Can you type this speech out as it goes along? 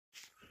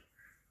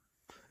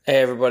Hey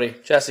everybody,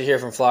 Jesse here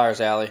from Flyers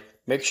Alley.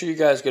 Make sure you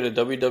guys go to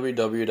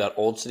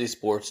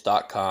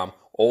www.oldcitysports.com,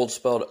 old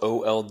spelled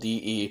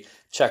OLDE.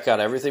 Check out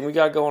everything we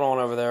got going on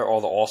over there, all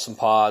the awesome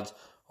pods,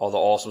 all the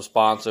awesome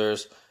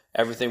sponsors,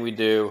 everything we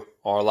do,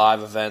 our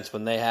live events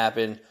when they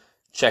happen.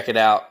 Check it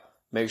out.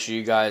 Make sure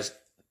you guys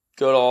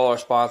go to all our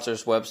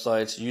sponsors'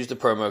 websites, use the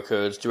promo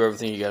codes, do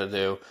everything you got to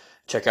do.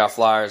 Check out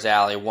Flyers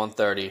Alley,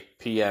 1:30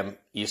 p.m.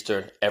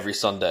 Eastern every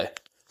Sunday.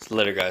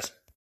 Later, guys.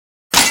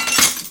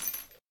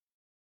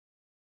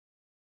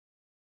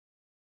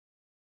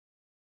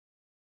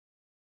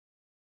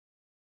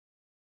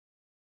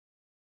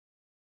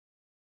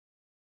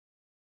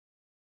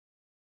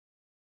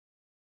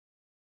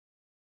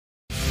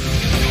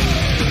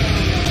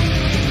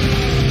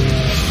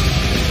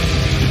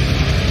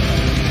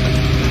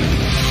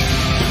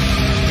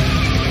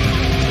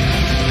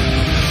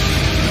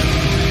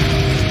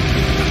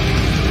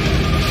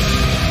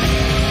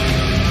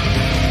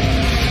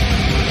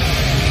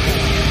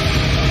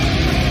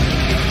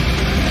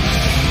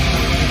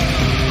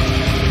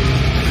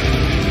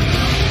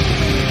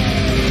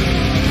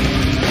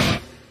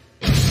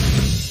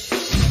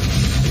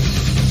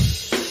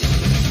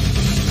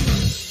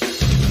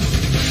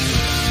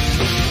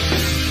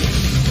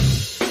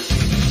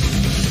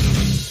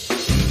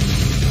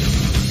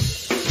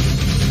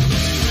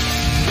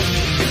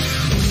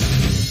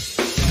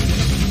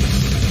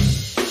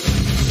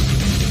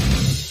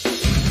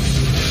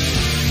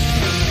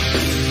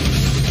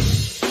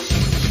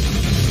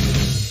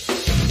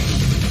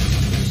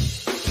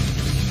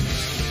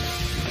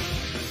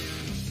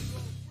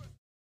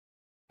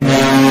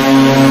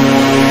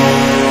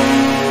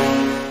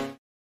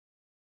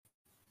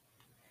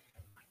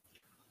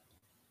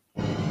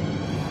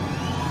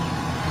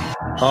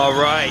 All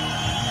right.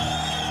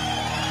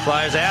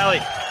 Flyers Alley,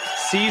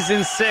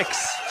 Season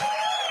 6,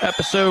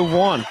 Episode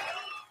 1.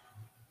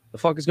 The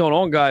fuck is going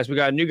on, guys? We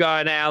got a new guy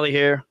in the alley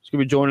here. He's going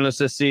to be joining us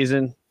this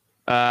season.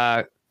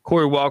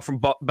 Corey Welk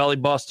from Belly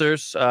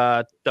Busters.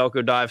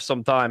 Delco Dive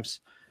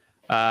sometimes.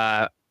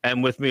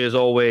 And with me, as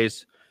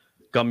always,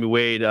 Gummy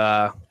Wade.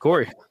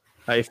 Corey,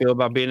 how you feel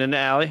about being in the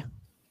alley,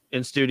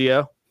 in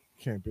studio?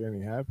 Can't be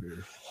any happier.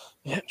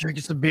 Yeah,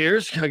 drinking some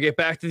beers. Gotta get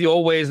back to the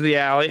old ways of the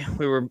alley.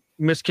 We were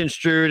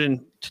misconstrued and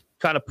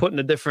kind of put in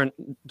a different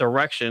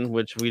direction,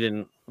 which we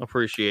didn't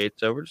appreciate.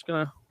 So we're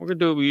gonna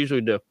do what we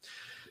usually do.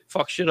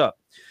 Fuck shit up.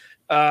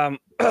 Right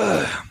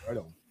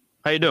on.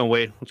 How you doing,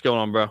 Wade? What's going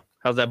on, bro?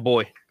 How's that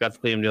boy? Got to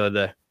see him the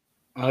other day.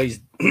 Oh, he's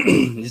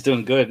he's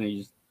doing good, and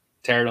he's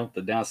tearing up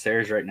the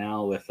downstairs right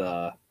now with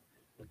I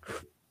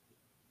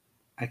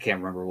can't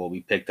remember what we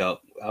picked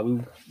up.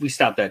 We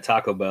stopped at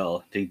Taco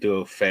Bell to do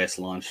a fast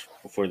lunch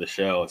before the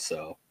show,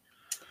 so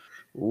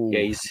Ooh,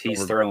 yeah, he's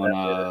throwing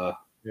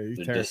He's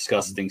the tearing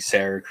disgusting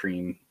sour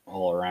cream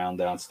all around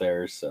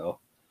downstairs. So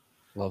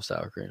love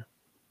sour cream.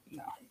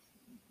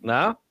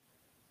 No,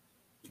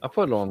 I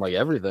put it on like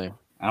everything.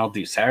 I don't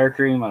do sour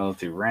cream. I don't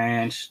do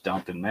ranch.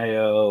 Don't do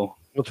mayo.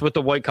 What's with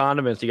the white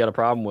condiments you got a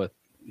problem with?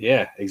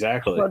 Yeah,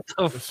 exactly. What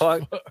the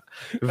fuck?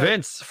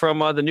 Vince from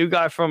the new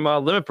guy from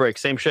Limit Break,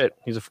 same shit.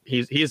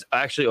 He's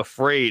actually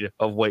afraid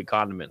of white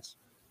condiments.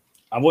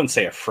 I wouldn't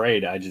say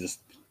afraid.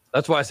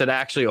 That's why I said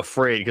actually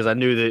afraid, because I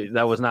knew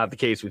that was not the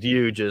case with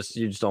you. You just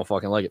don't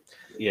fucking like it.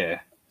 Yeah.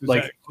 Does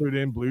Like- that include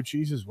in blue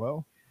cheese as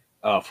well?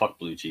 Oh, fuck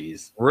blue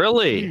cheese.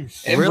 Really?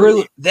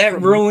 That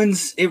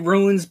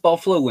ruins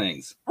buffalo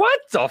wings. What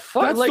the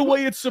fuck? That's the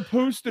way it's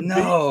supposed to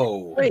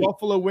No. be. When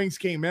Buffalo wings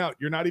came out,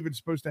 you're not even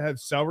supposed to have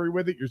celery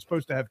with it. You're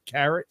supposed to have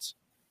carrots.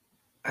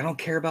 I don't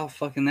care about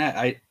fucking that.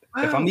 If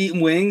Wow. I'm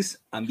eating wings,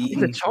 I'm The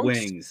eating chunks?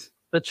 wings.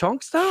 The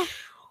chunk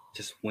stuff?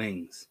 Just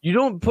wings. You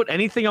don't put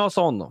anything else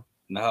on them.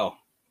 No.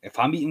 If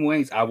I'm eating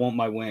wings, I want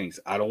my wings.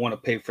 I don't want to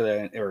pay for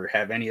that or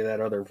have any of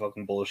that other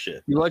fucking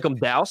bullshit. You like them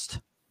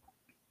doused?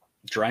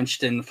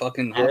 Drenched in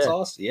fucking hot Yeah.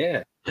 sauce?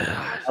 Yeah.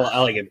 I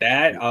like it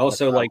that. I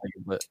also like,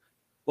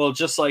 well,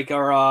 just like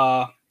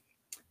our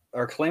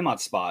Claymont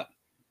spot.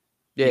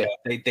 Yeah. You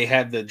know, they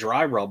have the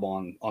dry rub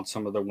on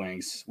some of the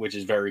wings, which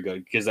is very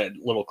good because that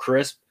little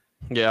crisp,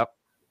 Yeah.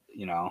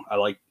 you know, I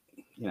like,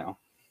 you know.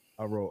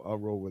 I'll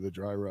roll with a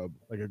dry rub,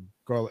 like a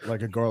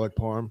garlic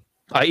parm.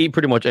 I eat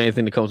pretty much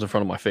anything that comes in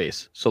front of my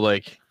face. So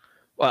like,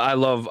 I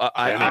love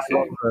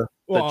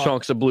the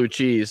chunks of blue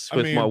cheese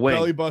with my wing.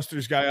 Belly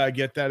Busters guy, I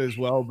get that as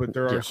well, but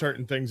there are Yeah.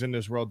 certain things in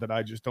this world that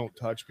I just don't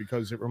touch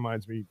because it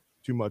reminds me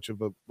too much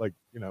of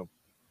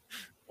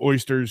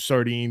oysters,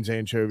 sardines,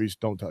 anchovies.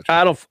 Don't touch.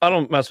 I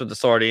don't mess with the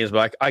sardines,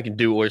 but I can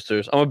do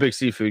oysters. I'm a big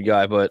seafood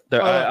guy, but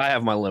I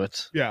have my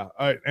limits. Yeah,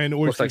 and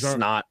Looks like oysters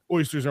snot.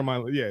 are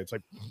my It's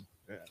like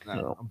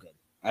No. I'm good.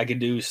 I can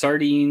do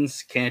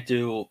sardines, can't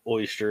do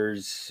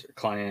oysters,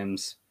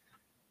 clams,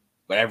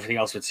 but everything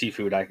else with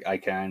seafood I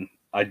can.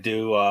 I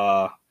do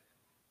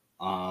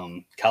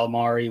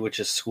calamari, which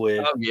is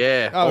squid. Oh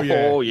yeah. Oh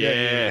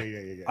yeah.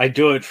 yeah. I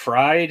do it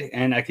fried,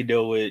 and I could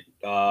do it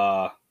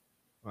Wow.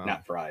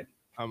 not fried.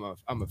 I'm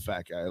a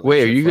fat guy.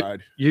 Wait, are you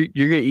fried? You're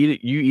gonna eat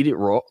it? You eat it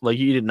raw? Like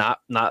you eat it not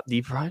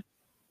deep fried?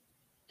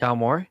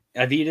 Calamari?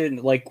 I've eaten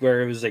like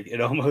where it was like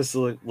it almost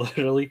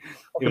literally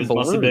it was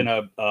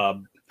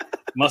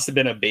must have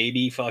been a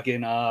baby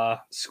fucking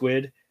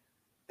squid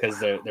because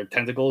their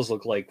tentacles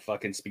look like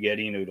fucking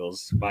spaghetti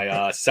noodles.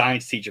 My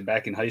science teacher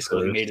back in high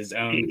school, he made his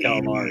own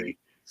calamari.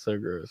 So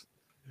gross.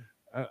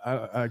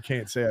 I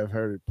can't say I've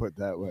heard it put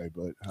that way,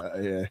 but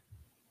yeah.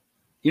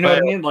 You know what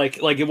I mean? Like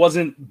it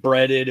wasn't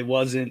breaded, it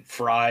wasn't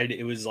fried.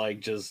 It was like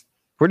just.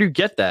 Where do you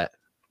get that?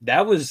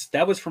 That was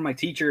from my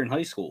teacher in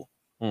high school,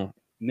 Hmm.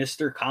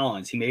 Mr.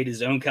 Collins. He made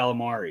his own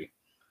calamari.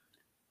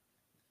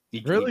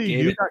 Really,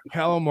 you got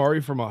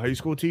calamari from a high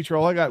school teacher?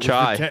 All I got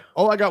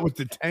was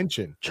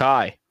detention.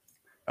 Chai.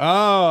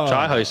 Oh,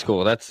 Chai High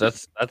School. That's a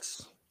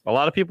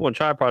lot of people in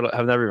Chai probably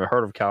have never even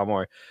heard of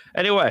calamari.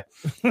 Anyway,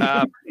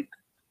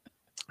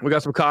 we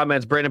got some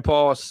comments. Brandon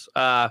Pauls,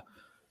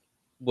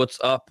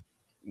 what's up?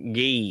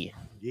 Gee.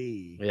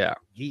 Yeah.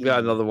 We got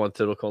another one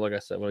too. Like I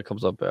said, when it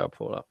comes up, I'll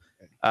pull it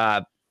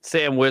up.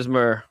 Sam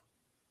Wismer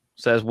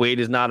says Wade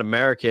is not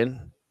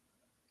American.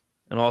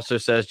 And also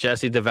says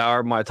Jesse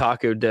devoured my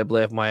taco dip,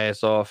 laughed my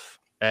ass off.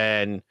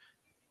 And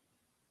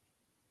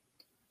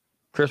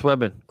Chris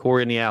Webman,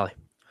 Corey in the alley.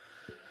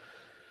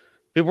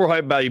 People were hyped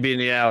about you being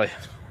in the alley.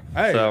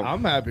 Hey, so,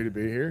 I'm happy to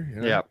be here.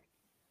 You know? Yeah.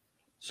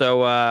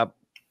 So,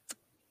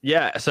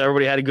 so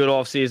everybody had a good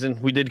off season.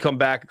 We did come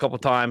back a couple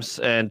times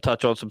and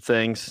touch on some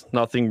things.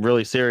 Nothing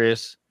really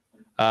serious.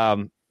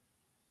 I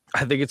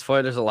think it's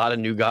funny. There's a lot of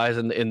new guys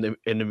in the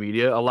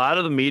media. A lot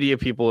of the media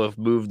people have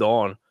moved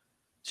on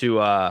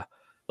to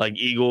like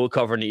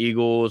covering the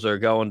Eagles or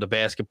going to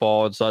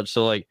basketball and such.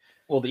 So like,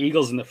 well, the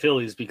Eagles and the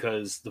Phillies,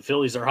 because the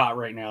Phillies are hot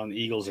right now and the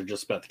Eagles are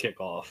just about to kick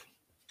off.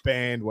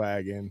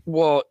 Bandwagon.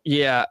 Well,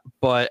 yeah,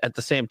 but at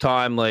the same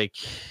time, like,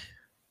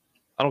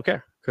 I don't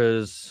care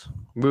because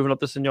we're moving up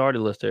the seniority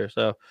list here.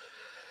 So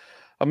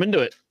I'm into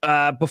it.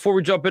 Before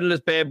we jump into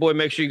this bad boy,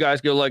 make sure you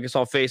guys go like us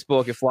on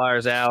Facebook at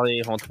Flyers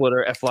Alley, on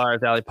Twitter at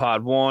Flyers Alley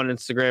Pod 1,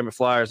 Instagram at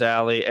Flyers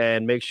Alley,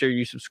 and make sure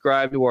you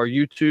subscribe to our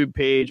YouTube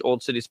page,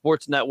 Old City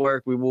Sports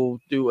Network. We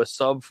will do a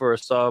sub for a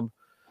sub.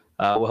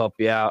 We'll help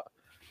you out.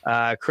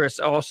 Chris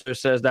also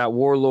says that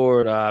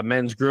Warlord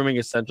men's grooming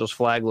essentials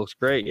flag looks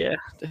great. Yeah,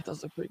 it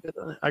does look pretty good.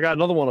 I got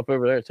another one up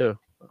over there too.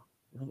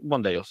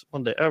 One day,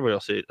 everybody will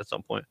see it at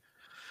some point.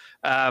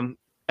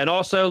 And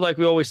also, like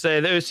we always say,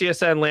 the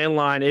OCSN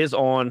landline is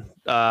on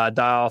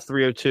dial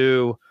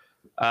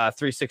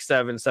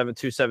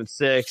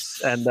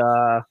 302-367-7276. And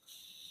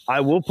I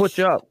will put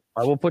you up.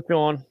 I will put you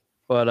on,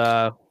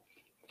 but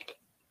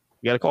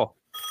you got to call.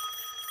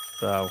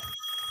 So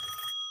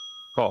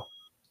call.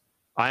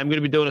 I am going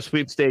to be doing a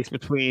sweepstakes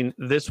between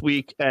this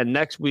week and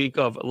next week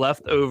of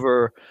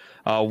leftover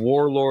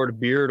Warlord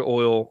beard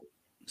oil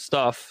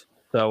stuff.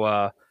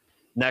 So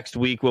next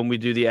week when we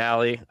do the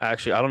alley,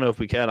 actually, I don't know if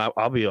we can.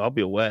 I'll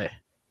be away.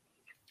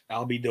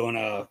 I'll be doing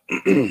a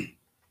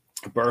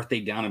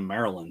birthday down in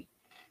Maryland.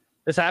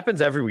 This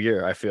happens every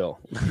year, I feel.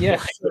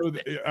 Yeah. So,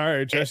 all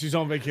right, Jesse's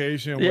on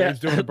vacation. Wade's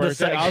doing a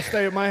birthday. I'll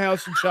stay at my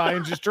house and Chai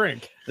and just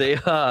drink. We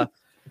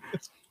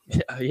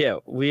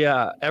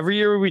every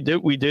year we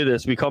do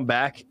this. We come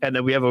back and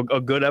then we have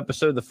a good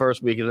episode the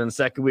first week, and then the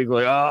second week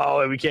we're like,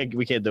 oh, we can't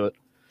do it.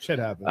 Shit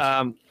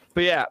happens.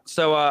 But yeah,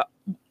 so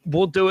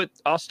we'll do it.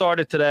 I'll start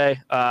it today.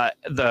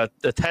 The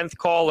 10th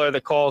caller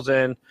that calls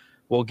in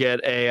will get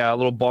a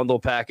little bundle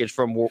package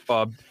from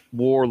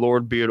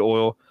Warlord Beard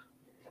Oil.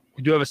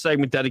 We do have a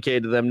segment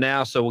dedicated to them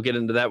now, so we'll get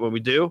into that when we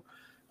do.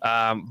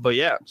 But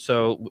yeah,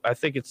 so I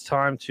think it's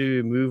time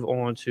to move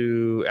on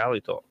to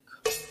Alley Talk.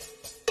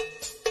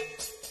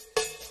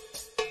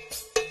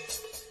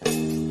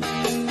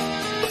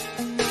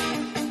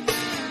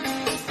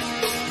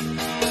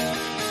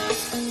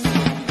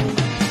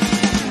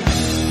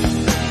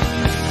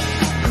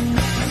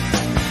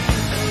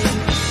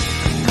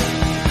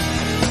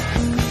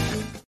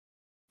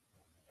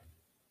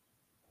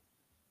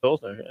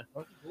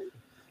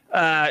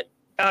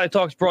 Alley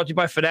Talk's brought to you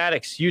by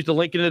Fanatics. Use the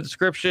link in the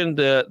description.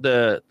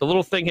 The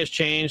little thing has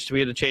changed. We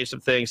had to change some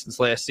things since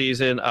last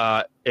season.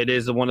 It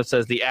is the one that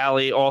says the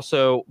Alley.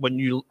 Also, when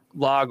you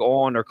log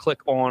on or click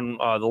on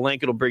the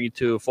link, it'll bring you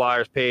to a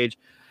Flyers page.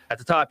 At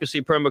the top, you'll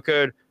see promo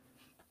code.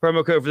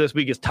 Promo code for this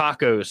week is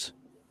tacos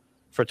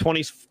for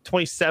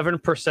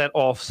 27%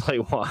 off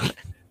site wide.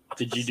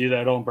 Did you do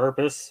that on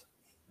purpose?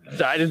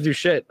 I didn't do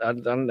shit. I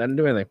didn't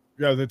do anything.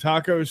 Yeah, the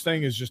tacos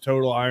thing is just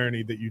total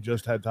irony that you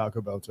just had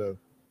Taco Bell too.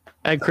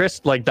 And Chris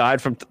died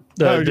from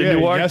the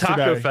Newark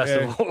Taco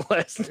Festival.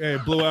 Yeah,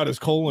 it blew out his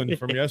colon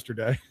from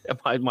yesterday.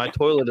 My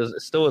toilet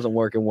still isn't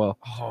working well.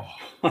 Oh,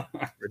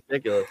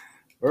 ridiculous.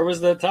 Where was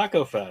the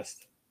Taco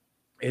Fest?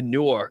 In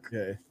Newark.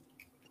 Yeah.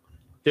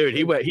 Dude,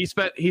 he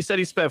said he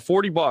spent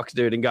 $40,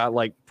 dude, and got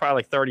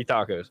probably 30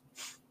 tacos.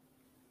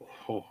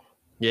 Oh.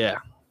 Yeah.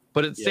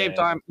 But at the same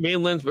time, me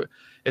and Linz,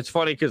 it's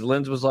funny because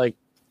Linz was like,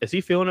 is he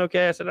feeling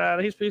okay? I said,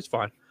 he's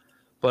fine.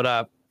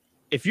 But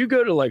if you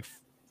go to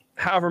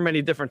however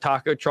many different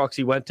taco trucks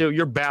he went to,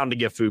 you're bound to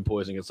get food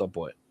poisoning at some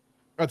point.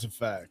 That's a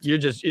fact.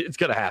 It's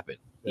going to happen.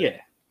 Yeah.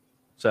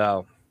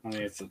 So. I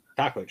mean, it's a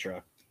taco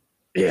truck.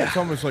 Yeah. It's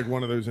almost like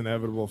one of those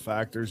inevitable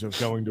factors of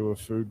going to a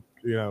food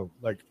You know,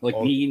 like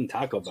me eating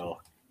Taco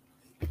Bell.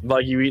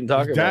 Like you eating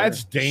Taco Bell?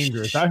 That's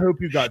dangerous. I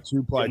hope you got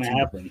 2-ply.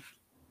 Happen.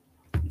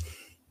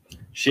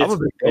 Shit's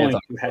going to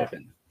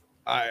happen.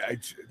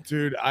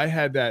 Dude, I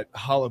had that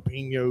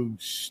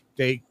jalapeno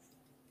steak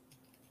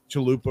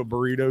chalupa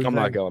burrito. I'm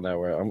not going that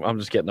way. I'm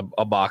just getting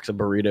a box of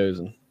burritos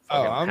and.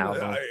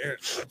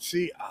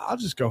 See, I'll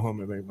just go home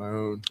and make my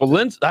own. Well,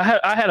 Lynn,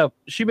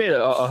 she made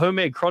a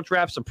homemade Crunch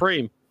Wrap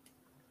Supreme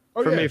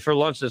for me for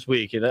lunch this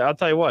week, and I'll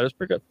tell you what, it's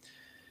pretty good.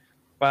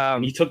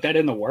 You took that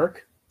into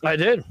work? I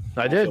did.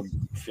 I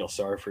feel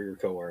sorry for your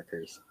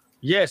coworkers.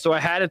 Yeah, so I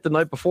had it the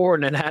night before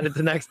and then had it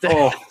the next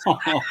day.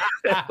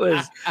 That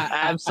was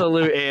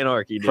absolute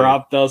anarchy, dude.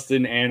 Prop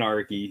Dustin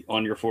anarchy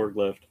on your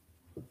forklift.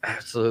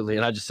 Absolutely,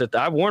 and I just sit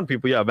there. I warned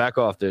people, back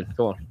off, dude.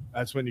 Come on.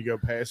 That's when you go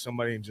past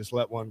somebody and just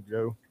let one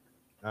go.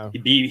 No.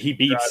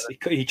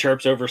 He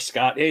chirps over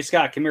Scott. Hey,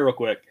 Scott, come here real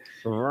quick.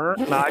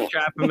 I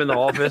trap him in the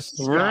office.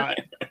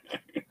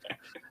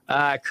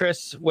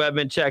 Chris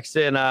Webman checks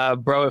in.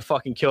 Bro, it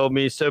fucking killed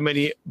me. So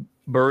many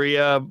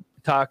burrito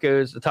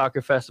tacos. The taco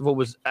festival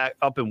was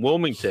up in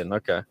Wilmington.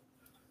 Okay.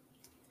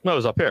 No, it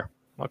was up here.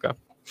 Okay.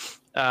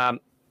 So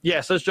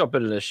let's jump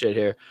into this shit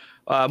here.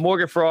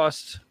 Morgan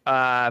Frost,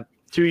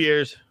 2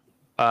 years,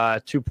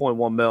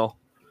 2.1 mil.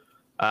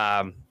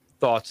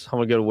 Thoughts? I'm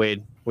gonna go to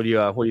Wade. What do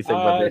you think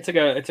about this?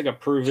 It's like a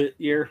prove it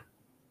year.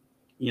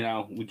 You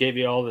know, we gave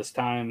you all this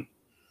time.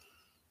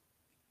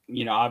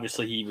 You know,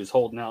 obviously he was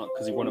holding out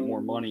because he wanted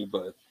more money,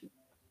 but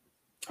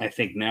I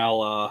think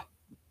now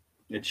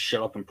it's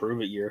shut up and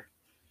prove it year.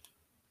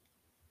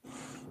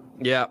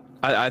 Yeah,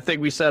 I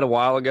think we said a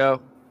while ago.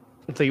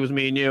 I think it was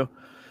me and you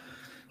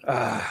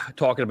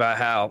talking about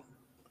how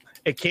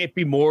it can't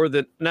be more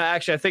than. No,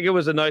 actually, I think it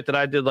was a night that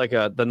I did like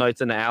the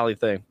Nights in the Alley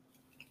thing.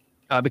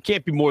 It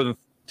can't be more than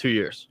 2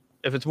 years.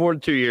 If it's more than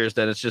 2 years,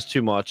 then it's just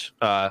too much.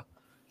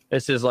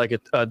 This is like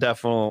a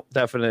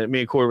definite.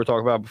 Me and Corey were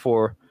talking about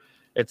before.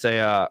 It's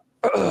a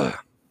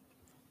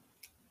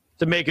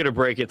to make it or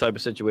break it type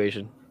of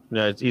situation. You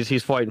know,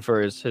 he's fighting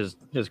for his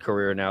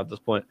career now at this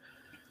point.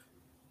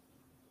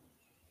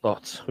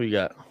 Thoughts? What you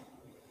got?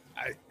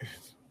 I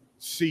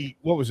see.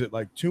 What was it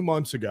like 2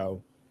 months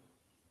ago?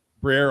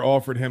 Briere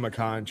offered him a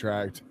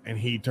contract, and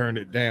he turned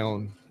it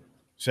down,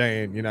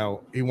 saying, you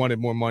know, he wanted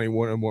more money.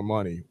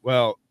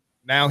 Well,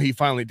 now he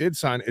finally did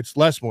sign. It's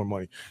more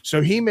money.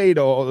 So he made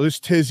all this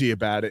tizzy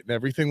about it and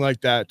everything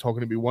like that,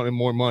 talking to me wanting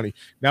more money.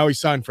 Now he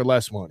signed for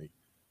less money.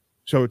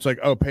 So it's like,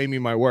 oh, pay me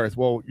my worth.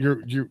 Well,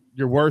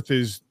 your worth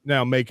is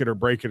now make it or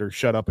break it or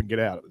shut up and get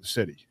out of the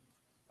city.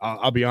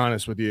 I'll be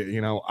honest with you.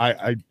 You know,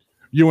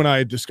 you and I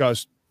had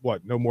discussed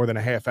no more than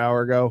a half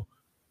hour ago,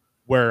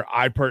 where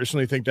I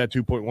personally think that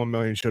 2.1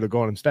 million should have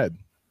gone instead.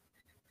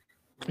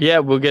 Yeah,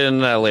 we'll get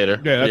into that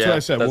later. Yeah, that's what I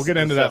said. We'll get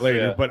into that later.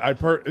 Yeah. But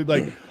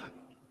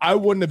I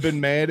wouldn't have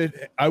been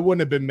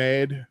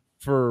mad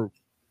for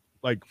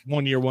like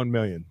 1 year, 1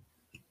 million.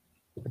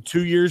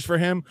 2 years for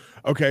him.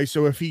 Okay,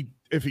 so if he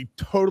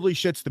totally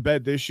shits the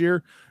bed this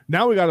year,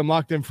 now we got him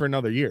locked in for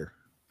another year.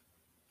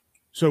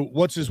 So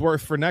what's his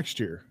worth for next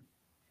year?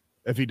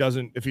 If he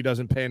doesn't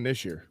pan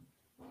this year,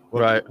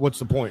 right? What's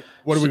the point?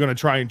 What are we going to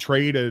try and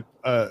trade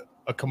a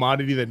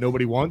commodity that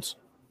nobody wants?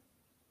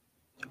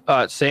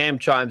 Sam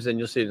chimes in.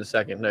 You'll see it in a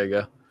second. There you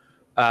go.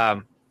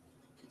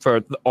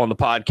 For on the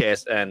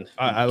podcast, and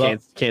I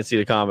can't see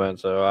the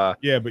comment. So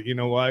yeah, but you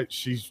know what?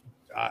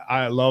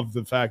 I love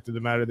the fact of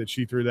the matter that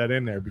she threw that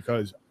in there,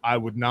 because I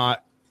would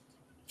not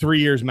 3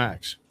 years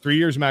max. 3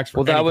 years max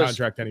for any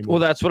contract anymore. Well,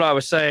 that's what I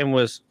was saying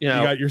was, you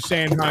got your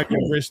Sanheim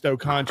and Bristow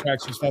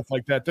contracts and stuff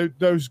like that.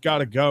 Those got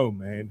to go,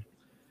 man.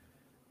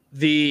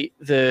 The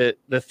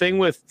thing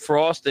with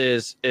Frost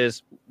is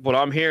what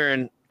I'm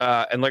hearing,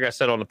 and like I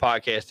said on the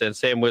podcast, and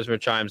Sam Wismer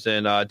chimes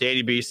in.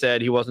 Danny B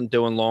said he wasn't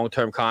doing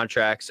long-term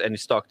contracts, and he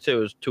stuck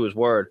to his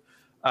word.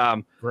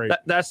 Great.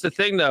 That's the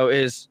thing, though,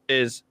 is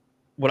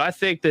what I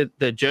think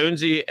that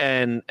Jonesy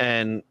and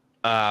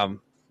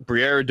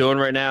Briere are doing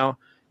right now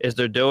is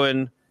they're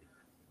doing.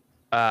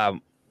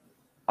 I'm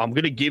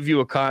going to give you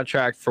a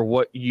contract for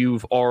what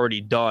you've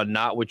already done,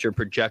 not what you're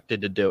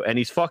projected to do. And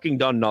he's fucking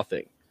done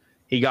nothing.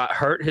 He got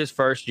hurt his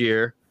first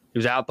year. He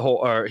was out the whole,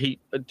 or he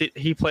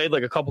played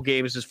like a couple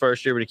games his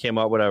first year when he came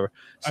up, whatever.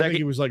 I think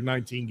he was like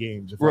 19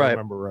 games, if I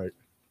remember right.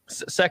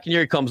 Second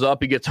year he comes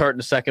up, he gets hurt in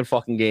the second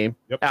fucking game,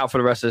 out for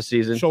the rest of the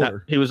season.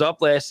 Shoulder. He was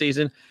up last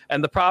season,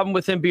 and the problem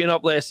with him being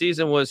up last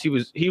season was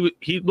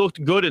he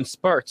looked good in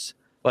spurts.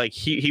 Like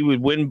he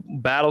would win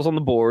battles on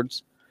the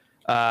boards.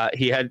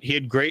 He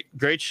had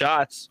great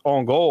shots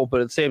on goal,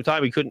 but at the same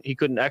time he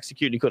couldn't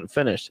execute and he couldn't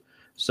finish.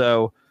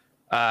 So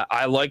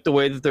I like the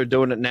way that they're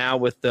doing it now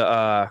with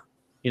the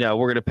we're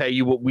going to pay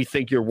you what we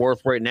think you're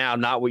worth right now,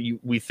 not what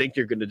we think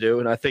you're going to do.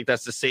 And I think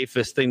that's the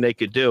safest thing they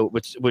could do,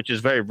 which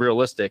is very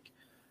realistic,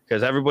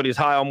 because everybody's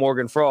high on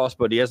Morgan Frost,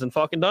 but he hasn't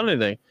fucking done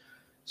anything.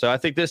 So I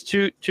think this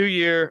two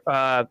year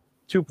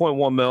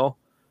 2.1 mil,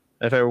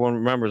 if everyone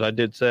remembers, I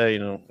did say,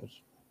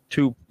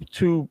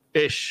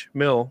 two-ish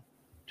mil,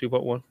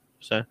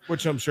 2.1%.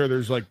 Which I'm sure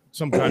there's like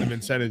some kind of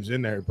incentives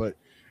in there, but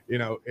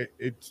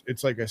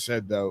it's like I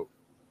said though,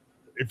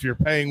 if you're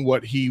paying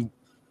what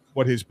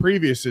his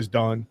previous has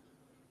done,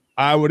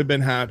 I would have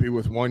been happy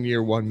with 1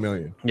 year, $1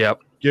 million.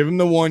 Yep. Give him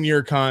the 1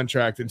 year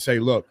contract and say,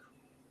 look,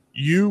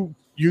 you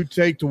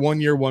take the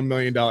 1 year, $1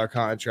 million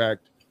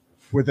contract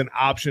with an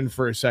option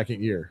for a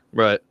second year.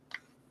 Right.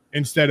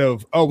 Instead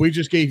of, we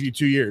just gave you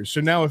 2 years. So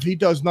now if he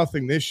does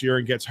nothing this year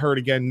and gets hurt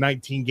again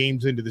 19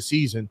 games into the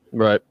season,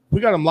 right, we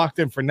got him locked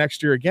in for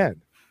next year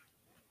again.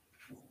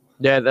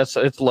 Yeah,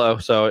 it's low,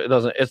 so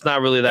it's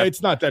not really that.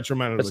 It's not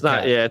detrimental. It's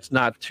not. Yeah, it's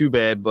not too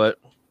bad, but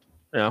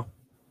What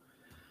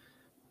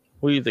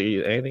do you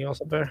think? Anything else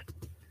up there?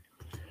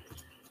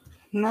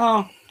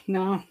 No.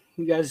 You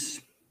guys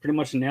pretty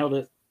much nailed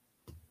it.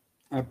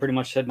 I pretty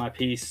much said my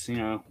piece.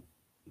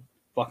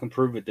 Fucking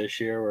prove it this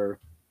year. Or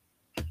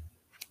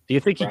do you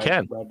think he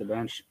can ride the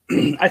bench?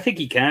 I think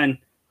he can.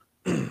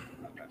 We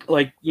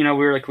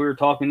were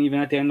talking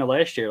even at the end of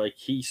last year. Like,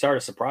 he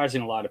started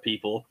surprising a lot of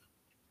people.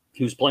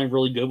 He was playing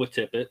really good with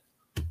Tippett,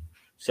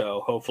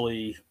 so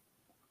hopefully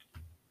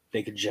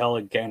they could gel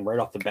again right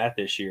off the bat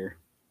this year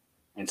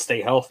and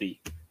stay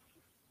healthy.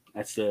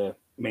 That's the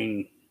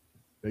main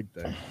big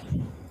thing.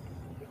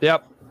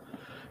 Yep.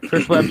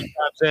 Chris Webber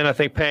comes in. I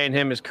think paying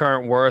him his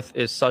current worth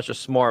is such a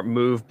smart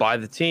move by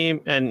the team,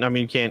 and I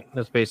mean, you can't.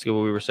 That's basically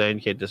what we were saying.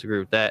 You can't disagree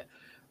with that.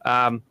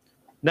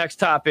 Next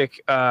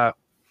topic, I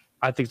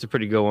think it's a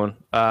pretty good one.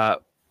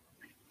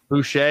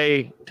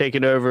 Boucher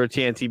taking over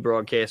TNT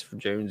broadcast for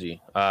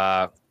Jonesy.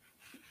 Go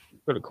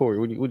to Corey.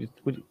 What do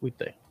you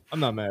think? I'm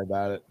not mad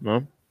about it.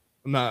 No,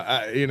 I'm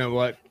not. You know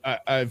what?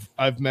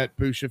 I've met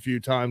Boucher a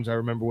few times. I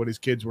remember when his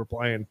kids were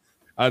playing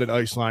out at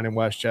Iceline in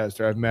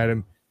Westchester. I've met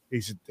him.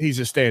 He's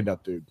a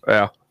stand-up dude.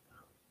 Yeah,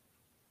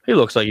 he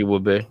looks like he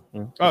would be.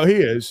 Oh, he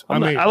is. I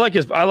like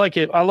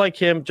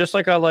him just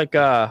like I like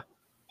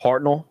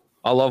Hartnell.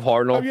 I love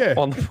Hartnell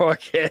on the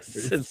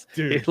broadcast.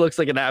 He looks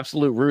like an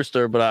absolute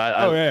rooster, but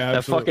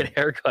that fucking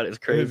haircut is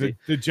crazy.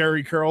 The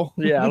Jerry curl.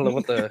 Yeah, I don't know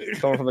what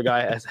coming from the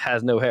guy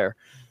has no hair.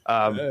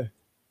 Yeah,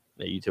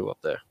 you two up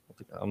there.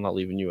 I'm not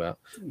leaving you out.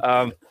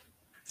 But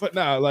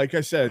no, like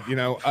I said,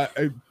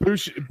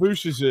 Bush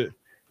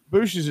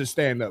is a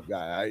stand-up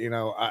guy.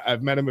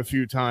 I've met him a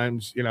few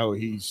times.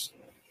 He's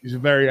a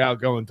very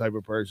outgoing type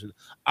of person.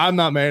 I'm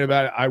not mad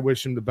about it. I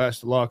wish him the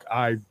best of luck.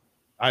 I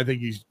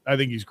think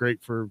he's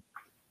great for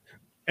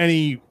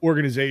any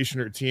organization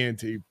or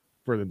TNT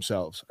for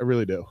themselves. I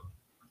really do.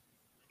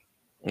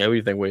 Yeah, what do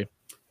you think, Wade?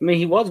 I mean,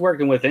 he was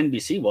working with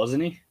NBC,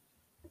 wasn't he?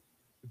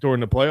 During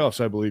the playoffs,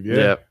 I believe.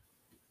 Yeah.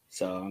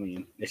 So, I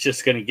mean, it's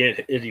just going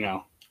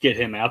to get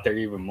him out there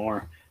even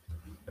more.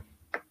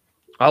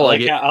 I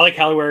like it. I like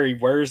how he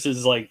wears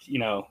his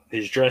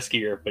his dress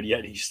gear, but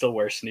yet he still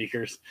wears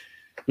sneakers.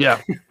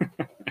 Yeah.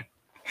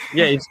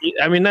 Yeah.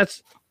 I mean,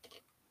 that's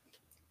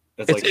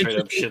like straight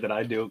up shit that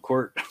I do at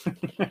court.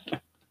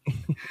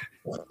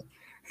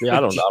 Yeah, I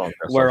don't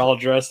we're all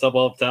dressed up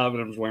all the time,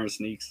 and I'm just wearing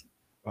sneaks.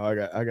 Oh,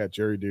 I got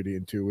jury duty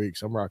in 2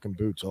 weeks. I'm rocking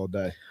boots all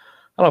day.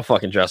 I don't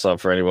fucking dress up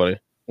for anybody.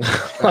 You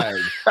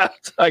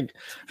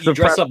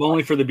dress up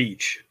only for the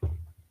beach.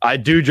 I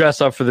do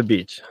dress up for the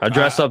beach. I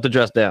dress up to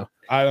dress down.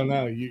 I don't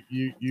know.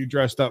 You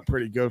dressed up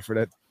pretty good for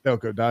that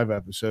Delco Dive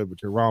episode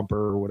with your romper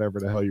or whatever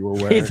the hell you were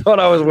wearing. He thought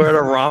I was wearing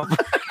a romper.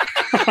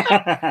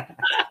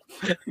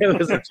 It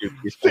was a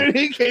two-piece. Dude,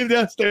 he came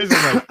downstairs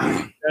and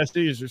like,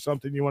 is there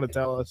something you want to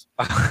tell us?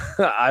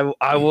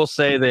 I will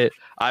say that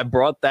I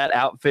brought that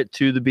outfit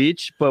to the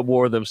beach, but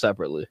wore them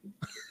separately.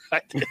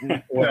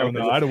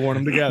 No, I'd have worn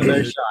them together.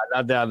 They're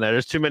not down there.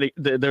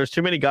 There's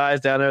too many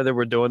guys down there that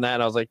were doing that,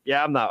 and I was like,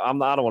 yeah, I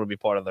don't want to be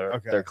part of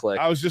their clique.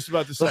 I was just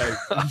about to say,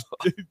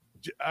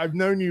 I've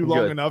known you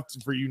long enough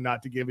for you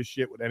not to give a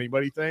shit what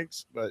anybody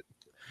thinks, but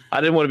I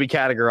didn't want to be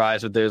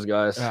categorized with those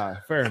guys.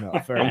 Fair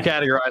enough. I'm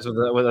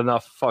categorized with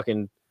enough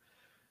fucking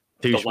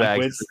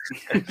douchebags.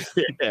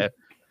 Yeah.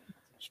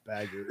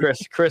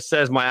 Chris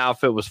says my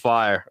outfit was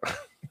fire.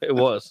 It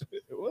was.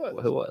 It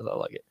was. I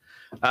like it.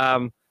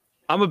 I'm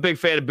a big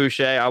fan of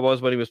Boucher. I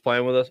was when he was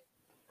playing with us.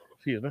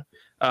 Excuse me.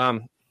 I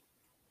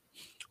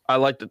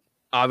like the.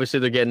 Obviously,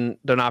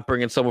 they're not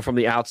bringing someone from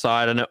the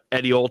outside. I know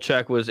Eddie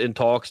Olczyk was in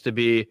talks to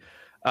be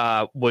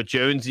what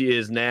Jonesy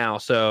is now.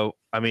 So,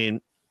 I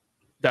mean,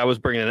 that was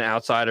bringing an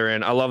outsider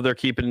in. I love they're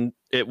keeping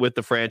it with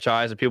the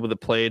franchise and people that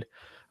played.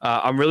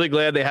 I'm really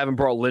glad they haven't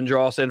brought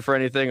Lindros in for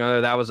anything. I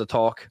know that was a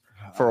talk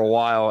for a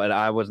while, and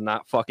I was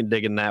not fucking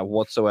digging that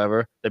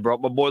whatsoever. They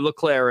brought my boy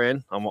LeClaire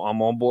in. I'm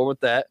on board with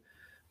that.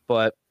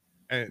 But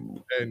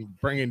and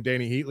bringing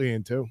Danny Heatley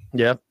in too.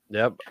 Yep.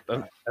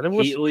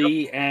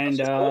 Heatley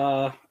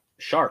and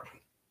Sharp.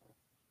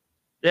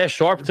 Yeah,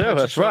 Sharp too.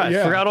 That's right.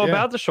 Yeah, Forgot all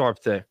about the Sharp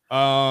thing.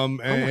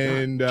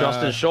 And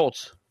Justin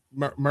Schultz.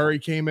 Murray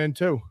came in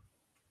too.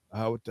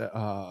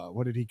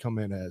 What did he come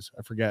in as?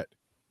 I forget.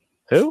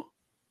 Who?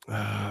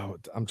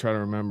 I'm trying to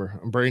remember.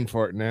 I'm brain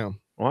farting now.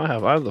 Well,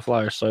 I have the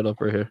Flyers site up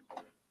right here.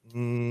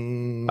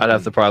 I'd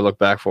have to probably look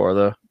back for it,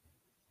 though.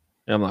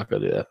 Yeah, I'm not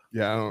gonna do that.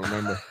 Yeah, I don't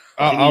remember.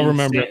 I'll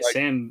remember.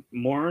 Sam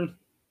Morin.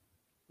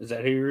 Is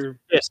that who you're?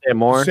 Yeah, Sam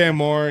Morin. Sam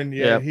Morin.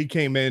 Yeah, he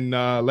came in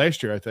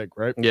last year, I think.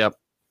 Right. Yep.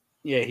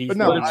 Yeah, he's but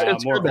no,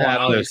 it's more good to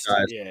have those honest.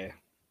 guys. Yeah.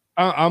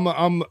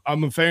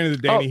 I'm a fan of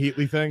the Danny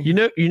Heatley thing.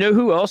 You know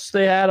who else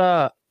they had?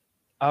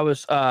 I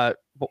was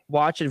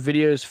watching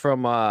videos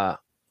from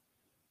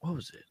what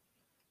was it?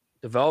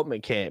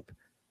 Development camp.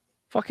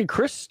 Fucking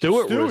Chris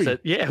Stewart was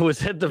at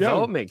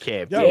development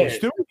camp. Yo, Yeah,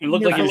 Stewart, it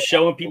looked like he was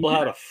showing people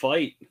how to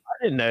fight.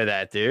 I didn't know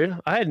that, dude.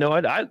 I had no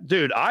idea.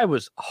 Dude, I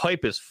was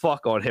hype as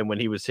fuck on him when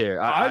he was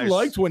here. I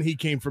liked when he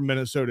came from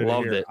Minnesota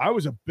to here. I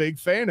was a big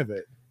fan of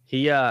it.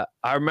 I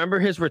remember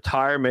his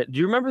retirement. Do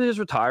you remember his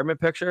retirement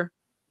picture?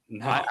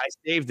 No. I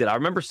saved it. I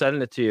remember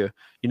sending it to you.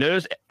 You know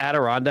those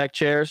Adirondack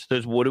chairs,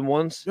 those wooden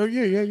ones? Oh,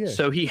 yeah.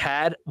 So he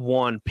had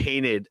one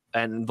painted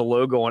and the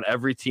logo on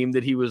every team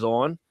that he was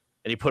on,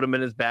 and he put them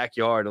in his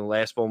backyard. And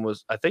I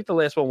think the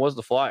last one was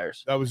the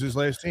Flyers. That was his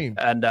last team.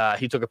 And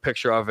he took a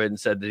picture of it and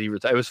said that he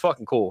retired. It was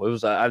fucking cool. It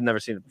was. I've never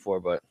seen it before,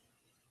 but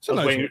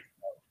I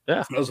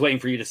was waiting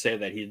for you to say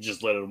that he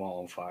just lit them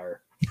all on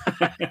fire.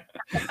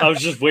 I was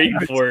just waiting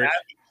for it.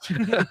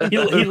 He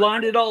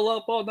lined it all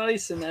up all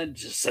nice and then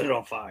just set it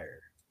on fire.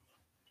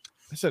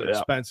 I said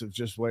expensive,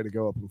 just way to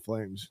go up in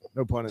flames.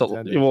 No pun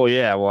intended. Well,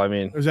 yeah. Well, I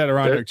mean, it was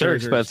Adirondack. They're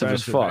expensive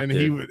as fuck. And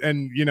he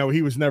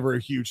was never a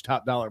huge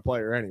top dollar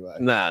player anyway.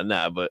 Nah.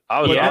 But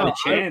he had the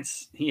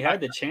chance. He had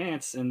the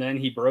chance, and then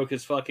he broke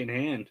his fucking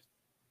hand.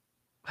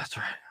 That's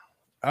right.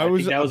 I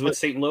think that was with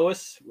St.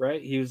 Louis, right?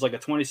 He was like a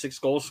 26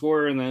 goal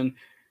scorer, and then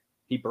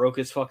he broke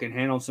his fucking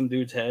hand on some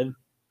dude's head.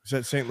 Is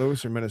that St.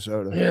 Louis or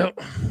Minnesota?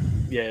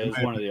 Yeah, it was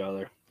one or the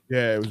other.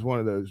 Yeah, it was one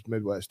of those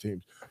Midwest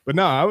teams. But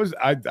no,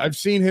 I've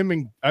seen him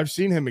in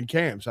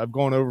camps. I've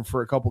gone over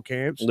for a couple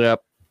camps.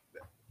 Yep.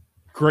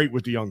 Great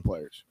with the young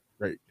players.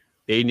 Great.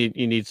 Yeah,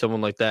 you need someone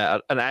like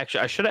that. And actually,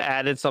 I should have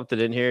added something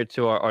in here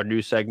to our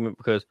new segment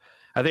because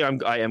I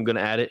think I am going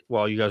to add it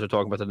while you guys are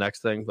talking about the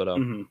next thing. But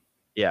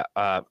yeah,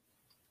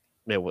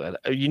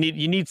 you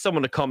need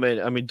someone to come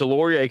in. I mean,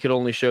 Delorier could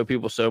only show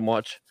people so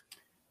much.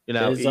 You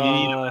know, you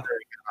need a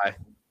guy.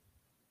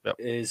 Yep.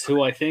 Is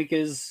who I think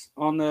is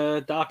on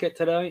the docket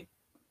tonight.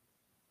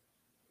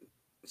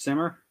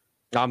 Simmer.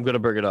 I'm gonna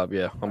bring it up.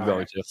 Yeah, I'm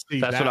going to.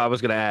 That's what I was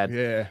gonna add.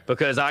 Yeah,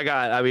 because we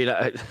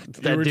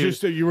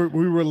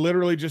were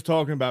literally just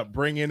talking about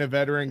bring in a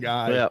veteran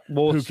guy. Yeah,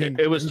 well,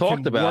 it was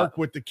talked about work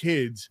with the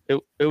kids.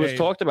 It was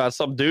talked about.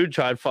 Some dude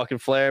tried fucking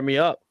flaring me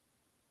up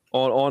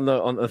on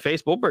the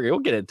Facebook. We'll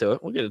get into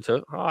it.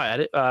 I'll add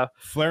it.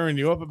 Flaring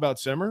you up about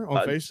Simmer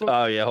on Facebook?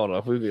 Oh yeah, hold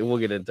on. We'll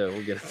get into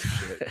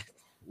it.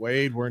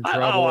 Wade, we're in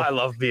trouble. I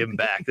love being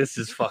back. This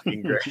is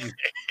fucking great.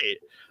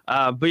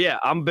 But yeah,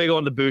 I'm big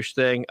on the Bush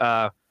thing.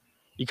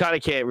 You kind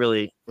of can't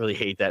really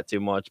hate that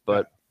too much,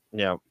 but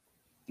yeah,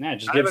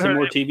 just give some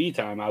more TV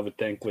time. I would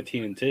think with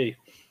TNT.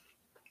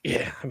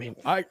 Yeah, I mean,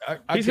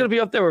 he's gonna be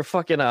up there with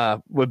fucking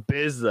with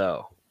Biz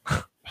though.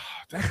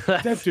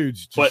 that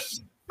dude's just, but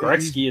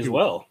Gretzky as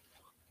well.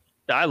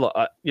 I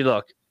love you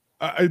look.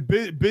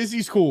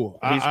 Busy's cool.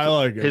 I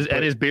like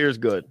it. His beer's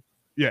good.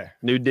 Yeah,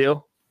 new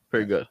deal,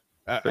 pretty good.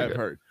 I've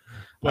heard.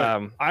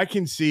 But I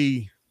can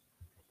see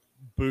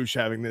Bush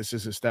having this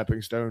as a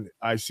stepping stone.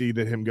 I see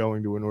that him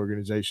going to an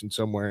organization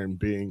somewhere and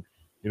being,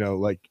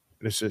 like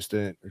an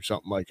assistant or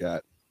something like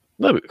that.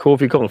 That'd be cool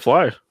if he come to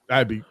Flyers.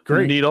 That'd be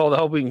great. We need all the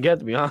help we can get,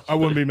 to be honest. I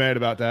wouldn't be mad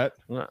about that.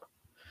 No.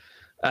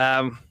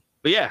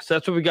 But yeah, so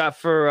that's what we got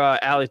for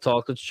Alley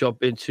Talk. Let's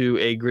jump into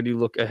a gritty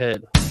look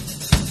ahead.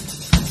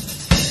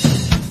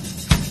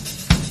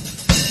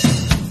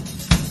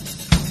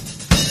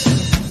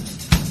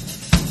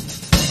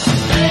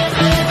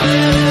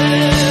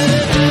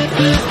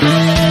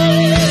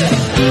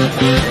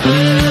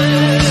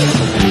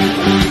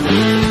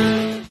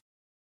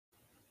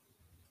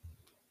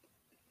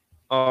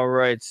 All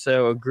right,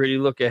 so a gritty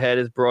look ahead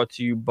is brought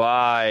to you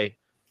by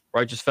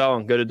Righteous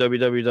Felon. Go to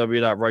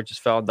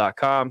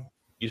www.righteousfelon.com.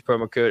 Use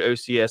promo code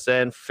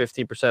OCSN,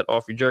 15%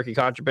 off your jerky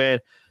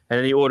contraband, and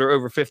any order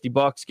over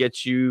 $50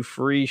 gets you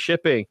free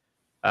shipping.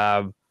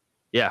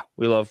 Yeah,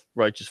 we love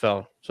Righteous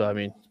Felon. So I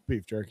mean,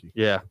 beef jerky.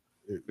 Yeah,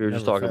 we were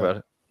just talking about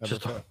it.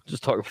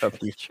 Just talking about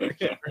beef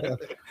jerky.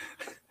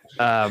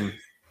 But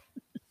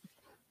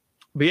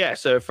yeah,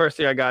 so first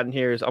thing I got in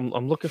here is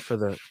I'm looking for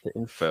the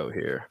info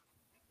here.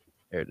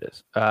 There it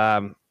is.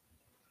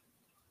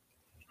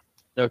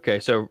 Okay,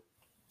 so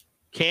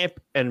camp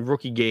and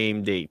rookie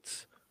game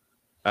dates.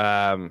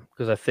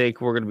 Because I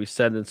think we're going to be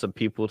sending some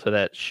people to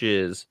that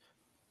shiz.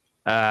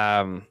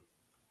 Going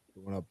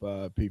up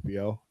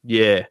PPL?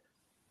 Yeah.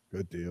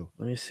 Good deal.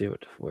 Let me see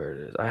where it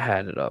is. I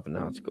had it up and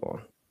now it's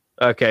gone.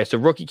 Okay, so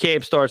rookie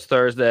camp starts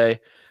Thursday,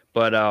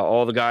 but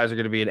all the guys are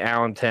going to be in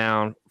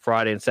Allentown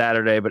Friday and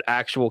Saturday, but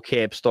actual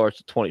camp starts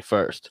the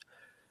 21st.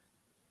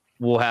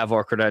 We'll have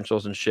our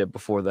credentials and shit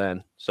before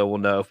then, so we'll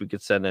know if we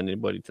could send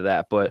anybody to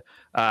that. But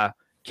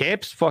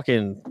camp's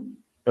fucking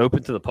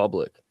open to the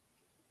public,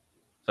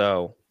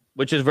 so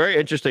which is very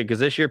interesting because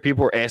this year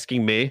people were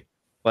asking me,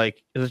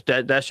 like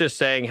that's just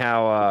saying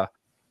how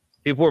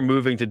people are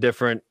moving to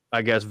different,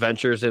 I guess,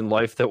 ventures in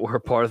life that were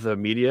part of the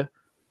media.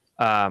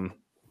 Owen,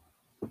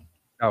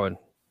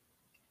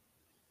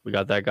 we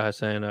got that guy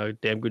saying,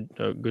 "Damn good,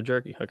 good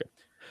jerky." Okay,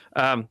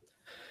 but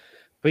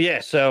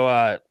yeah,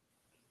 so.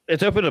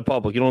 It's open to the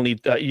public. You don't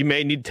need. You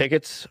may need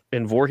tickets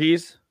in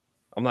Voorhees.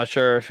 I'm not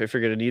sure if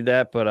you're going to need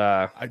that, but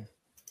I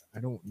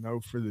don't know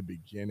for the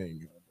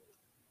beginning.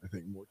 I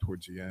think more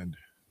towards the end.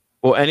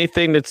 well,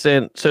 anything that's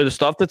in. So the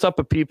stuff that's up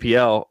at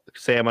PPL,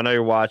 Sam, I know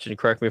you're watching.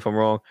 Correct me if I'm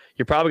wrong.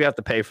 You're probably going to have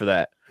to pay for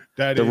that.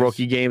 That The is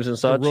rookie games and the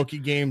such. rookie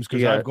games,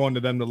 because Yeah. I've gone to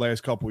them the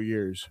last couple of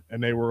years,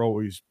 and they were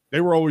always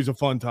a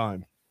fun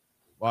time.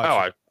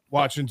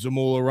 Watching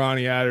Zamula,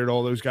 Ronnie Addard,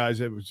 all those guys.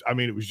 It was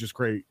just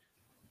great.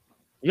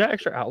 You got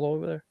extra outlaw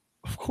over there?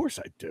 Of course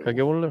I do. Can I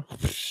get one of them?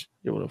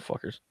 Get one of them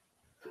fuckers.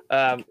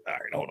 All right,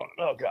 hold on.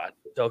 Oh God,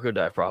 Delco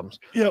dive problems.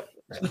 Yep.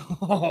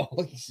 Oh,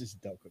 this is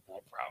Delco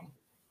dive problem.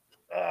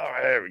 All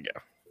right, there we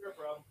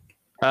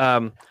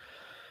go.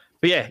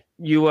 But yeah,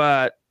 you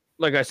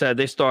like I said,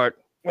 they start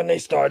when they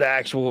start. The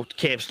actual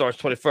camp starts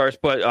 21st,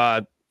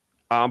 but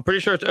I'm pretty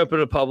sure it's open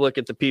to the public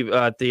at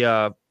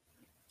the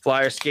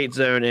Flyer Skate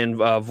Zone in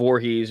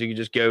Voorhees. You can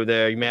just go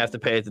there. You may have to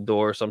pay at the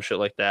door or some shit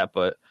like that,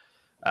 but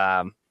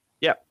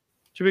yeah,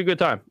 should be a good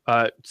time.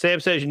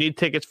 Sam says you need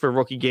tickets for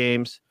rookie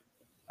games.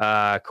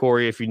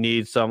 Corey, if you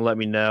need some, let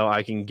me know.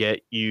 I can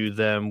get you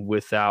them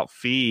without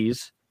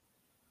fees.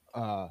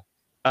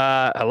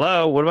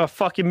 Hello, what about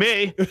fucking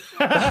me?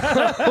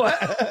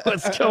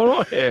 What's going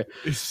on here?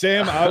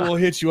 Sam, I will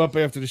hit you up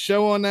after the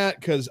show on that,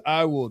 because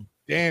I will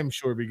damn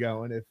sure be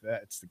going if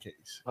that's the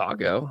case. I'll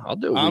go. I'll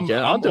do a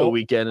weekend. I'll do a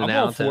weekend in I'm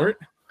all for Allentown. it.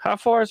 How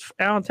far is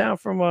Allentown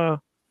from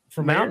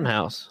Mountain here?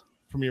 House?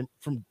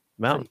 From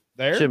Mountain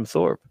there, Jim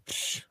Thorpe.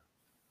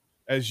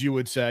 as you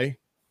would say.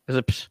 Is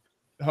it?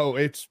 Oh,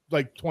 it's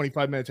like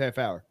 25 minutes, half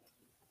hour.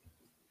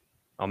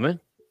 I'm in.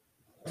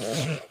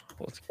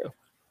 Let's go.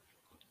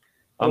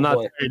 I'm not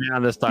boy. turning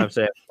down this time,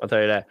 Sam. I'll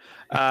tell you that.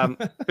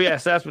 But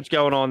yes, that's what's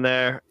going on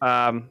there.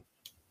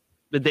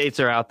 The dates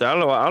are out there. I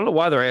don't know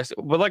why they're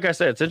asking, but like I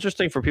said, it's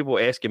interesting for people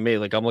asking me.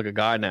 Like I'm like a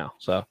guy now,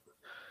 so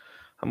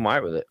I'm all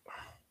right with it.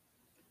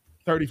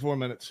 34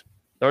 minutes.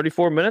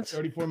 34 minutes.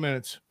 34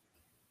 minutes.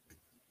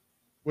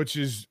 Which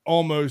is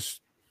only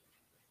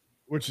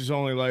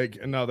like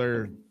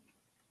another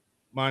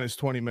minus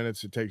 20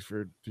 minutes it takes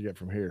to get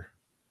from here.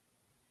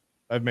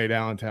 I've made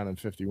Allentown in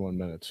 51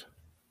 minutes.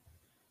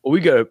 Well, we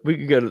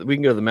can go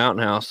to the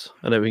Mountain House,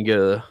 and then we can go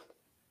to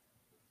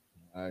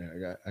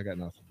the. I got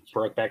nothing.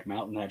 Brokeback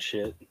Mountain, that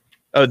shit.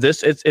 Oh,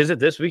 is it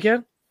this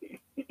weekend?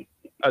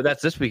 Oh,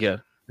 that's this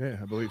weekend. Yeah,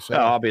 I believe so. Oh,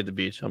 I'll be at the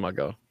beach. I'm not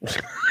going.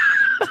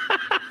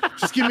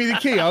 Just give me the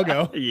key. I'll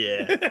go.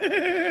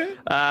 Yeah.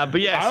 But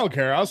yeah, I don't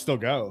care. I'll still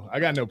go. I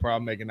got no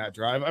problem making that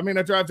drive. I mean,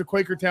 I drive to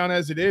Quakertown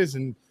as it is,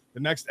 and the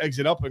next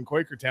exit up in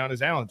Quakertown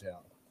is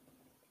Allentown.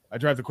 I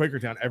drive to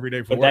Quakertown every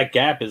day for But work. that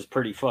gap is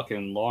pretty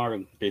fucking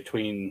long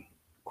between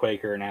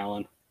Quaker and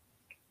Allen.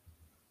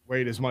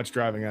 Wait, as much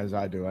driving as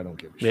I do, I don't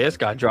give a shit. Yeah, this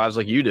guy drives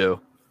like you do.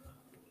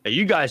 Hey,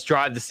 you guys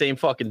drive the same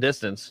fucking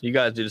distance. You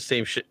guys do the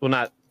same shit. Well,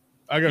 not.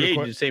 I go Yeah, to you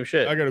do the same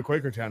shit. I go to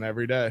Quakertown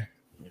every day.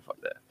 Yeah,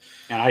 fuck that.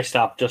 And I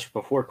stopped just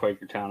before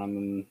Quakertown. I'm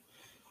in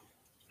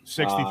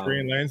 63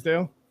 in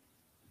Lansdale.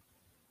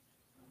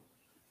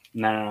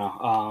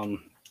 no.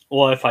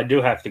 Well, if I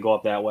do have to go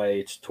up that way,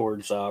 it's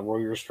towards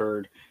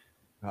Royersford,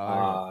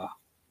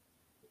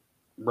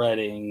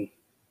 Reading,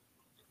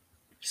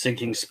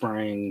 Sinking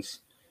Springs.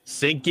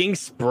 Sinking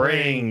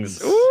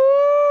Springs. Ooh,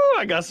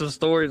 I got some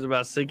stories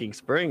about Sinking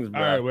Springs,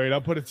 bro. All right, wait.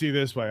 I'll put it to you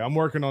this way. I'm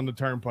working on the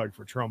turnpike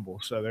for Trumbull,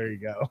 so there you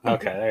go.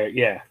 Okay,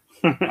 yeah.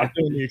 I'm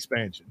doing the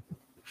expansion.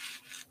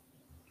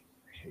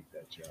 I hate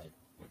that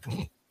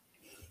job.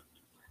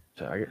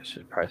 So I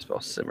should probably spell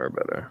simmer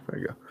better. There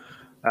you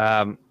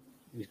go.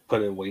 You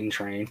put a wing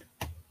train.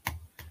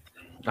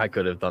 I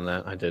could have done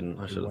that. I didn't.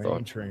 I should have Wayne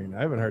thought. Train. I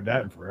haven't heard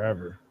that in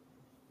forever.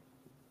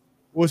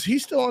 Was he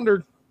still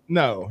under?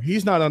 No,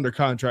 he's not under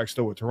contract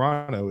still with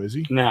Toronto, is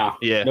he? No.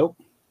 Yeah. Nope.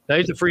 Now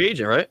he's a free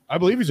agent, right? I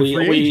believe he's a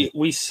free agent.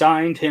 We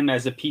signed him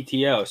as a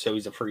PTO, so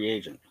he's a free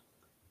agent.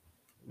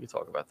 We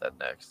talk about that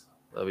next.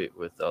 That'll be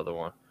with the other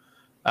one.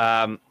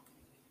 But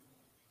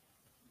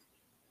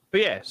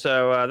yeah,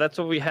 so that's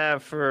what we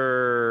have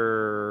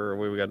for.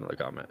 We got another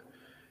comment.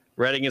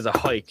 Reading is a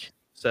hike,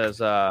 says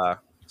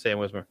Sam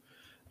Wismer.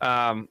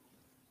 So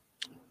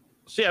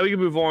yeah, we can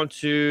move on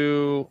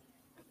to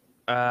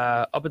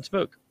Up in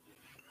Smoke.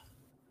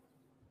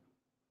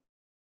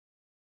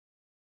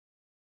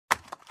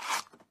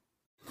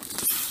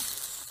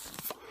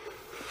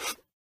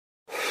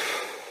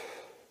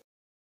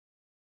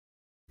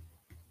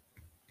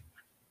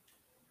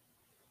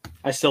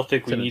 I still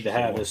think we It's an need to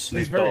have a interesting Snoop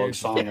He's very Dogg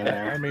song in I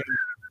there. mean,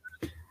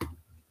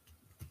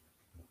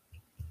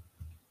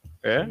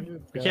 Yeah,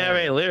 we can't have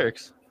any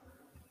lyrics.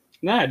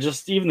 Nah,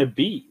 just even the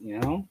beat, you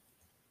know.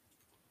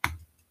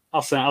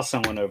 I'll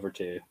send one over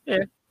to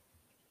you.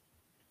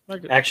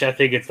 Actually, I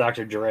think it's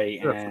Dr. Dre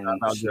Sure, and forgot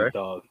about Snoop Dre.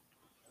 Dogg.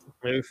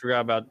 Maybe we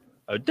forgot about.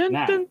 Oh, dun,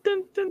 Nah. dun,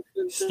 dun, dun,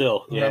 dun,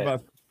 Still, How yeah.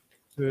 about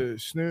the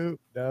Snoop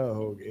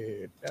Dogg?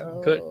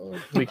 Dogg. Good.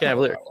 We can't have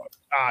lyrics.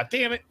 Ah,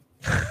 damn it!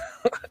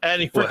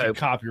 Anyway, Freaking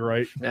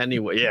copyright.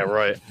 anyway, yeah,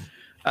 right. You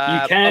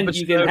can Up in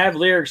you can Smoke- have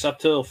lyrics up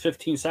till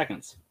 15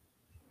 seconds.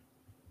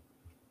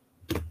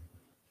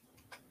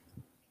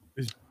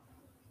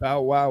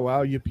 Bow wow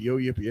wow yippee yo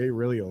yippee yay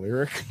really a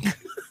lyric?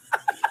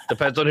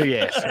 Depends on who you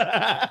ask.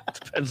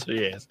 Depends on who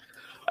you ask.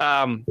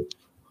 All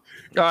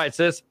right,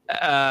 so this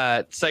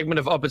segment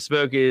of Up and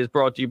Smoke is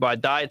brought to you by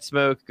Diet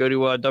Smoke. Go to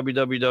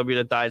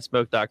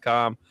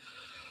www.dietsmoke.com.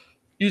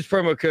 Use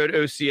promo code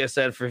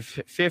OCSN for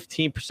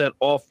 15%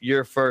 off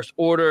your first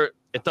order.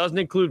 It doesn't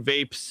include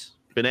vapes.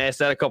 Been asked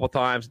that a couple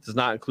times. It does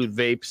not include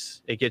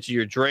vapes. It gets you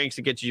your drinks.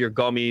 It gets you your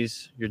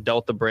gummies, your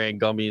Delta brand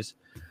gummies.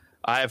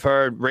 I have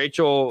heard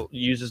Rachel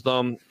uses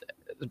them.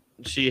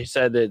 She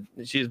said that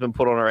she's been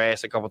put on her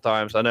ass a couple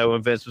times. I know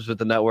when Vince was with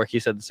the network, he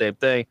said the same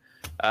thing.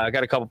 I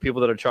got a couple people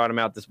that are trying them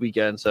out this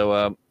weekend.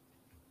 So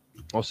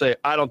I'll say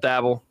I don't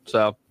dabble.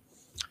 So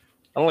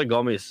I don't like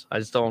gummies. I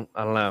just don't.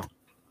 I don't know.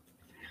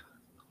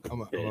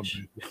 I'm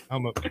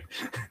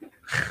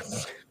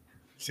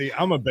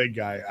a big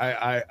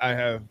guy.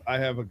 I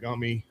have a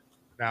gummy.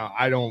 Now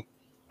I don't,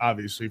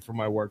 obviously for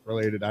my work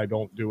related, I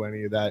don't do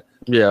any of that.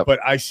 Yeah. But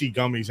I see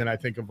gummies and I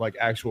think of like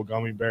actual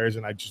gummy bears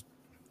and I just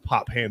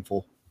pop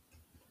handful.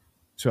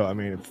 So I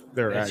mean, if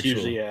they're It's actual,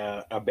 usually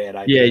a bad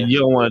idea. Yeah, you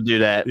don't want to do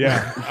that.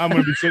 yeah, I'm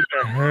gonna be sitting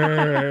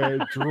there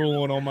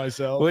drooling on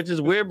myself. Which is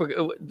weird,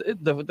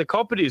 but the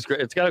company is great.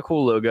 It's got a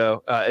cool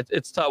logo.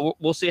 It's tough.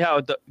 We'll see how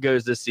it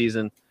goes this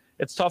season.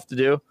 It's tough to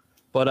do,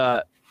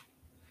 but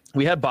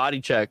we had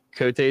Body Check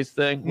Cote's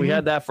thing. We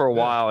had that for a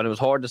while, and it was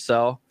hard to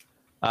sell.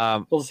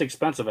 Well, it's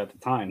expensive at the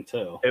time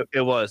too.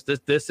 It was.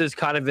 This is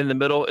kind of in the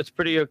middle. It's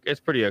pretty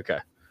okay.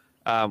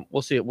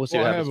 We'll see. We'll see.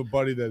 Well, what I happens. have a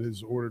buddy that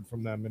has ordered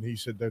from them, and he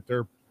said that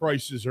their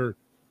prices are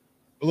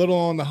a little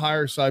on the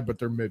higher side, but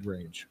they're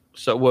mid-range.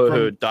 So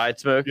who Diet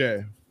Smoke?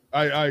 Yeah,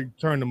 I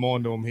turned him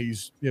on to him.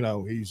 He's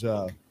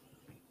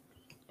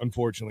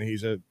unfortunately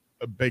he's a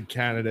big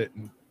candidate,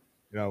 and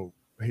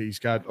he's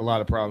got a lot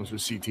of problems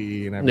with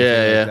CTE and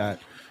everything like that.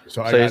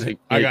 So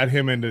I got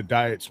him into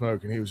Diet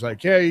Smoke, and he was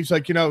like, a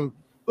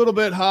little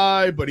bit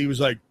high, but he was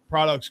like,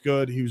 product's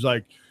good. He was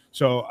like,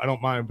 so I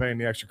don't mind paying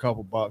the extra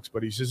couple bucks,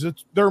 but he says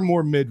they're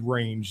more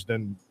mid-range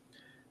than.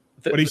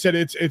 But he said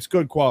it's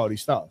good quality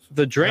stuff.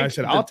 The drink. And I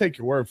said I'll take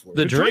your word for it.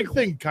 The drink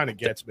thing kind of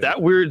gets me. That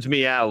weirds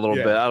me out a little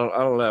bit. I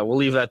don't know. We'll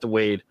leave that to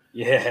Wade.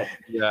 Yeah.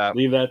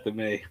 Leave that to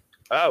me.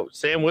 Oh,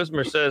 Sam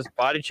Wismer says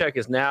Body Check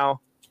is now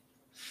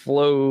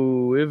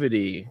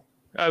Flowivity.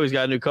 Oh, he's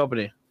got a new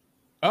company.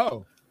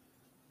 Oh,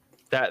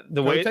 that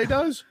the way Cote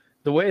does.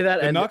 The way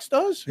that the Nux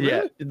does. Really?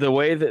 Yeah, the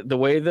way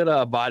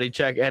that Body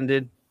Check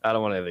ended. I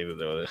don't want anything to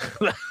do with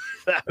it.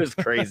 That was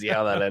crazy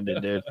how that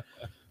ended, dude.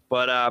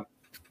 But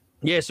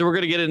yeah, so we're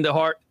gonna get into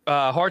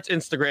Hart's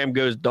Instagram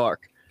goes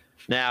dark.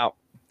 Now,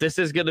 this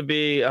is gonna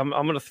be. I'm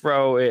gonna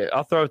throw it.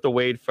 I'll throw it to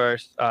Wade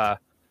first.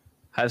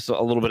 Has a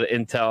little bit of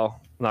intel.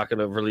 I'm not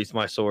gonna release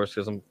my source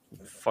because I'm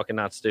fucking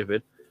not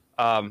stupid.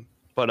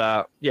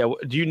 But yeah,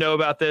 do you know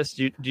about this?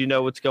 Do you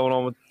know what's going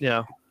on with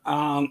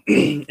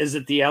Is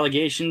it the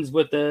allegations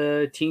with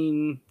the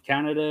Team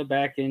Canada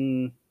back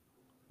in?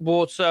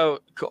 Well, so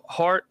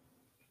Hart.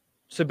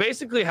 So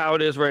basically, how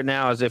it is right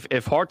now is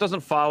if Hart doesn't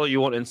follow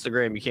you on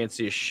Instagram, you can't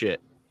see his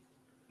shit.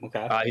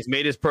 Okay. He's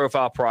made his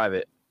profile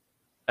private,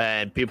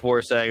 and people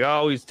were saying,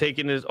 "Oh, he's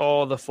taking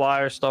all the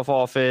Flyer stuff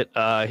off it.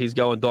 He's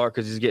going dark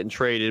because he's getting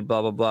traded."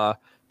 Blah blah blah.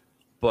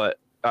 But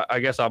I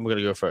guess I'm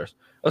gonna go first.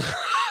 I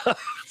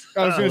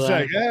was gonna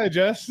say, yeah,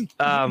 Jess.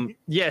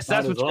 Yes,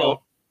 that's what's going.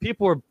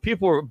 People were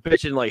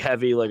bitching like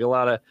heavy, like a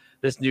lot of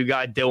this new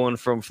guy Dylan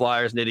from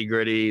Flyers Nitty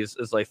Gritty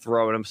is like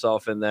throwing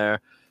himself in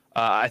there.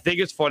 I think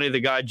it's funny.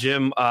 The guy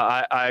Jim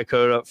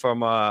Iacona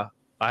from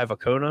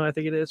Ivacona, I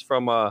think it is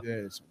from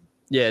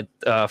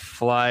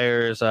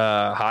Flyers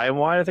High and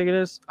Wide, I think it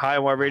is High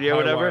and Wide Radio,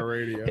 whatever.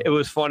 Radio. It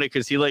was funny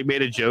because he like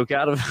made a joke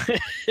out of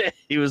it.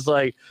 He was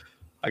like,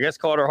 I guess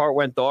Carter Hart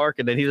went dark,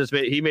 and then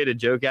he made a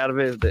joke out of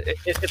it.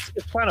 It's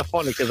kind of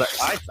funny because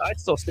I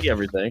still see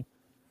everything.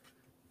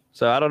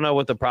 So I don't know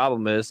what the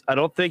problem is. I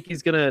don't think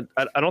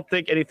I don't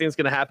think anything's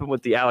gonna happen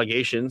with the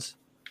allegations.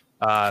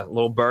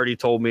 Little Birdie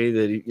told me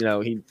that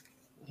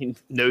he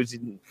knows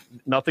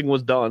nothing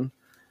was done,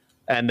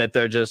 and that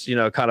they're just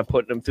kind of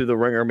putting him through the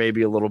ringer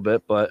maybe a little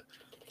bit. But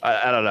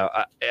I don't know.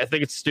 I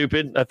think it's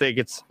stupid. I think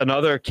it's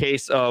another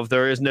case of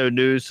there is no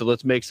news, so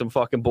let's make some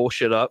fucking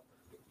bullshit up.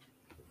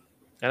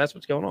 And that's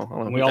what's going on. I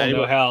don't know. We all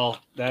know how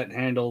that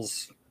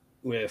handles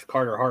with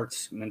Carter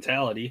Hart's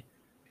mentality.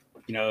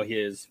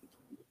 His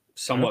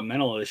somewhat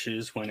mental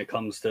issues when it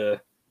comes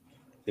to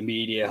the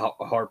media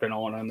harping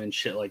on him and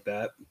shit like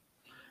that.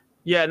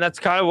 Yeah, and that's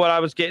kind of what I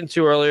was getting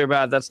to earlier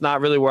about. That's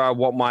not really where I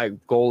want my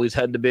goalie's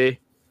head to be.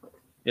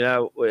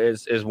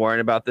 Is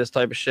worrying about this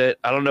type of shit.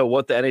 I don't know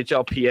what the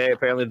NHLPA,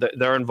 apparently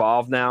they're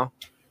involved now.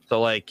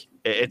 So like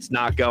it's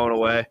not going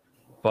away.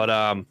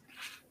 But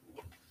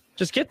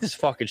just get this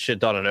fucking shit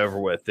done and over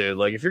with, dude.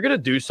 Like if you're gonna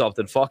do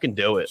something, fucking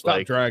do it.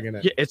 Stop dragging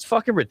it. Yeah, it's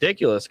fucking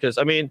ridiculous. Because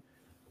I mean,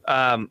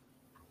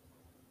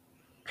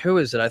 who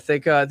is it? I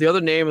think the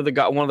other name of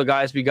one of the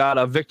guys we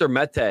got, Victor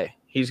Mete.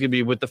 He's gonna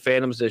be with the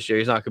Phantoms this year.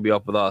 He's not gonna be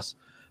up with us,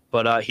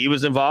 but he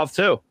was involved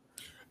too.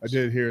 I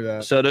did hear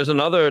that. So there's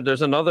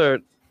another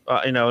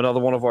another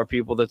one of our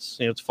people that's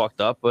it's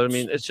fucked up. But I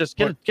mean, it's just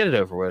get it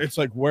over with. It's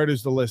like, where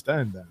does the list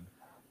end then?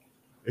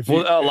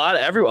 A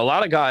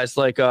lot of guys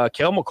like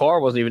Cale Makar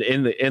wasn't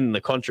even in the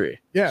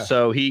country. Yeah.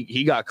 So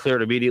he got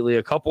cleared immediately.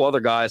 A couple other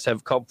guys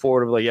have come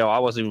forward and like, yo, I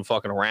wasn't even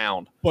fucking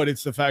around. But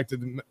it's the fact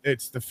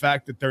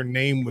that their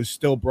name was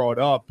still brought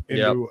up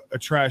into a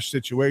trash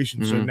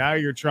situation. So now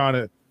you're trying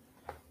to.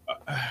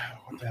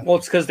 Well,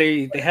 it's because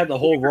they had the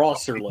whole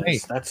roster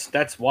list.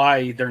 That's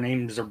why their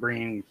names are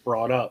being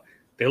brought up.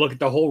 They look at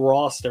the whole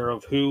roster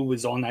of who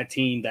was on that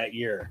team that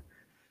year.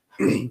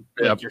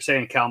 Like you're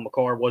saying, Cale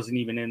Makar wasn't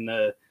even in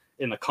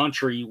the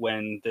country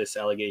when this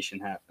allegation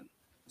happened.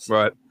 So,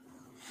 right.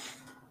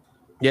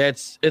 Yeah,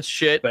 it's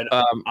shit. But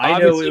I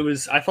know it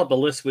was. I thought the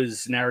list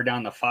was narrowed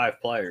down to 5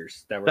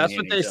 players that were. That's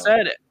what they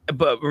said.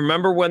 But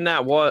remember when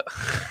that was?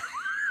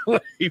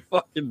 What are you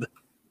fucking?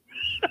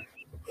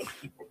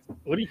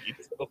 What are you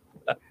doing?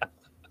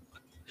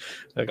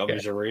 The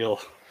gummies are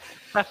real.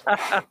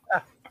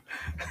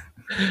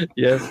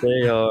 Yes,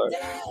 they are.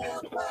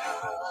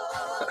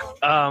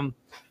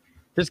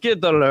 Just get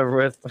it done over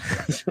with.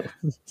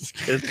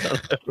 Just get it done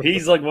over.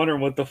 He's like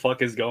wondering what the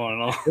fuck is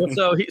going on.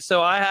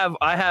 So I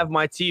have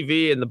my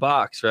TV in the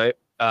box, right?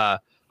 I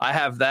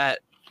have that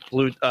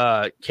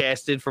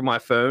casted from my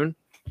phone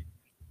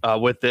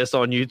with this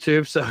on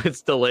YouTube, so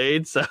it's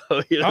delayed. So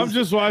I'm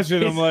just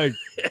watching. I'm like,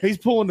 he's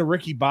pulling the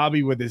Ricky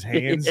Bobby with his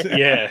hands.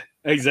 Yeah,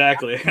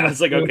 exactly. I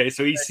was like, okay,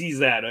 so he sees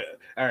that.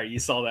 All right, you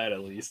saw that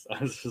at least.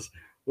 I was just,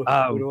 what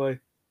do I?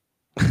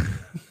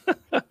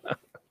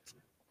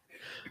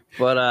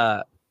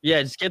 But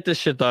yeah, just get this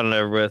shit done and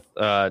over with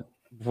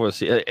before the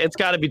season. It's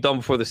got to be done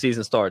before the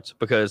season starts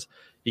because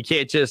you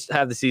can't just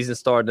have the season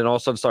start and then all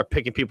of a sudden start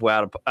picking people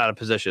out of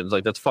positions.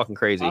 Like that's fucking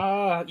crazy.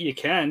 You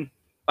can.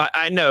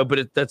 I know,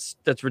 but that's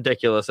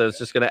ridiculous. It's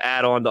just going to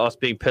add on to us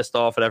being pissed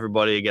off at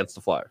everybody against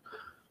the Flyers.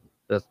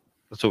 That's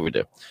what we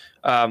do.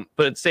 But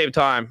at the same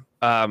time,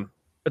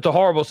 it's a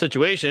horrible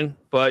situation.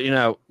 But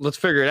let's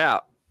figure it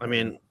out. I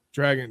mean,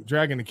 dragging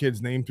the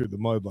kid's name through the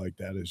mud like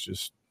that is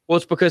just. Well,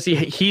 it's because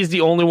he's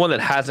the only one that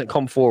hasn't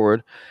come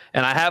forward,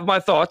 and I have my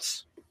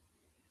thoughts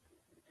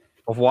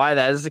of why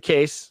that is the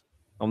case.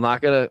 I'm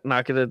not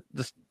gonna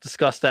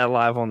discuss that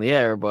live on the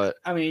air, but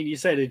I mean, you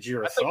said it's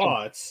your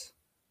thoughts.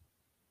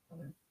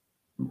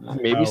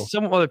 Maybe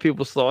some other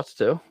people's thoughts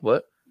too,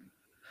 but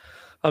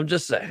I'm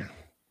just saying.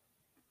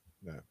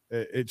 No,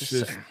 it's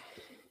just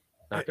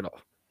knock it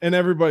off. And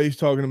everybody's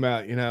talking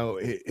about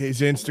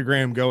his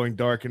Instagram going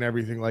dark and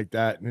everything like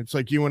that, and it's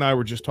like you and I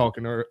were just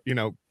talking,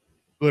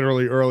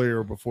 literally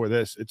earlier before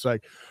this. It's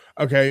like,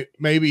 okay,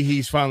 maybe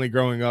he's finally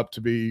growing up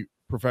to be a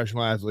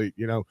professional athlete.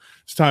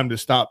 It's time to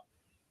stop.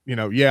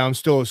 I'm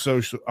still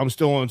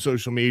on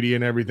social media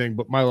and everything,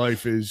 but my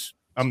life is.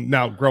 I'm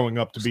now growing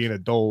up to be an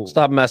adult.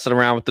 Stop messing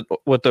around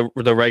with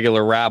the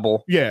regular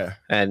rabble. Yeah,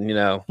 and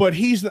but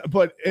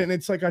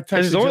it's like I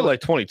texted. He's only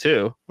like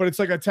 22. But it's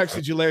like I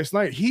texted you last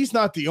night. He's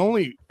not the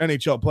only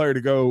NHL player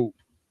to go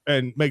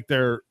and make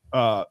their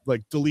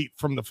delete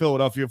from the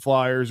Philadelphia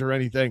Flyers or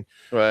anything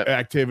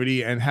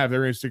activity and have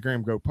their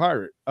Instagram go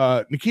pirate.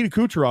 Nikita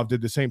Kucherov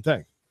did the same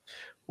thing.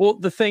 Well,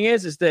 the thing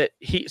is that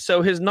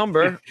his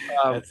number.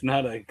 That's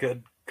not a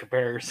good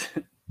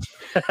comparison.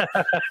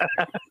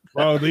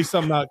 Well, at least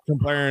I'm not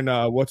comparing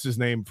what's his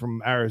name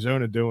from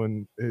Arizona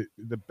doing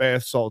the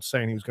bath salt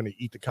saying he was going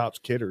to eat the cop's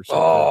kid or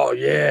something. Oh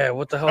yeah,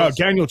 what the hell?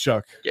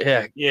 Danielchuk.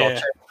 Yeah.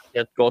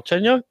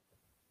 Galchenyuk.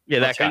 Yeah,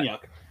 that guy.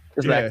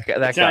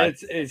 That guy.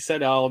 It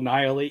said, "I'll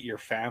annihilate your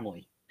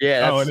family."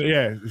 Yeah.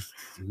 Yeah.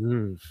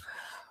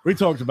 We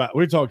talked about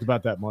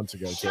that months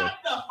ago too.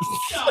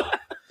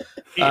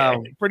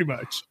 Pretty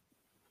much.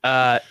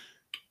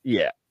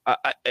 Yeah.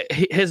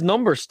 His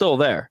number's still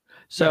there.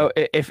 So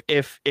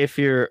if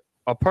you're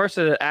a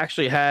person that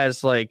actually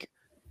has like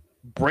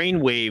brain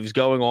waves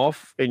going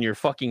off in your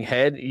fucking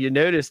head, you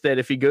notice that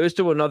if he goes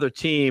to another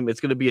team, it's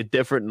going to be a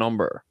different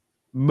number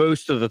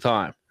most of the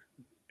time.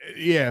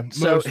 Yeah.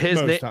 So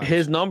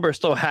his number is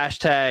still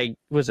hashtag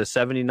was it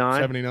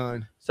 79?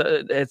 79.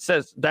 So it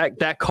says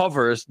that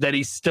covers that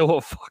he's still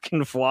a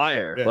fucking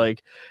Flyer. Yeah.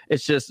 Like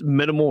it's just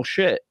minimal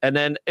shit. And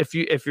then if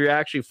you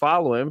actually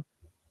follow him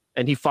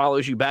and he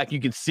follows you back,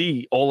 you can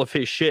see all of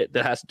his shit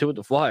that has to do with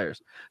the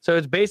Flyers. So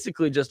it's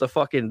basically just a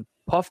fucking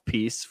puff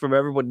piece from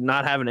everybody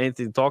not having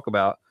anything to talk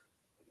about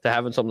to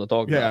having something to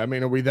talk about. Yeah, I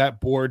mean, are we that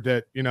bored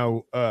that, an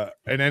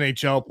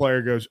NHL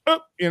player goes, oh,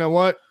 you know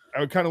what?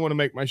 I kind of want to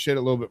make my shit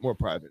a little bit more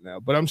private now,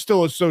 but I'm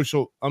still on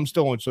social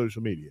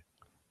media.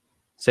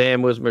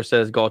 Sam Wismer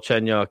says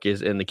Galchenyuk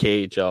is in the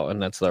KHL, and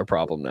that's their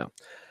problem now.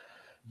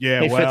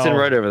 Yeah, he fits in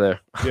right over there.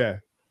 Yeah.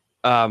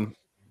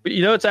 But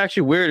it's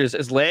actually weird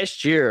is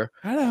last year.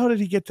 How the hell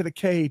did he get to the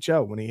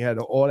KHL when he had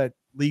all that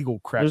legal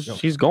crap?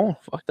 He's gone.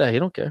 Fuck that. He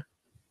don't care.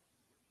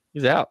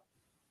 He's out.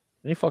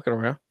 He ain't fucking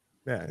around.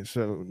 Yeah.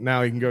 So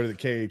now he can go to the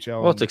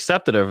KHL. Well, it's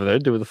accepted over there.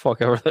 Do what the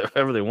fuck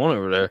ever they want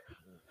over there.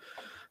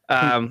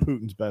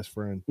 Putin's best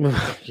friend.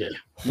 Yeah.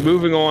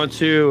 Moving on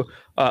to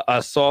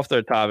a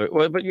softer topic.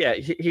 Well, but yeah,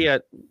 he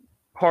had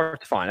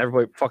hard to find.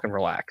 Everybody fucking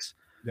relax.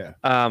 Yeah.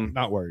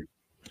 Not worried.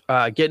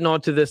 Getting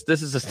on to this.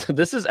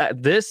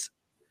 This.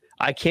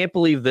 I can't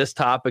believe this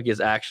topic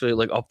is actually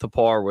like up to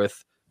par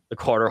with the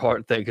Carter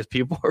Hart thing because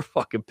people are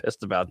fucking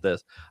pissed about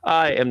this.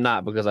 I am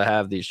not because I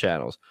have these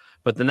channels,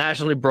 but the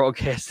nationally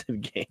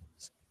broadcasted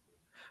games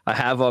I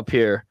have up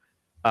here.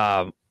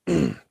 Yeah,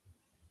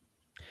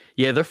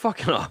 they're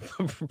fucking up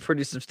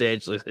pretty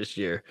substantially this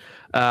year.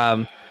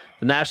 The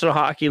National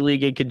Hockey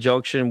League, in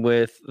conjunction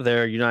with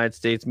their United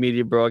States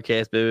media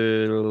broadcast,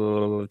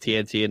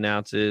 TNT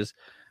announces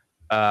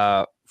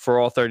for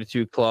all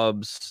 32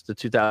 clubs, the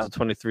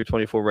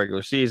 2023-24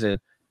 regular season,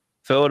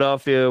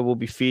 Philadelphia will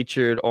be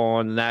featured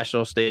on the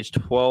national stage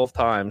 12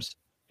 times,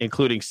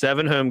 including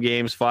 7 home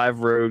games, 5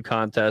 road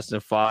contests,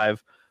 and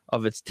 5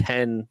 of its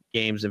 10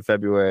 games in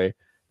February.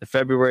 The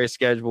February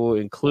schedule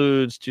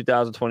includes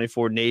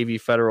 2024 Navy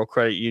Federal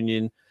Credit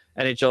Union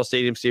NHL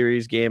Stadium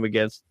Series game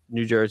against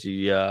New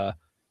Jersey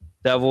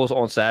Devils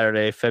on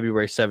Saturday,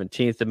 February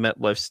 17th at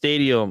MetLife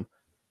Stadium.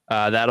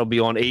 That'll be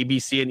on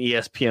ABC and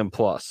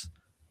ESPN+.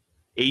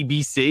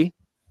 ABC?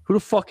 Who the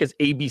fuck is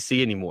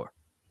ABC anymore?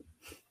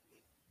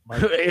 I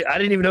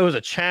didn't even know it was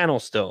a channel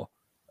still.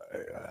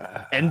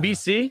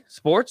 NBC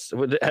Sports?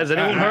 Has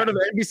anyone heard of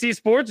NBC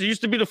Sports? It used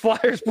to be the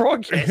Flyers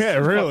broadcast. Yeah,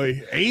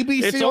 really.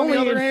 ABC It's on only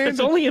the other hand? it's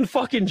only in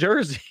fucking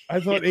Jersey.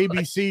 I thought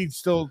ABC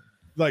still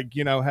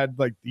had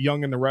like the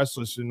Young and the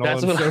Restless and all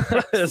That's them.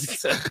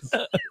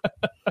 what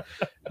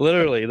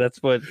literally.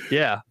 That's what.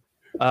 Yeah.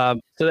 So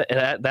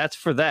that's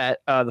for that.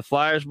 The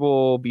Flyers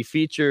will be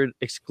featured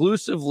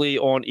exclusively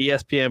on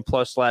ESPN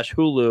Plus /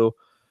 Hulu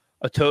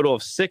a total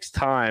of 6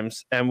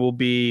 times, and will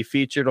be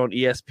featured on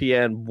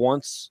ESPN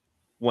once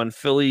when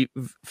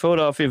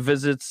Philadelphia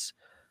visits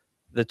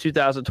the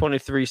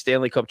 2023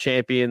 Stanley Cup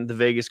champion, the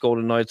Vegas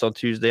Golden Knights, on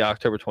Tuesday,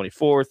 October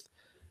 24th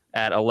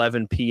at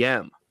 11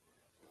 p.m.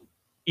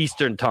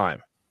 Eastern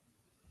time.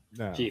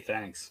 No. Gee,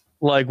 thanks.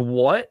 Like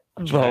what?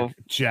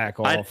 Jack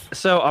off.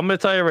 So I'm going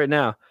to tell you right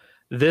now,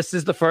 this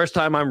is the first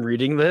time I'm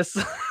reading this.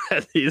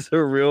 These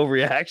are real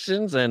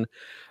reactions, and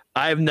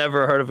I've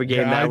never heard of a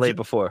game that late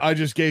before. I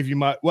just gave you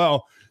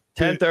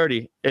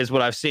 10:30 is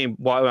what I've seen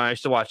when I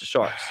used to watch the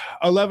Sharks.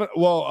 11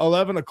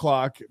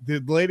 o'clock.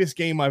 The latest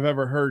game I've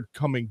ever heard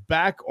coming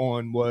back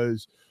on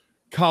was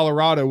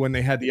Colorado when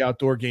they had the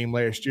outdoor game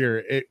last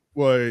year.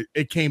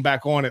 It came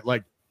back on at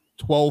like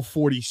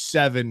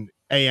 12:47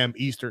 a.m.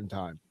 Eastern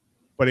time,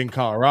 but in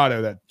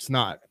Colorado that's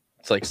not.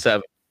 It's like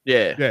 7.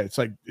 Yeah. Yeah, it's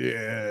like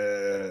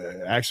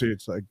actually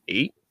it's like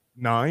 8,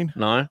 9.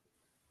 What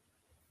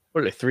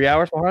are they? 3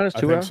 hours behind us? 2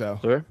 think hours? so.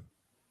 3?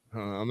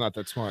 I'm not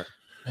that smart.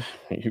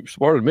 You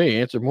smarter than me.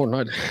 Answer more than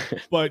I did.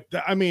 But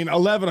I mean,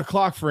 11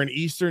 o'clock for an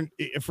Eastern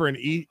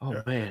game.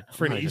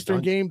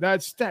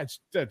 That's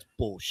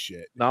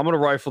bullshit. Now I'm gonna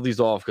rifle these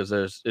off because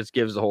it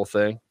gives the whole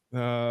thing.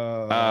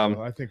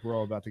 I think we're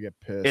all about to get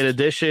pissed. In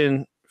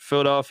addition,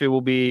 Philadelphia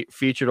will be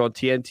featured on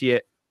TNT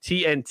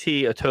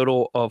a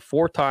total of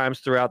 4 times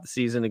throughout the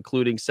season,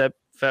 including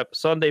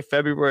Sunday,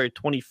 February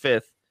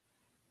 25th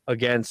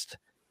against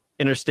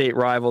interstate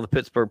rival the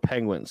Pittsburgh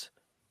Penguins.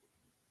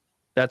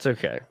 That's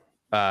okay.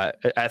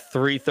 At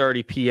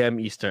 3:30 p.m.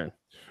 Eastern.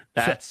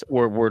 That's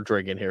where we're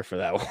drinking here for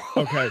that one.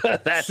 Okay.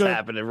 That's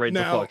happening right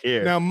the fuck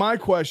here. Now, my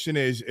question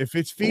is, if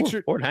it's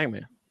featured... Or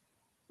Hangman.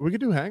 We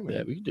could do Hangman.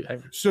 Yeah, we could do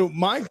Hangman. So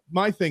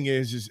my thing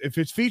is if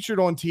it's featured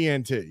on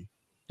TNT,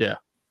 yeah,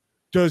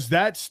 does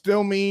that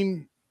still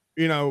mean,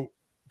 Comcast,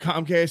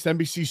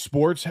 NBC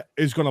Sports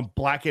is going to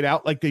black it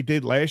out like they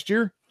did last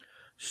year?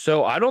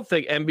 So I don't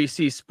think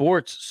NBC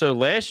Sports... So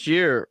last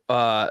year,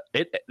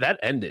 that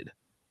ended.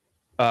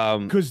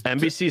 Because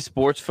NBC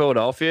Sports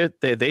Philadelphia,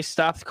 they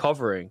stopped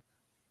covering.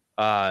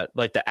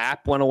 Like the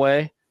app went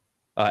away,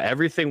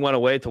 everything went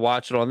away to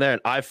watch it on there.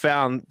 And I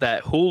found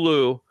that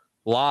Hulu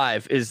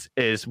Live is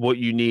what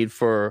you need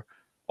for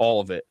all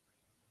of it.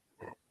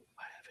 I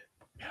have it.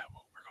 Yeah,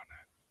 we'll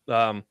work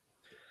on that.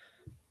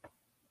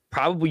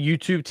 Probably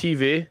YouTube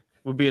TV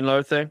would be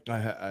another thing. I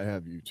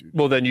have YouTube.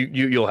 Well, then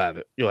you'll have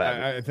it. You'll have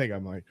it. I think I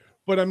might.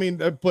 But I mean,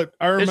 but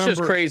I remember it's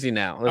just crazy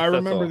now. I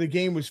remember the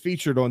game was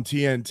featured on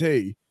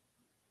TNT.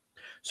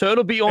 So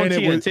it'll be on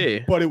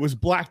TNT. But it was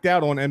blacked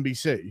out on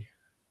NBC.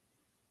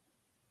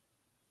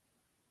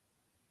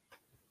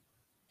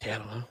 Yeah, I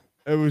don't know.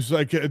 It was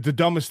like the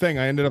dumbest thing.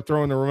 I ended up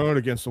throwing the remote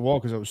against the wall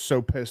because I was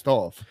so pissed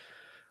off.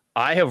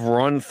 I have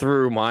run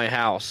through my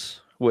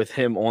house with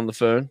him on the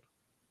phone,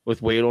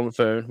 with Wade on the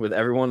phone, with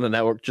everyone on the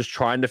network, just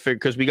trying to figure,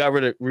 because we got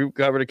rid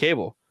of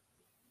cable.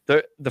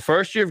 The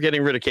first year of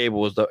getting rid of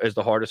cable is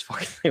the hardest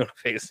fucking thing on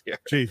the face here.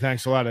 Gee,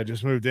 thanks a lot. I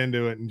just moved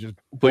into it and just.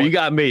 But you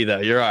got me though.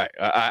 You're right.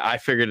 I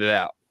figured it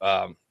out.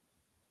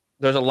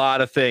 There's a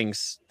lot of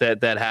things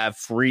that have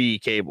free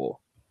cable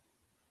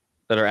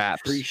that are apps.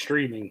 Free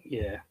streaming.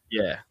 Yeah.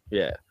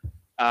 But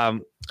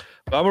I'm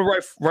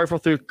gonna rifle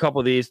through a couple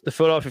of these. The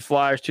Philadelphia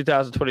Flyers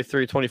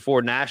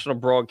 2023-24 national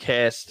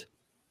broadcast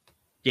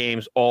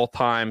games, all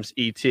times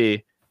ET.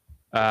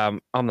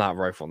 I'm not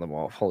rifling them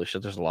off. Holy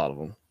shit, there's a lot of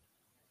them.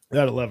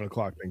 That 11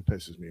 o'clock thing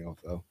pisses me off,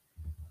 though.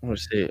 I want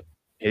to see it.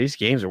 Yeah, these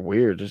games are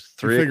weird. Just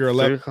 3 figure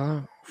 11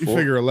 o'clock. You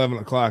figure 11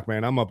 o'clock,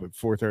 man. I'm up at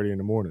 4:30 in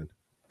the morning.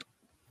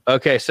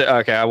 Okay, so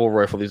I will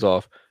rifle these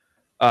off.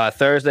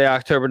 Thursday,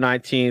 October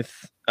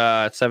 19th,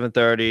 at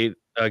 7:30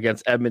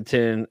 against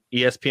Edmonton,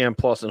 ESPN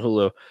Plus and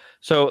Hulu.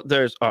 So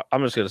there's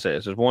I'm just gonna say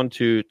this. There's 1,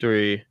 2,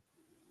 3.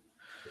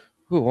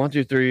 1,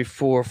 2, 3,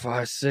 4,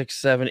 5, 6,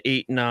 7,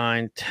 8,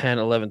 9, 10,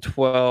 11,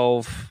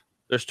 12.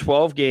 There's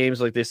 12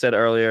 games, like they said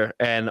earlier,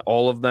 and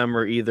all of them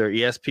are either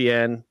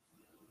ESPN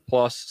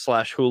Plus /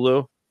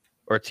 Hulu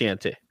or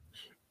TNT.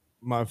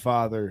 My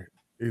father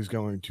is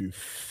going to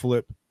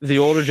flip. The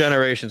older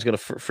generation is going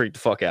to freak the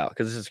fuck out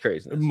because this is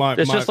crazy.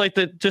 It's just like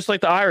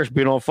the Irish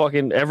being on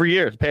fucking every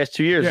year. The past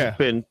 2 years, it's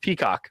been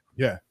Peacock.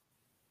 Yeah.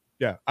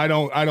 I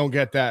don't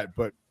get that,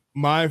 but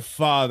my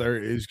father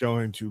is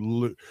going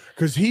to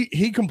because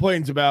he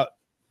complains about,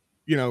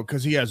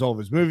 because he has all of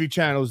his movie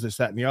channels, this,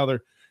 that, and the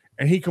other,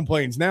 and he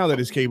complains now that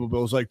his cable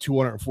bill is like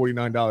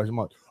 $249 a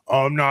month.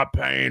 I'm not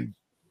paying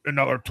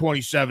another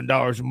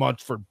 $27 a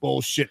month for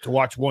bullshit to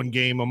watch one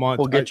game a month.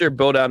 Well, get your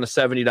bill down to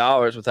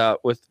 $70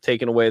 with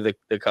taking away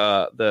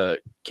the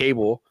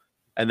cable,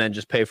 and then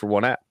just pay for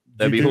one app.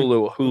 That'd be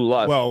Hulu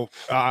Live. Well,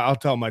 I'll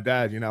tell my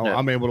dad.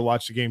 I'm able to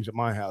watch the games at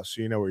my house,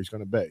 so you know where he's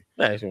going to be.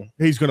 Yeah,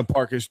 he's going to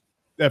park his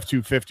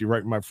F-250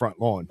 right in my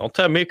front lawn. Don't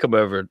tell me to come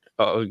over,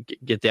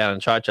 get down in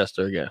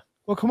Chichester again.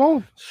 Well, come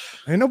on,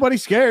 ain't nobody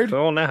scared.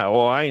 Oh, now,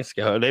 well, I ain't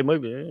scared. They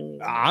might be.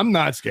 I'm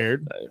not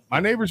scared.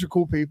 My neighbors are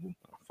cool people.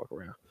 Fuck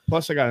around.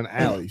 Plus, I got an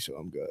alley, so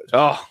I'm good.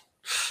 Oh,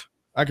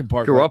 I can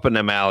park. Grew up in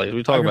them alleys.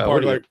 We talk about.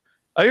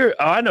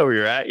 I know where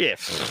you're at. Yeah,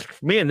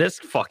 me and this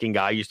fucking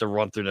guy used to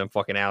run through them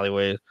fucking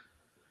alleyways.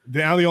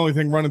 Now the only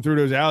thing running through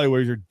those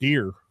alleyways are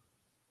deer.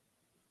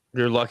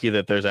 You're lucky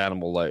that there's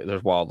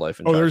there's wildlife.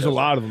 There's a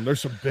lot of them.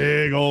 There's some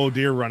big old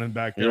deer running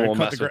back there. You don't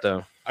mess with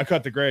them. I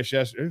cut the grass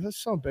yesterday.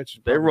 That's some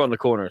bitches. They run the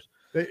corners.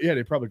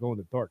 They probably go in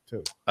the dark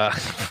too.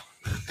 But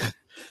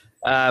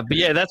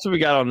yeah, that's what we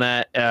got on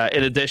that.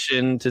 In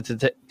addition to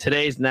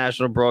today's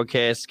national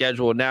broadcast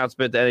schedule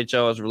announcement, the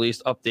NHL has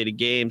released updated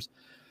game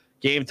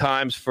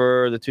times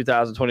for the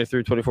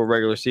 2023-24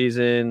 regular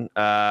season,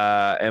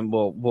 and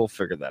we'll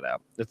figure that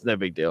out. It's no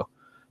big deal.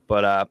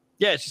 But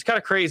yeah, it's just kind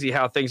of crazy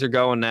how things are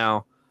going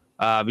now.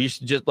 Used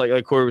to just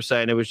like Corey was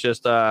saying, it was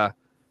just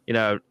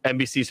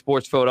NBC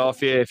Sports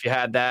Philadelphia. If you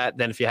had that,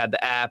 then if you had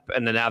the app,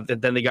 and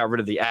then they got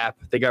rid of the app.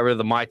 They got rid of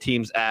the My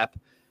Teams app.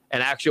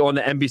 And actually on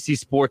the NBC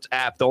Sports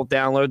app, don't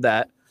download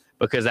that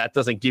because that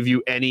doesn't give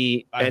you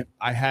any.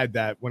 I had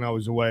that when I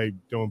was away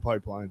doing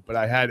pipeline, but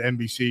I had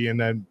NBC and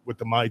then with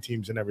the My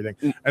Teams and everything.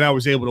 And I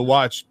was able to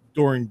watch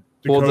during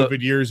the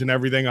COVID years and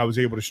everything. I was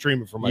able to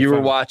stream it from my phone. You were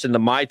watching the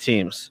My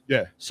Teams.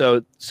 Yeah.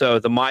 So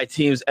the My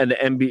Teams and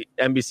the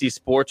NBC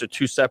Sports are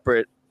two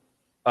separate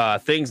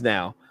things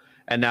now.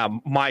 And now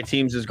My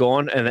Teams is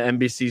gone and the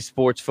NBC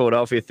Sports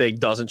Philadelphia thing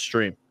doesn't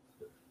stream.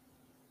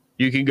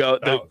 You can go.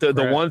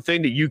 The one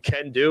thing that you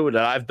can do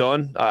that I've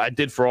done, I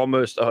did for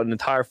almost an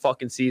entire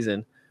fucking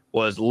season,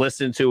 was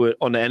listen to it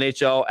on the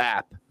NHL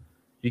app.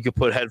 You can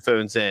put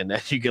headphones in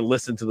and you can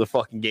listen to the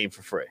fucking game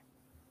for free.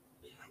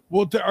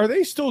 Well, are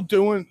they still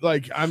doing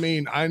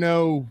I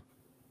know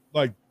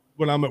like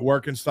when I'm at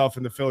work and stuff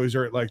and the Phillies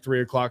are at like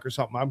 3:00 or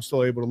something, I'm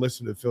still able to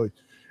listen to the Phillies.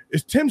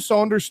 Is Tim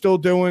Saunders still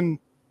doing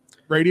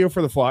radio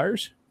for the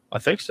Flyers? I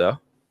think so.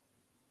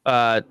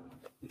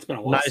 It's been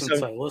a while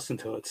since I listened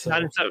to it. So.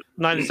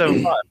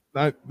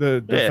 97.5.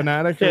 The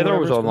Fanatic? Yeah, they're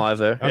always on live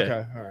there. Okay,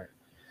 yeah. All right.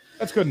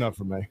 That's good enough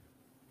for me.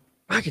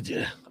 I could do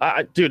that.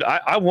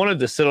 I wanted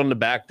to sit on the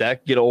back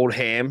deck, get an old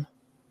ham.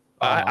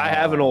 I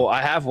have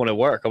one at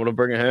work. I'm gonna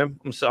bring it home.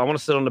 I want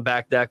to sit on the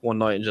back deck one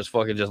night and just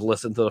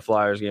listen to the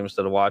Flyers game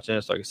instead of watching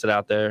it, so I can sit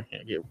out there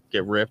and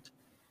get ripped,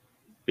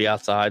 be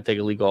outside, take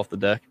a leak off the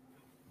deck.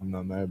 I'm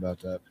not mad about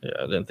that. Yeah,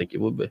 I didn't think you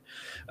would be.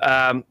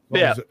 As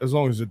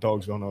long as the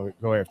dogs don't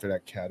go after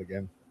that cat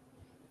again.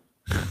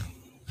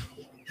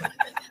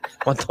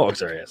 My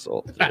dogs are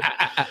assholes. All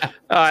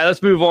right,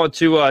 let's move on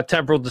to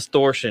temporal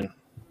distortion.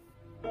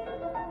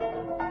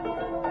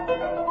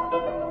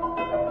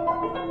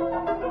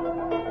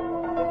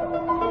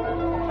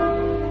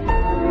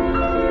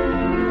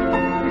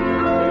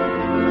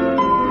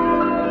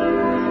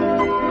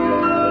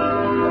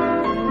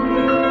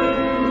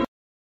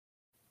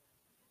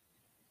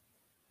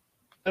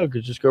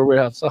 Could just go right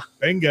outside.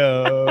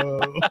 Bingo.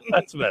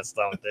 That's messed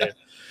up, dude.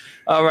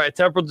 All right,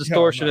 temporal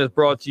distortion is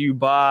brought to you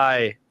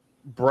by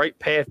Bright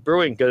Path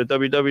Brewing. Go to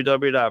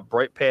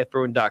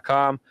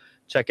www.brightpathbrewing.com.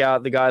 Check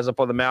out the guys up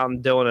on the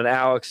mountain, Dylan and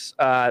Alex.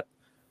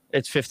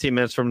 It's 15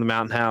 minutes from the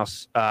Mountain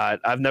House.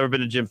 I've never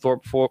been to Jim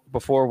Thorpe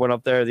before. Went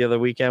up there the other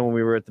weekend when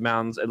we were at the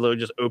mountains. It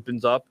literally just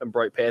opens up, and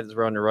Bright Path is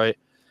right on your right.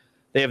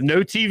 They have no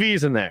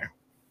TVs in there.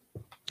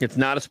 It's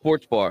not a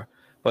sports bar,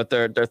 but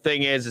their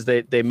thing is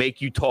they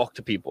make you talk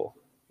to people.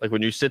 Like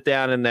when you sit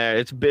down in there,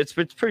 it's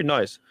pretty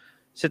nice.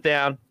 Sit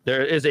down.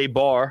 There is a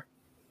bar,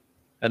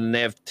 and they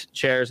have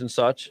chairs and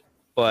such.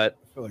 But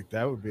I feel like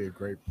that would be a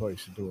great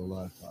place to do a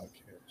live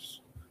podcast.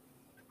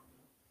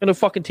 And no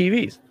fucking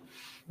TVs.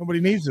 Nobody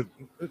needs it.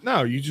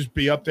 No, you just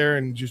be up there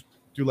and just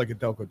do like a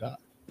Delco dive.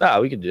 No,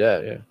 we could do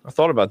that. Yeah, I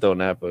thought about doing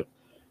that, but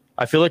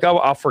I feel like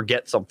I'll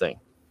forget something.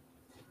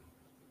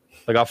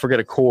 Like I'll forget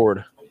a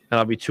chord. and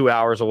I'll be 2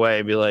 hours away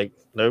and be like,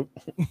 nope.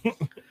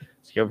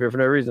 Just came up here for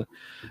no reason.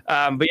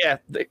 But yeah,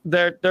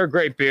 they're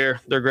great beer.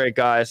 They're great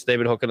guys. They've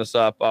been hooking us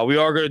up. We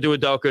are going to do a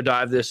Delco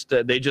dive.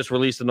 They just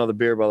released another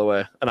beer, by the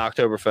way, an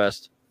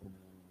Oktoberfest.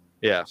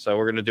 Yeah, so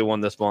we're going to do one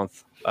this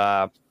month.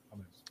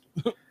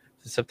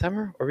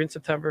 September? Are we in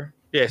September?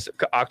 Yes,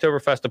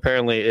 Oktoberfest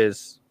apparently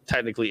is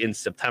technically in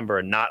September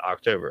and not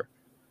October.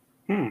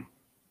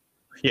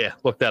 Yeah,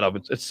 look that up.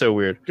 It's so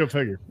weird. Go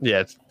figure. Yeah,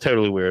 it's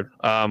totally weird.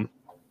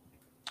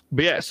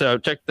 But yeah, so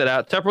check that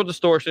out. Temporal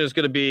Distortion is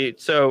going to be,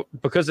 so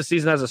because the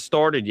season hasn't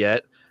started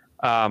yet,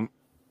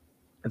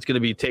 it's going to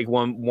be take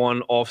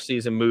one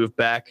off-season move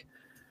back.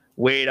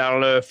 Wade, I don't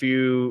know if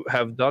you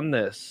have done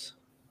this.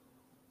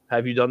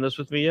 Have you done this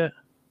with me yet?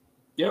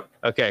 Yep.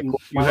 Okay,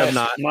 cool. You have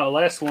not. My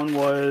last one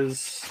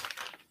was...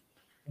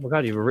 Oh my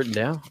God, you have it written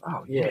down?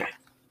 Oh, yeah.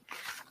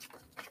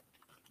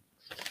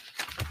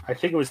 I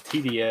think it was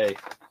TDA.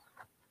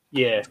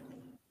 Yeah,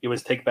 it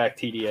was Take Back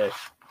TDA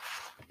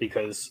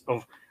because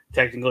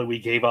technically we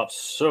gave up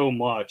so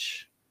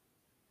much.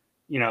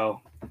 You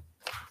know,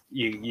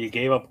 you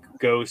gave up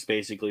Ghost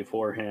basically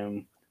for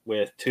him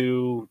with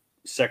 2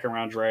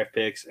 second-round draft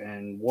picks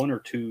and 1 or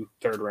 2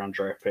 third-round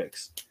draft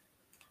picks.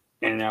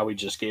 And now we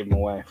just gave him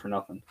away for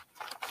nothing.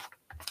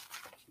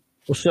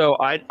 Well, so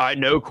I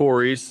know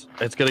Corey's.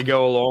 It's going to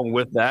go along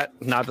with that.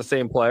 Not the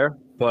same player,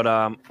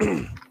 but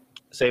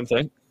same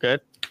thing. Good.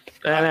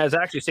 And it's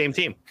actually same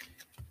team.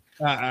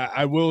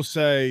 I will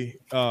say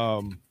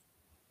a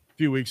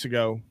few weeks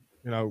ago,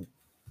 you know,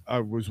 I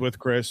was with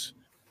Chris.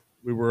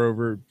 We were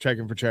over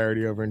checking for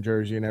charity over in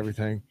Jersey and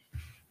everything.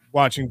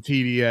 Watching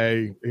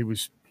TDA, he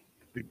was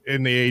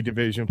in the A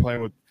division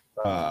playing with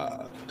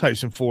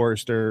Tyson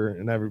Forrester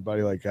and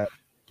everybody like that.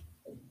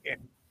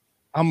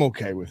 I'm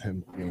okay with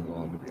him being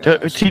gone.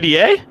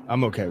 TDA?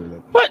 I'm okay with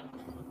it. What?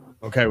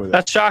 Okay with it.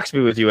 That shocks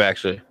me with you,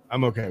 actually.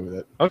 I'm okay with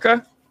it. Okay.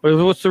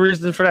 What's the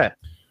reason for that?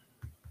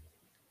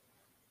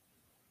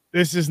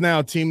 This is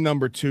now team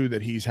number 2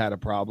 that he's had a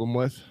problem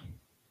with.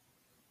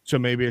 So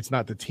maybe it's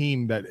not the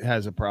team that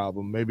has a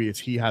problem. Maybe it's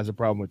he has a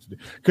problem with it.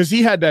 Because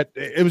he had that.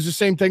 It was the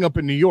same thing up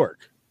in New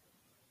York.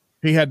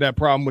 He had that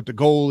problem with the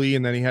goalie,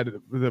 and then he had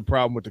the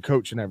problem with the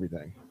coach and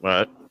everything.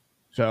 Right.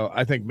 So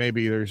I think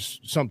maybe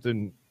there's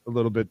something a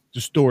little bit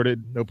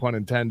distorted, no pun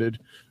intended,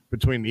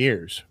 between the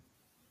ears.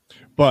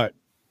 But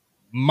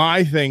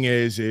my thing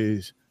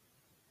is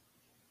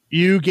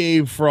you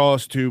gave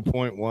Frost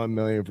 $2.1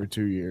 million for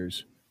 2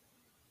 years.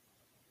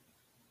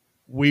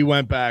 We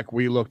went back.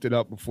 We looked it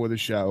up before the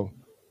show.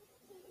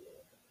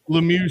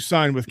 Lemieux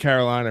signed with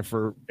Carolina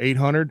for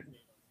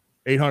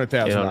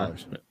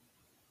 $800,000.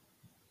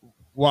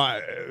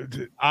 Why?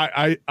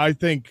 I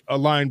think a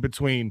line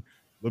between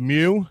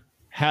Lemieux,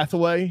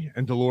 Hathaway,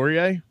 and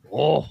Delorier.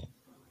 Oh,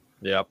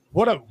 yep.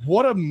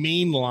 What a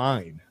mean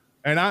line.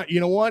 And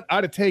you know what?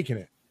 I'd have taken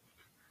it.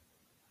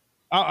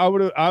 I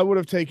would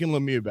have taken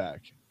Lemieux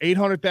back.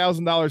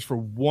 $800,000 for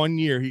 1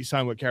 year. He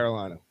signed with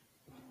Carolina.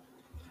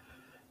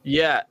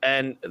 Yeah,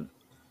 and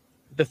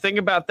the thing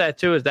about that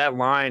too is that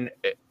line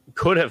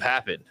could have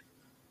happened.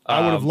 I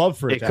would have loved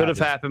for it. It could have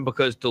happened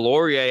because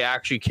Delorier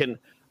actually can.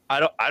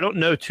 I don't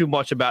know too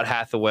much about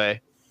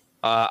Hathaway.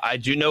 I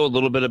do know a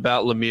little bit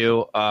about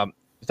Lemieux.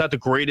 He's not the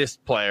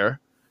greatest player,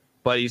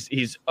 but he's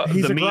the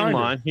mean grinder.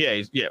 Line.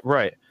 Yeah,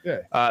 right.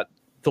 Yeah.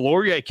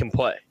 Delorier can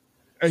play.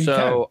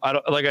 So I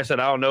don't, like I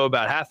said, I don't know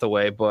about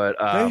Hathaway, but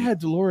they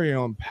had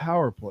Delorier on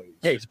power plays.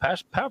 Yeah, he's a power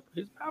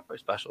play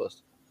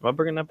specialist. Am I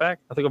bringing that back?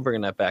 I think I'm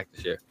bringing that back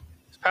this year.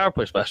 He's a power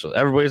play specialist.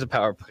 Everybody's a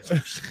power play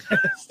specialist.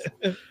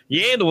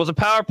 Yandel was a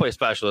power play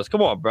specialist.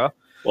 Come on, bro.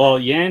 Well,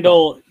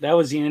 Yandel, that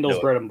was Yandel's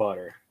bread and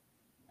butter.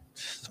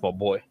 It's my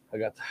boy. I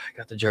got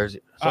the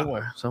jersey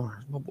somewhere.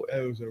 My boy.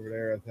 It was over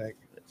there, I think.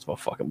 It's my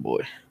fucking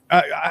boy.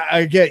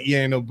 I get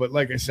Yandel, but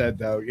like I said,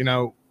 though, you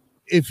know,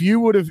 if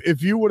you would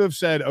have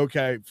said,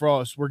 okay,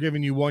 Frost, we're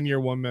giving you 1 year,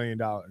 $1 million,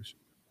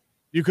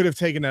 you could have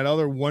taken that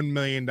other $1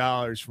 million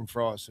from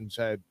Frost and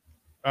said,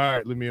 all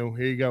right, Lemieux,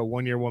 here you go.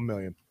 1 year, $1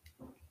 million.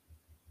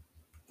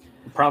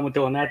 The problem with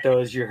doing that, though,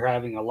 is you're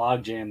having a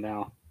log jam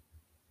now.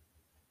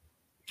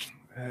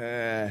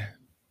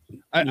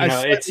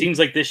 It seems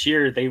like this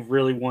year they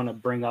really want to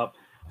bring up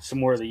some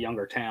more of the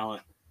younger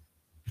talent.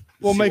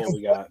 Well, make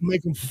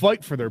them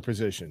fight for their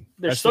position.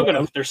 They're still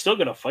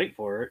gonna fight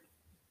for it.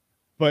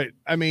 But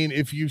I mean,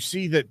 if you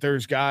see that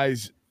there's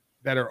guys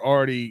that are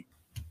already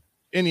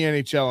in the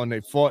NHL and they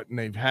fought and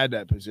they've had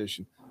that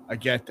position, I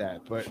get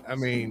that. But I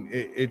mean,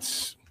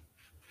 it's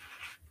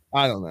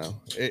I don't know.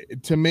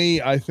 To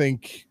me, I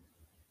think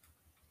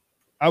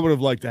I would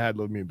have liked to have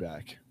Lemieux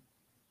back.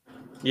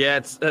 Yeah,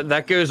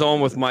 that goes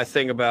on with my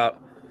thing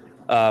about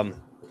I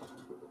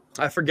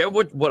forget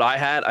what I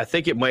had. I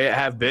think it might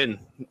have been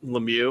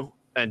Lemieux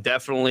and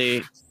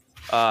definitely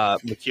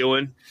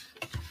McEwen.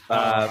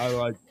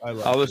 I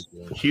was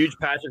a huge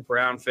Patrick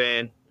Brown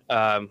fan.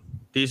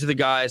 These are the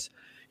guys.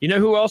 You know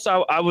who else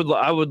I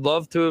would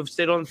love to have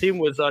stayed on the team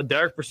was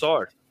Derek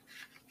Brassard.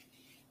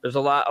 There's a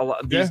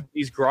lot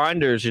these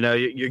grinders. You know,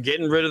 you're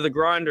getting rid of the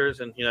grinders,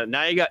 and you know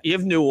now you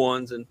have new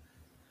ones, and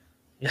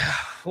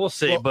We'll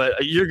see, Well-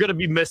 but you're going to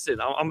be missing.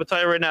 I'm going to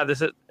tell you right now,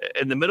 this is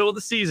in the middle of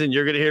the season.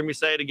 You're going to hear me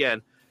say it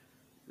again.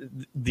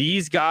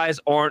 These guys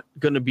aren't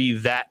going to be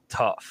that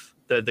tough.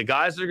 The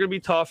guys that are going to be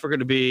tough are going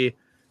to be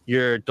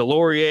your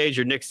Deloriers,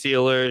 your Nick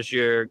Sealers,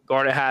 your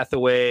Garnet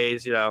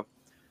Hathaways. You know,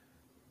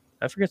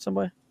 I forget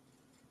somebody.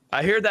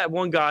 I hear that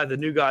one guy, the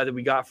new guy that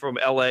we got from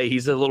LA.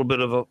 He's a little bit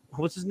of a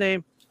what's his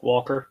name?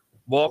 Walker.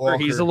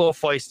 He's a little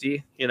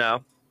feisty. You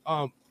know.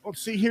 Well,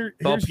 see here's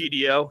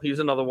PDO. He's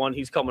another one.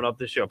 He's coming up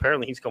this year.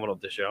 Apparently, he's coming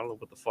up this year. I don't know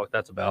what the fuck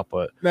that's about,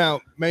 but now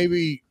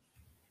maybe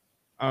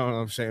I don't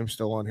know if Sam's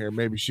still on here.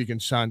 Maybe she can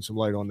shine some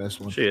light on this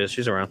one. she is.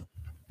 She's around.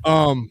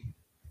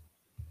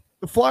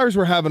 The Flyers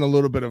were having a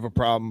little bit of a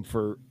problem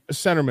for a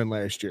centerman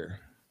last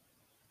year.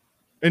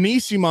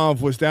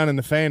 Anisimov was down in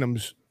the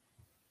Phantoms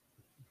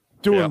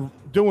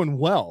doing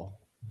well.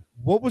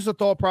 What was the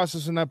thought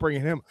process in not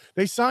bringing him?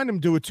 They signed him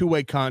to a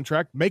two-way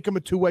contract, make him a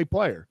two-way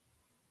player.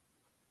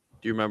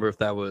 Do you remember if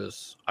that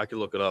was? I could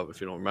look it up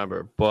if you don't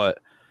remember. But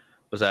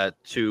was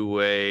that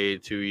 2-way,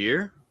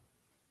 2-year?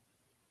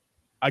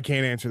 I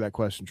can't answer that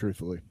question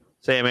truthfully.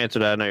 Sam, answer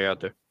that. I know you're out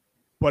there.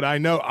 But I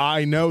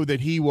know that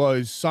he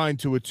was signed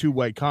to a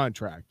two-way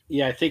contract.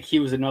 Yeah, I think he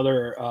was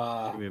another.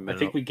 Give me a minute. I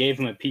think we gave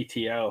him a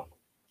PTO,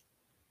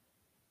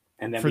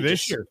 and then For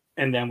this year.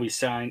 and then we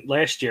signed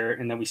last year,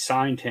 and then we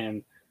signed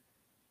him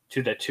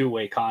to the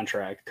two-way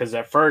contract because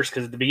at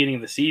the beginning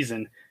of the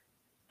season,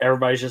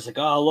 everybody's just like,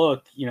 oh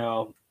look, you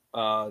know,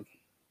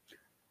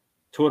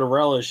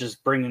 Tortorella is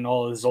just bringing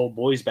all his old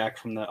boys back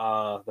from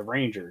the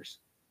Rangers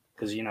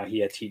because you know he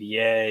had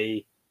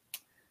TDA.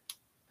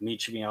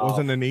 Michimov.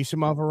 Wasn't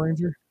Anisimov a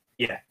Ranger?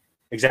 Yeah,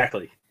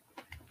 exactly.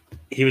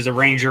 He was a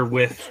Ranger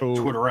with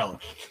Tortorella.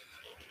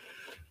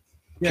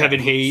 Yeah. Kevin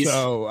Hayes.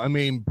 So, I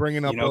mean,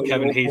 bringing up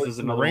Kevin Hayes is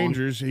another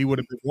Rangers, he would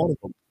have been one of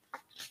them.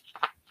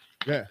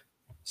 Yeah.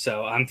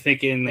 So I'm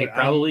thinking they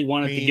probably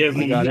wanted to give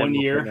him 1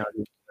 year.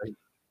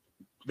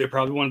 They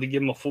probably wanted to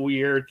give him a full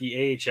year at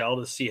the AHL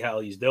to see how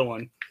he's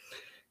doing.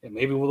 And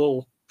maybe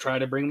we'll try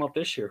to bring him up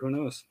this year. Who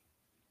knows?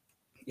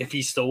 If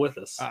he's still with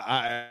us.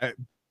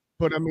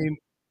 But I mean,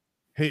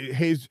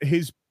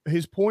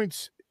 his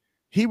points,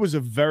 he was a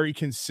very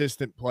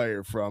consistent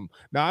player from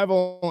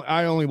now.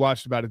 I only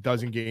watched about a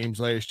dozen games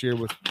last year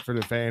for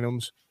the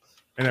Phantoms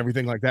and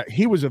everything like that.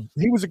 He was a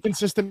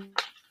consistent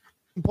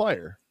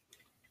player.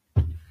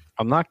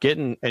 I'm not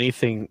getting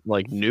anything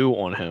like new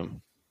on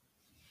him.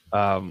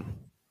 Let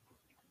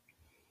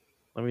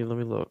me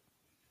look.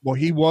 Well,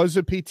 he was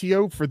a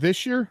PTO for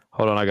this year.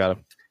 Hold on, I got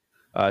him.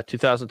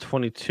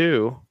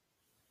 2022.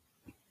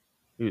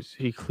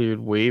 He cleared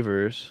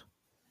waivers.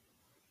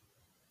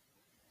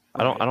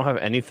 I don't have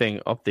anything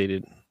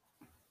updated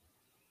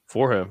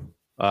for him.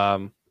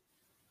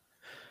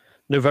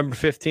 November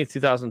 15th,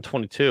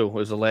 2022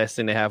 was the last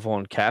thing they have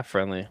on Cap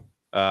Friendly.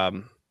 Let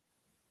me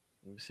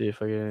see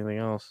if I get anything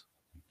else.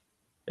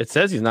 It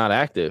says he's not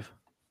active.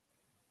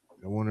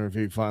 I wonder if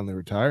he finally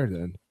retired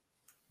then.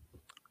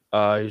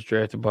 He's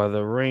drafted by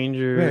the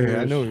Rangers.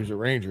 Yeah, I know he was a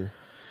Ranger.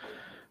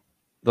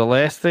 The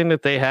last thing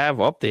that they have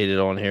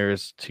updated on here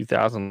is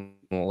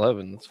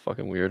 2011. It's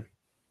fucking weird.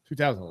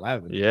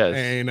 2011. Yes.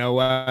 Hey, you know,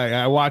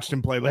 I watched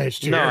him play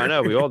last year. No, I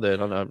know we all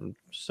did. I know.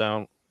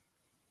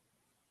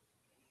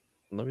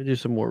 Let me do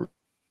some more.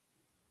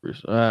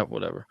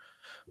 Whatever.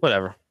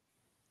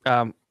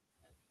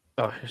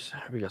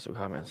 We got some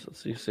comments.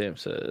 Let's see.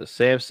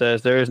 Sam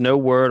says there is no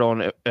word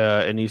on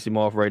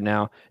Anisimov right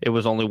now. It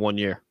was only 1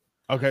 year.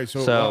 Okay,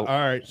 so all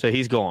right. So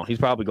he's gone. He's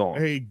probably gone.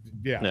 Hey,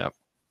 yeah.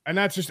 And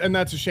that's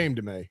a shame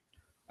to me.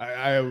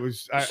 I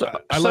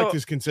liked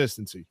his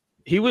consistency.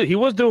 He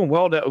was doing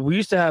well. We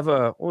used to have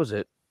what was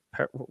it?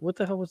 What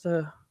the hell was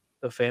the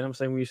Phantom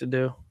thing we used to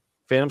do?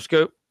 Phantom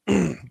Scope.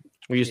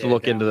 We used to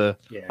look into the.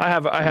 Yeah.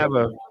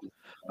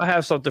 I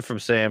have something from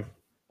Sam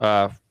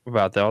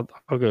about that.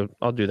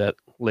 I'll do that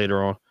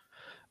later on,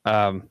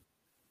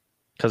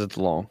 because it's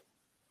long,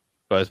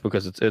 but it's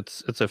because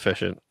it's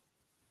efficient.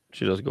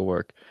 She does good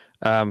work.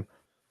 The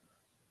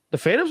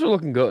Phantoms are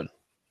looking good,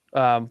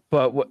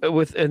 but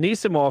with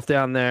Anisimov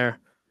down there,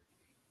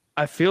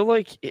 I feel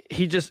like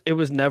it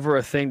was never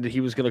a thing that he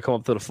was going to come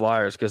up to the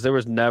Flyers because there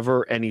was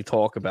never any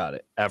talk about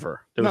it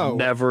ever. There was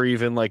never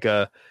even like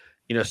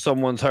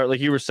someone's hurt.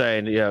 Like you were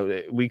saying,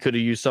 we could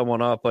have used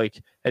someone up, and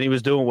he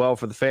was doing well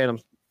for the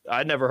Phantoms.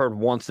 I never heard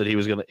once that he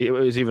was it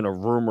was even a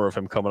rumor of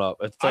him coming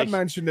up. I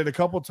mentioned it a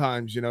couple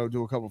times,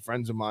 to a couple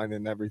friends of mine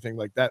and everything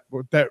like that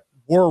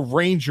were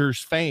Rangers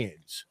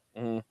fans.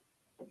 Mm-hmm.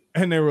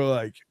 And they were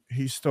like,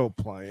 he's still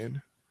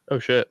playing. Oh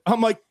shit.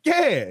 I'm like,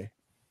 yeah.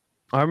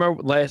 I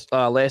remember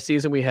last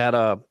season we had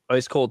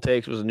Ice Cold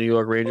Takes was a New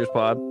York Rangers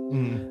pod,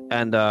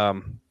 and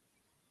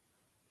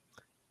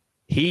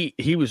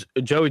he was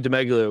Joey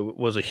DeMeglia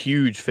was a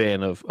huge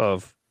fan of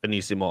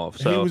Anisimov.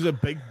 So he was a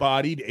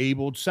big-bodied,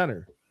 abled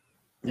center.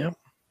 Yep.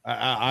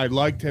 I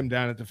liked him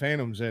down at the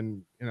Phantoms,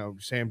 and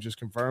Sam just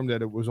confirmed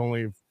that it was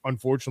only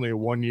unfortunately a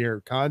 1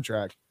 year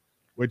contract,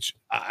 which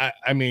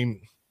I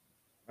mean,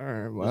 All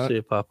right, You'll well, see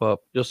it pop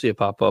up. You'll see it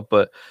pop up.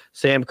 But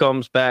Sam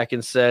comes back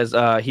and says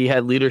he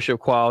had leadership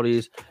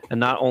qualities and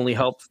not only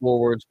helped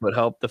forwards but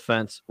helped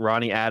defense.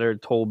 Ronnie Adder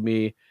told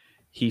me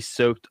he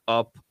soaked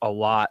up a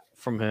lot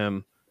from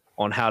him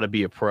on how to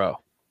be a pro.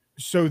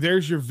 so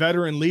there's your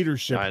veteran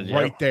leadership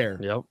right there.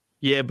 Yep.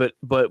 Yeah, but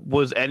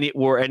were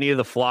any of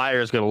the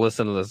Flyers going to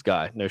listen to this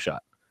guy? No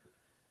shot.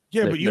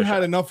 Yeah, No- but you no had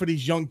shot. enough of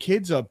these young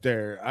kids up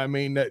there. I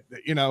mean, that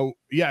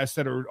yes,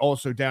 that are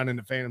also down in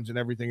the Phantoms and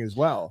everything as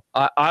well.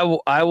 I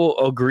will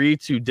agree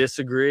to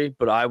disagree,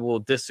 but I will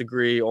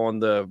disagree on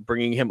the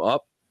bringing him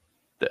up.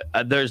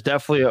 There's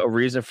definitely a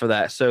reason for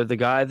that. So the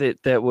guy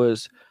that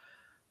was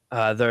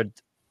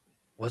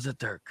was it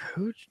their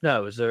coach?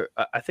 No, it was their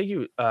I think he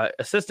was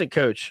assistant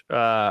coach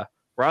Riley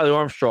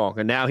Armstrong,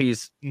 and now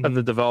he's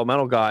the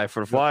developmental guy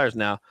for the Flyers.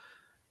 Now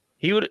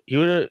he would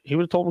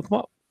have told him to come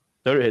up.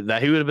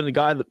 That he would have been the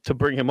guy to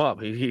bring him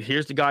up.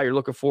 Here's the guy you're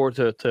looking forward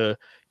to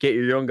get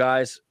your young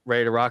guys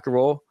ready to rock and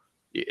roll.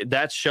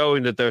 That's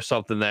showing that there's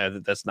something there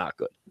that's not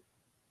good.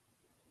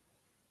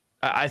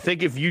 I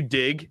think if you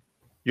dig,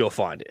 you'll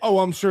find it. Oh,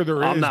 I'm sure there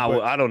is.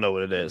 I don't know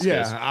what it is.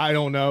 Yeah, I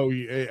don't know.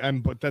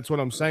 But that's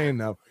what I'm saying,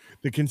 though.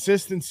 The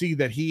consistency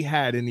that he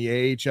had in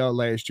the AHL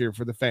last year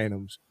for the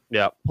Phantoms,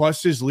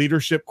 plus his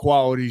leadership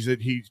qualities that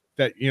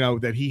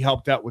he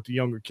helped out with the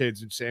younger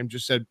kids. And Sam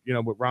just said,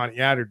 with Ronnie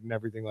Adder and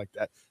everything like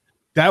that.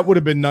 That would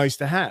have been nice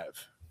to have.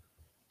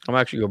 I'm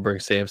actually gonna bring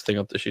Sam's thing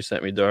up that she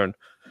sent me during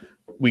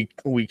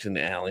weeks in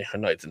the alley or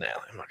nights in the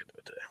alley. I'm not gonna do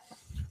it today.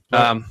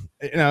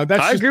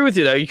 I agree with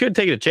you though. You could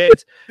take a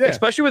chance,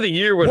 especially with a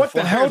year where what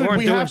the hell did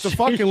we have to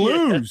fucking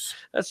lose?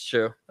 That's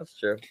true. That's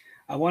true.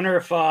 I wonder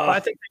if I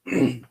think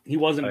he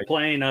wasn't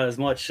playing as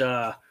much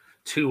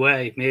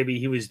two-way. Maybe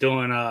he was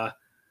doing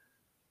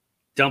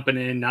dumping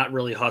in, not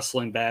really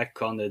hustling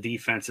back on the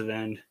defensive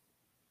end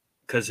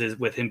because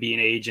with him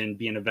being age and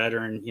being a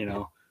veteran,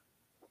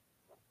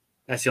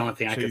 that's the only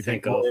thing I could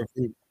think of.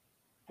 You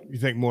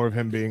think more of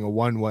him being a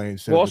one-way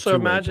instead well, of a also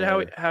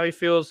imagine how he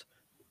feels.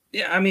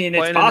 Yeah, I mean,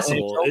 it's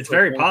possible. It's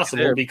very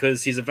possible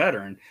because he's a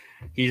veteran.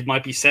 He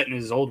might be set in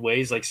his old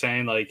ways, like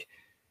saying, like,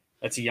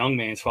 that's a young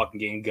man's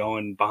fucking game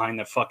going behind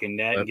the fucking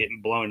net and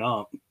getting blown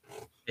up.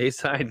 I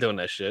ain't doing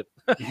that shit.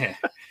 Yeah.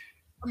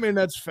 I mean,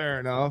 that's fair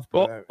enough.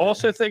 Well,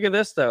 also think of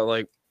this, though.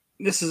 Like,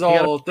 this is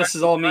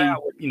all me,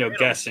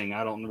 guessing.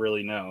 I don't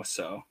really know,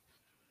 so.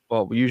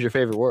 Well, use your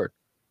favorite word.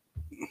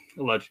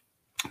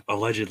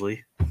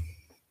 Allegedly.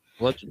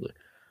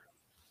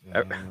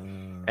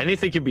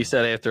 Anything can be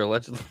said after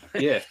allegedly.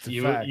 Yeah,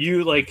 you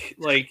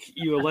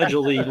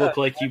allegedly look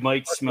like you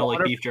might smell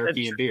like beef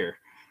jerky and beer.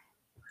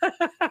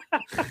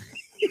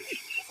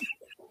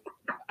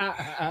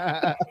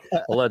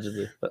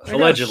 Allegedly.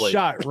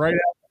 Shot right out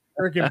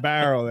the freaking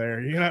barrel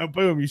there.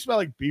 Boom. You smell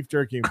like beef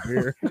jerky and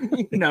beer.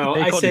 No,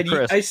 I said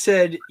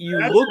you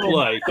That's look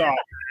like.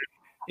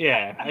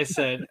 Yeah, I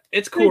said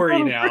it's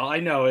Corey now.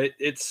 I know it.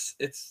 It's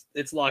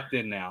locked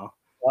in now.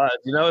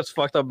 What's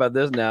fucked up about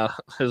this now?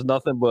 There's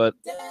nothing but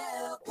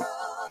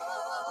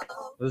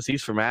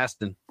he's from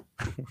Aston.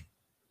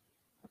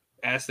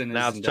 Aston is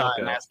now it's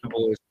China, Aston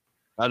boys.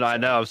 I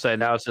know. I'm saying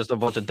now it's just a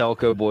bunch of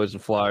Delco boys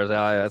and Flyers.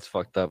 That's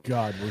fucked up.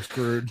 God, we're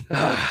screwed.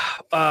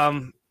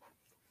 But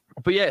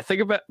yeah,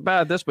 think about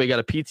it this way: you got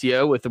a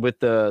PTO with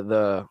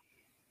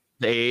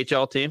the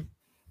AHL team.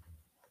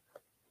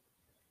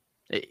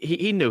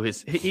 He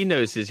knows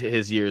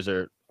his years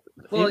are.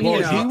 Well,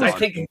 I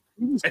think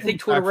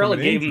Tortorella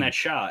gave him that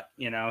shot.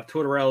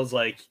 Tortorella's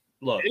like,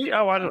 look,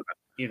 I don't.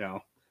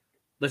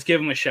 Let's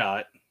give him a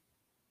shot.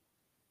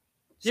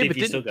 Yeah,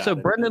 but so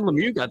Brendan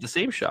Lemieux got the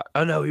same shot.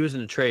 Oh no, he was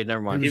in the trade.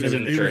 Never mind. He was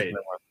in the trade.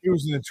 He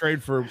was in the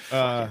trade for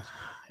I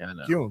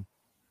know. Hume,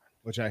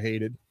 which I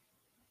hated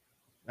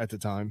at the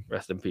time.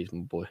 Rest in peace,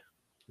 my boy.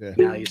 Yeah.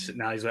 Now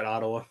he's at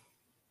Ottawa.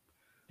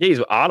 Yeah, he's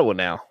with Ottawa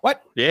now.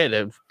 What? Yeah,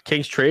 the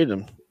Kings traded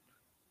him.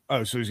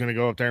 Oh, so he's gonna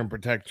go up there and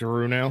protect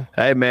Giroux now?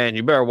 Hey man,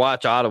 you better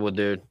watch Ottawa,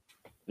 dude.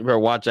 You better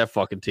watch that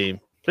fucking team.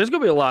 There's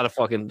gonna be a lot of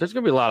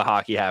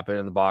hockey happening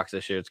in the box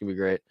this year. It's gonna be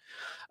great.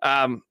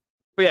 But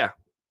yeah,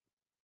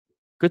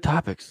 good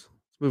topics.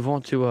 Let's move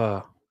on to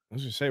I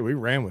was just say we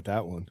ran with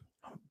that one.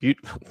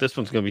 This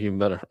one's gonna be even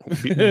better.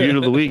 Beauty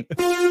of the week.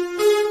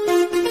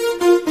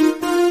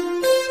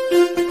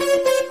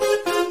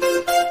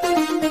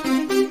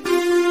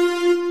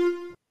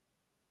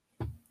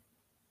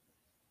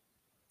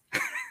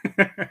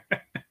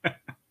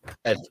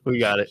 We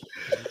got it.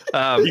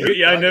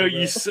 Yeah, I know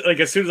you. Like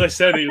as soon as I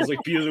said it was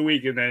like "Beauty of the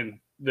Week," and then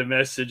the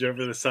message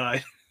over the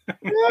side.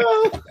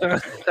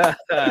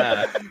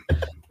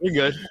 You're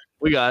good.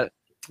 We got it.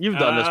 You've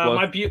done this one.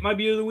 My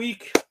Beauty of the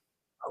Week.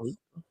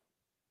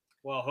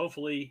 Well,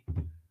 hopefully,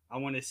 I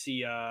want to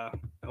see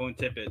Owen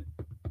Tippett.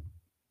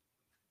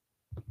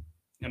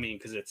 I mean,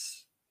 because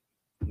it's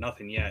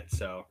nothing yet.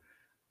 So,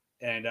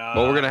 and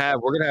well, we're gonna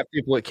have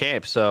people at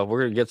camp, so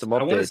we're gonna get some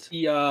updates. I want to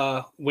see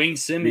Wayne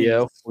Simmons.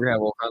 Yeah, we're gonna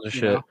have all kinds of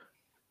shit.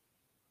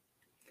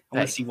 I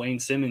want to see Wayne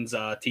Simmons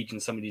teaching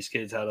some of these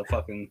kids how to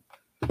fucking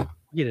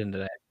get into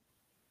that.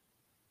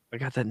 I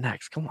got that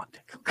next. Come on.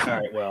 All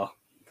right. Well,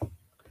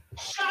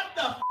 shut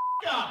the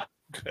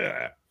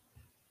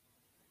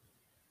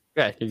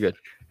Okay, you're good.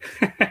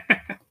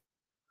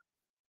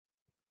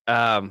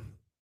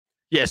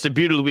 Yes, the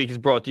beauty of the week is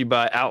brought to you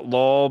by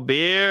Outlaw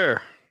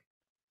Beer.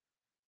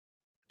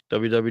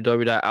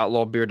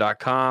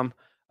 www.outlawbeer.com.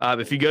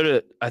 If you go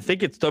to, I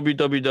think it's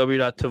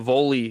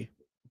www.tivoli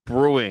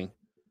Brewing.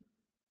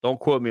 Don't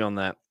quote me on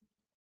that.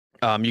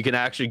 You can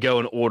actually go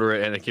and order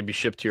it, and it can be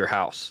shipped to your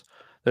house.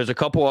 There's a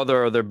couple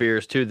other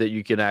beers too that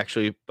you can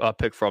actually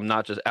pick from,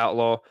 not just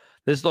Outlaw.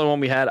 This is the one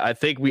we had. I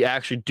think we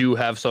actually do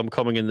have some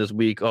coming in this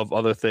week of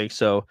other things,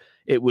 so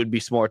it would be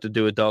smart to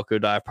do a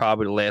Delco Dive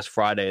probably the last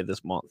Friday of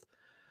this month.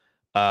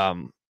 I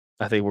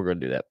think we're going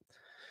to do that.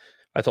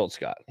 I told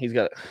Scott he's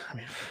got.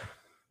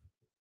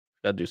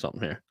 Got to do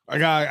something here.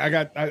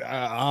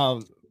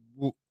 I'll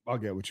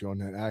get with you on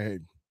that. I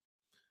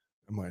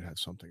might have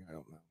something. I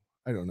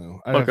don't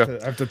know. I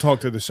have to talk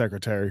to the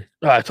secretary.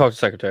 I talked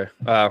to the secretary.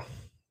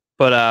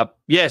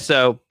 Yeah.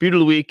 So beauty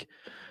of the week.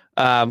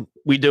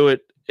 We do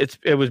it.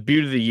 It was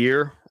beauty of the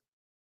year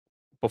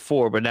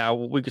before, but now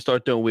we can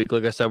start doing week.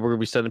 Like I said, we're gonna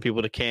be sending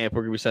people to camp.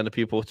 We're gonna be sending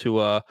people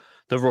to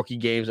the rookie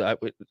games.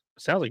 It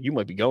sounds like you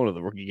might be going to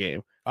the rookie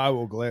game. I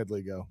will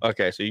gladly go.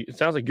 Okay, so it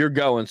sounds like you're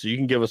going, so you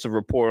can give us a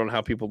report on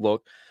how people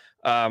look.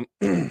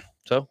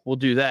 So we'll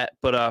do that.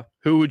 But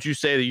who would you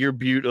say that your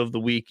beauty of the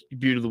week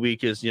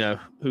is?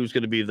 Who's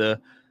going to be you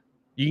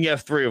can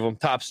have three of them,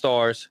 top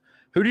stars.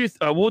 Who do you?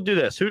 We'll do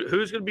this.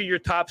 Who's going to be your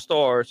top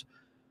stars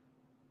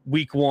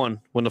week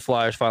one when the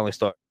Flyers finally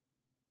start?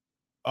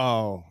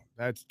 Oh,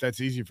 that's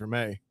easy for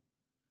me.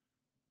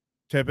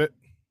 Tippett.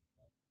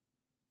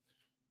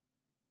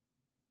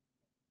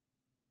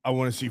 I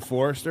want to see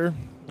Forrester,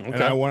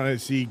 and I want to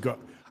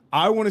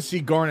see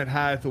Garnet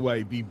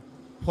Hathaway be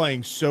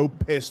playing so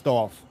pissed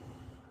off.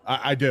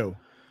 I do.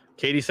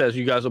 Katie says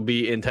you guys will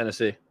be in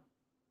Tennessee.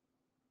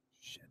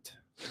 Shit.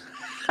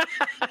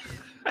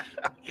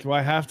 Do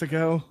I have to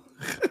go?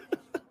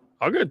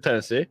 I'll go to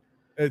Tennessee.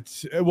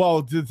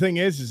 The thing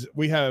is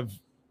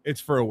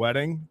it's for a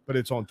wedding, but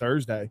it's on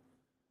Thursday.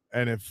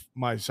 And if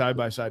my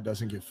side-by-side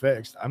doesn't get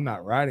fixed, I'm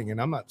not riding, and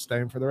I'm not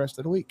staying for the rest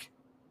of the week.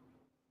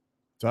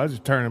 So I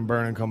just turn and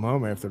burn and come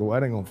home after the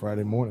wedding on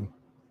Friday morning.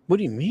 What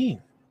do you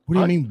mean? What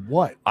do you mean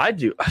what? I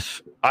do.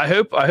 I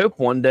hope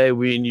one day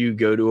we and you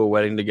go to a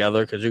wedding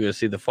together because you're going to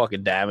see the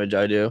fucking damage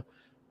I do.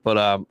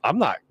 But I'm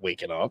not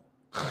waking up.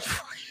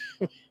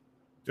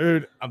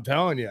 Dude, I'm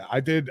telling you, I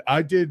did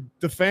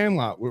the fan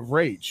lot with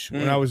Rach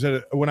when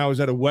I was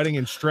at a wedding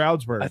in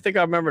Stroudsburg. I think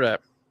I remember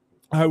that.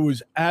 I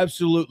was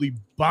absolutely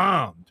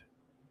bombed.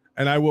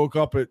 And I woke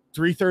up at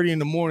 3:30 in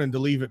the morning to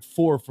leave at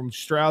 4 from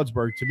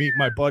Stroudsburg to meet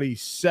my buddy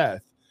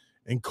Seth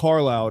in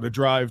Carlisle to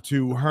drive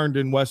to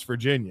Herndon, West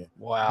Virginia.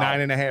 Wow.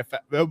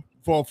 9.5.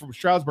 Well, from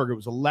Stroudsburg, it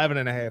was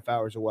 11.5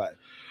 hours away.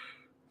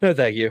 No,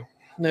 thank you.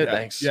 No,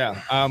 thanks.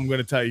 Yeah, I'm going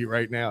to tell you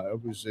right now,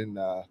 it was in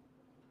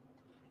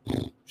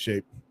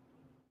shape.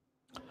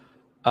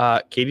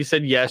 Katie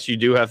said, yes, you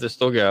do have to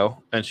still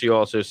go. And she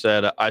also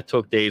said, I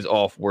took days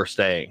off. We're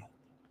staying.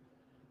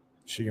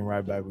 She can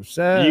ride back with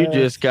Seth. You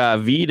just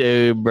got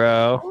vetoed,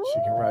 bro. She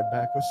can ride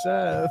back with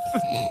Seth.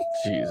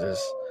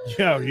 Jesus.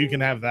 Yo, you can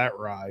have that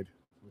ride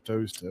with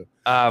those two.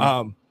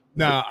 I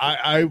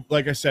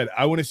like I said,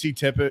 I want to see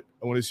Tippett.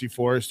 I want to see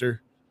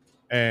Forrester.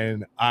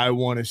 And I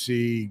want to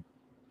see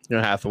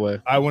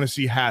Hathaway. I want to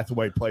see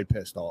Hathaway play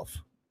pissed off.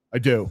 I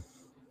do.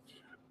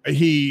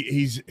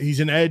 He's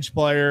an edge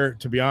player,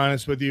 to be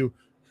honest with you.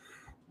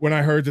 When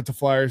I heard that the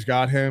Flyers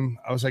got him,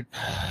 I was like,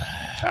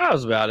 I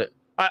was about it.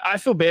 I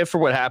feel bad for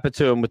what happened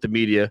to him with the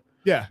media.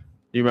 Yeah.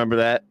 You remember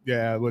that?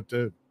 Yeah, with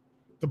the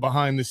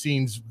behind the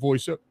scenes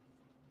voiceover.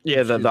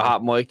 Yeah, the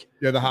hot mic.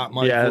 Yeah, the hot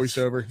mic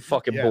voiceover.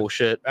 Fucking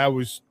bullshit. That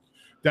was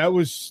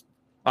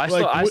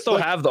I still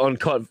have the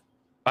uncut.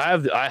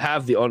 I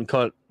have the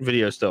uncut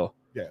video still.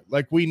 Yeah,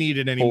 like we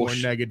needed any more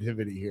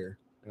negativity here.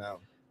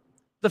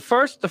 The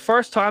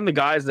first time the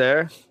guy's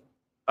there,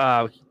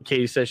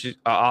 Katie says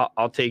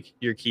I'll take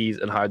your keys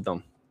and hide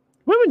them.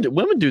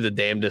 Women do the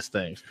damnedest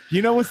things.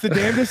 You know what's the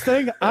damnedest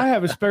thing? I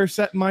have a spare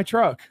set in my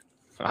truck.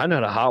 I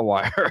know the hot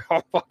wire.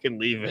 I'll fucking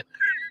leave it.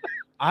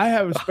 I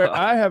have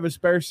a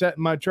spare set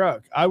in my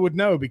truck. I would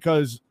know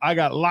because I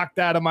got locked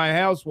out of my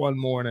house one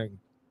morning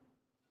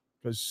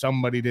because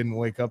somebody didn't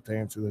wake up to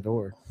answer the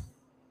door.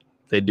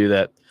 They do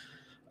that.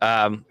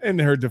 In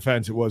her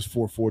defense, it was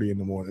 4:40 in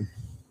the morning.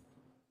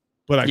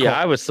 But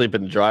I was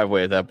sleeping in the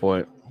driveway at that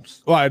point.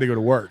 Well, I had to go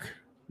to work.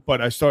 But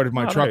I started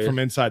my truck from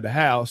inside the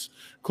house,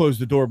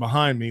 closed the door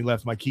behind me,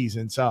 left my keys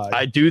inside.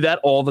 I do that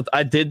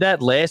I did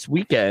that last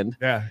weekend.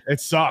 Yeah, it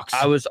sucks.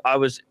 I was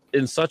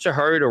in such a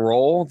hurry to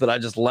roll that I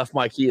just left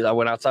my keys. I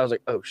went outside. I was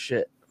like, oh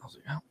shit. I was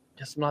like, oh,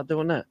 guess I'm not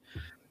doing that.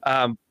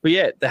 But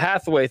yeah, the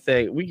Hathaway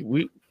thing,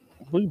 we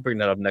can bring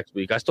that up next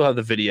week. I still have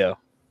the video.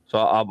 So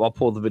I'll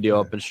pull the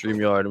video up in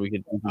StreamYard and we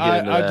can get into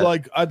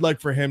that. I'd like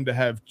for him to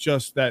have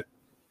just a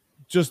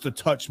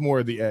touch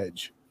more of the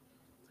edge.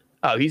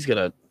 Oh, he's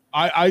gonna.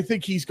 I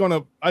think he's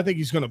gonna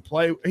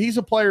play. He's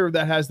a player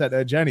that has that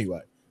edge anyway.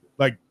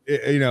 Like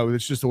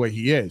it's just the way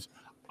he is.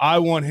 I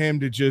want him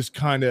to just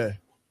kind of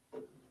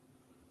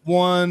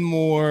one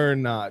more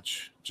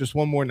notch. Just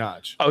one more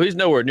notch. Oh, he's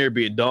nowhere near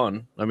being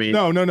done. I mean,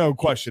 No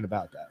question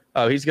about that.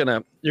 oh, you're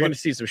gonna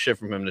see some shit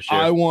from him this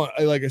year.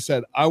 Like I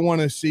said, I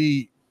want to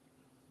see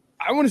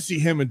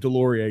him and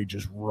Delorier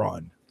just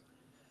run.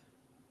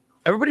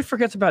 Everybody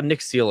forgets about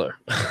Nick Sealer.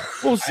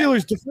 Well,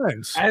 Steelers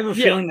defense. I have a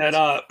feeling that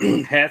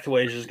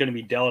Hathaway is just going to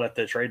be dealt at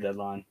the trade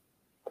deadline.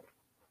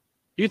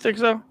 You think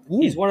so?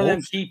 He's one of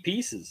them key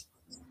pieces.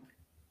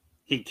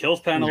 He kills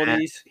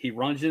penalties. He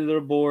runs into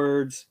the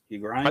boards. He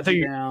grinds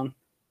you down.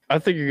 I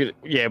think you're gonna,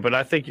 yeah, but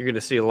I think you're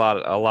gonna see a lot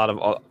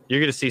of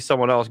you're gonna see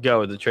someone else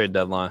go at the trade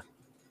deadline.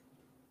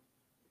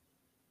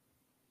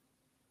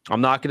 I'm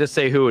not gonna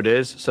say who it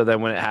is, so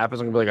then when it happens,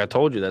 I'm gonna be like, I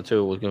told you that's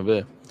who it was gonna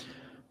be.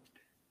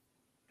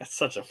 That's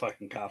such a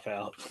fucking cop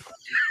out.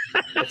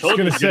 I told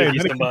you to be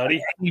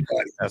somebody.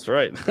 That's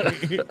right.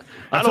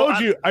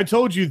 I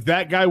told you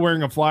that guy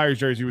wearing a Flyers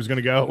jersey was going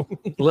to go.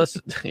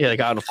 Listen, yeah, the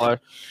guy on the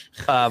Flyer.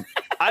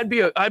 I'd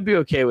be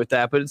okay with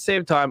that, but at the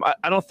same time,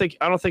 I don't think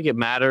it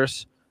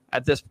matters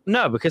at this.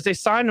 No, because they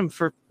signed him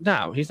for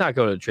no. He's not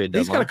going to trade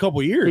deadline. He's got a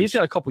couple years. He's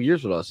got a couple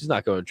years with us. He's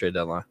not going to trade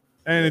deadline.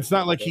 And it's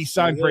not like he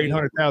signed for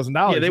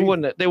 $800,000. Yeah, they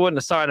wouldn't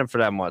have signed him for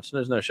that much.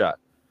 There's no shot.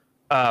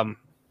 Don't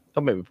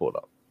make me pull it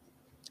up.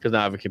 Because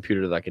now I have a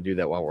computer that I can do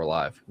that while we're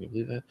live. Can you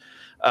believe that?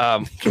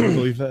 Can you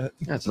believe that?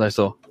 That's a nice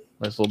little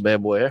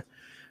bad boy here.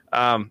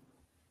 I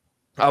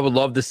would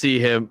love to see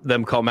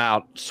them come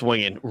out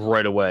swinging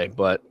right away,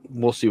 but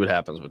we'll see what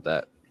happens with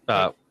that.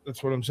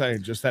 That's what I'm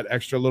saying. Just that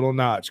extra little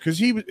notch. Because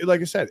he,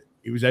 like I said,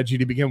 he was edgy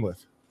to begin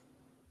with.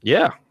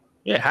 Yeah.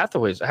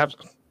 Hathaway's. You have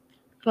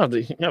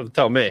to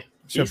tell me.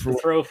 He used to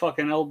throw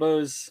fucking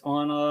elbows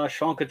on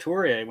Sean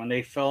Couturier when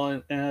they fell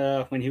in,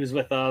 when he was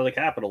with the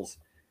Capitals.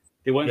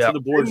 They went to the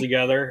boards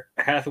together.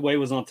 Hathaway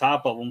was on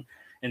top of them,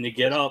 and they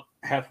get up.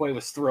 Hathaway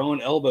was throwing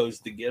elbows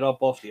to get up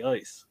off the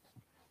ice.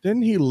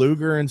 Didn't he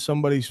Luger in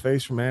somebody's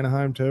face from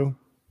Anaheim too?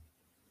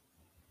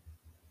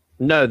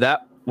 No,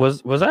 that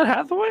was that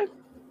Hathaway?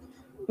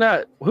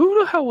 No,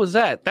 who the hell was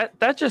that?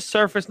 That just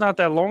surfaced not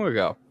that long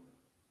ago.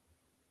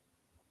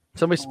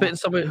 Somebody spitting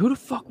somebody. Who the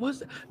fuck was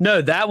that?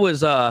 No, that was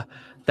the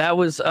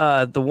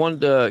one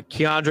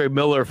Keandre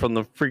Miller from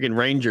the freaking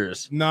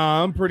Rangers. No,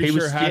 I'm pretty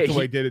sure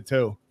Hathaway did it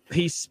too.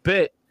 He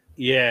spit,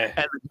 and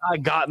the guy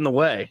got in the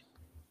way.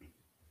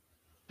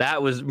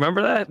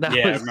 Remember that?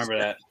 I remember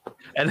that.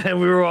 And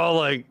then we were all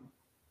like,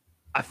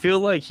 I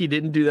feel like he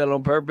didn't do that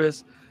on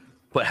purpose,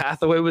 but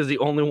Hathaway was the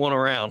only one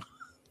around.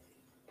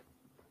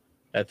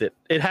 That's it.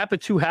 It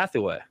happened to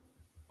Hathaway.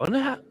 Was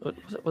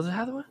it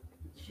Hathaway?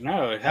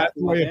 No,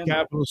 Hathaway of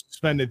Capitals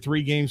suspended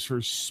 3 games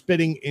for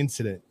spitting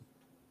incident.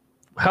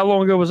 How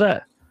long ago was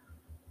that?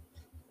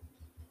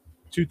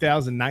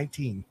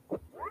 2019.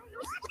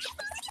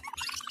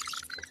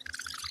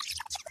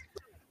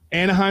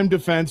 Anaheim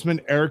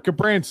defenseman Eric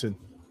Gudbranson.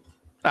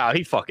 Oh,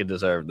 he fucking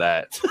deserved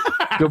that.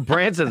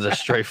 Gudbranson's a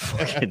straight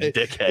fucking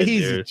dickhead,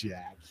 He's dude. a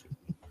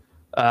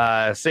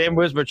jack. Sam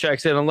Wismer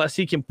checks in. Unless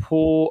he can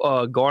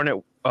pull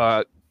Garrett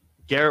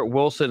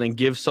Wilson and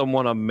give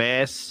someone a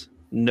mass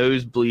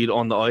nosebleed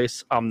on the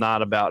ice, I'm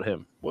not about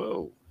him.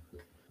 Whoa.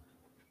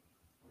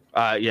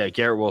 Yeah,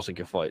 Garrett Wilson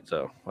can fight,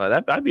 so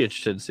I'd be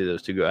interested to see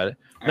those two go at it.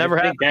 Never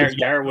happened.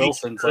 Garrett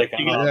Wilson's like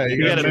you got to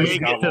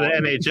make it to the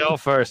NHL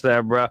first,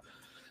 there, bro.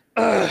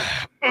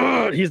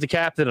 He's the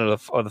captain of the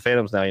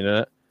Phantoms now. You know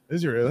that?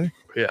 Is he really?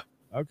 Yeah.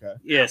 Okay.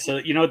 Yeah. So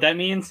you know what that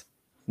means?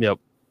 Yep.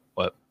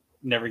 What?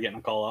 Never getting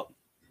a call up.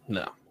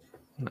 No.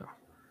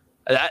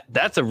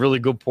 That's a really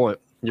good point.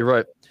 You're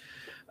right.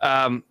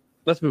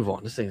 Let's move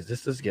on. This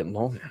is getting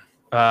long here.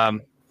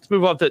 Let's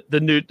move on to the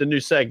new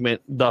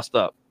segment, Dust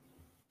Up.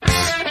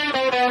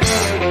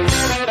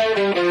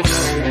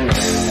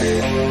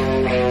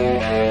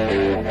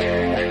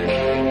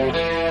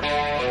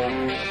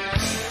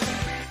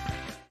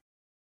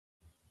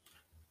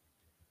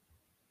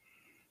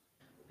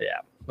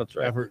 Yeah, that's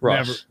right.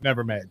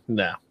 Never made.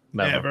 No,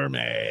 never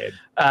made.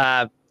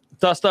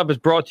 Dust Up is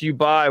brought to you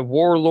by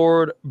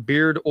Warlord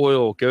Beard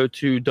Oil. Go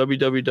to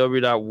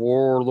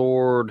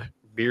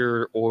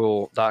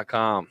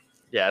www.warlordbeardoil.com.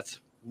 Yeah, it's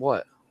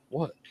what?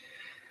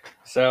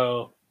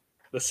 So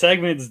the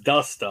segment's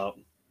Dust Up.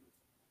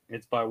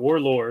 It's by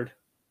Warlord.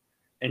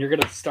 And you're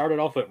going to start it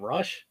off with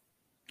Rush?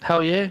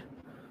 Hell yeah.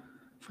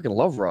 Freaking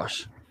love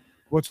Rush.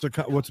 What's the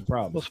problem? What's the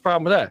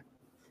problem with that?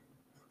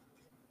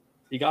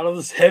 You got all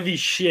this heavy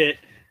shit,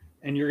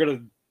 and you're going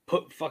to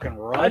put fucking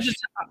Rush?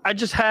 I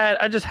just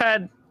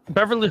had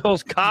Beverly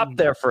Hills Cop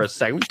there for a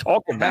second. What are you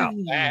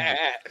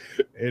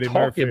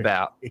talking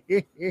about?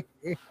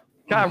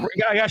 God,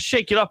 I got to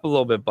shake it up a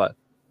little bit, bud.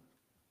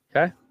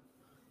 Okay?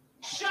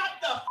 Shut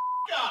the f***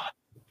 up!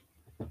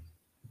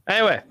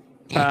 Anyway.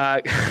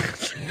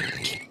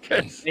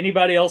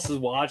 Anybody else is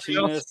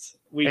watching this?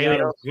 We got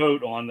to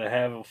vote on to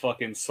have a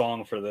fucking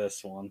song for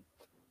this one.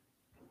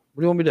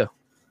 What do you want me to do?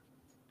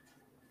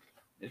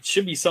 It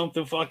should be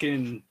something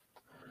fucking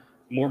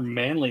more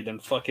manly than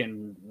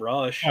fucking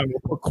Rush. Yeah, we'll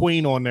put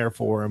Queen on there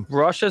for him.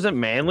 Rush isn't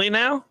manly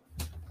now?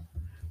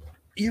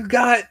 You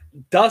got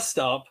Dust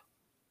Up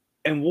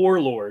and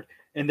Warlord.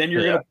 and then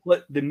you're gonna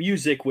put the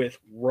music with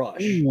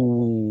Rush.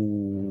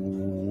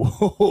 Ooh.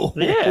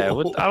 Yeah,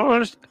 I don't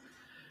understand.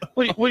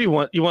 What do you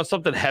want? You want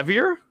something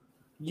heavier?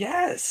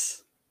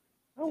 Yes,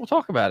 Oh, we'll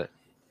talk about it.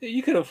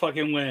 you could have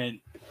fucking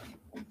went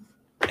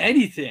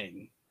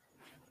anything.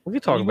 We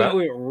can talk You about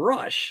went it. with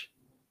Rush.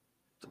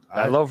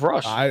 I love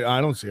Rush.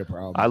 I don't see a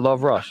problem. I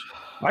love Rush.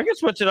 I can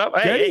switch it up.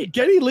 Hey,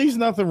 Geddy Lee's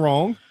nothing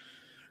wrong.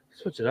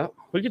 switch it up.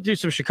 We could do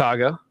some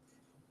Chicago.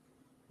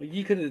 Like,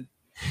 you could have.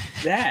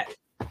 That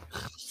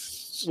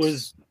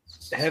was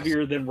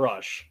heavier than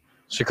Rush.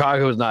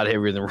 Chicago is not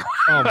heavier than Rush.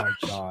 Oh my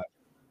god.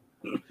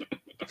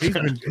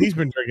 He's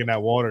been drinking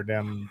that water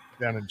down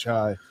in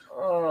Chai.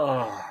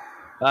 Oh.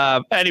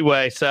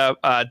 Anyway, so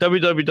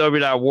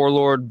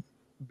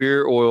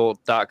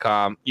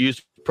www.warlordbeardoil.com.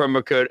 Use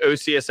promo code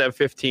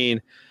OCSM15.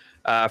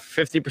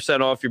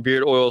 50% off your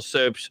beard oil,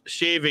 soaps,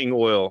 shaving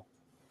oil,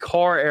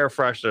 car air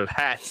freshener,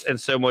 hats, and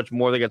so much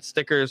more. They got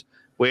stickers.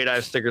 Wade, I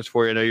have stickers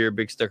for you. I know you're a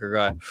big sticker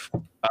guy.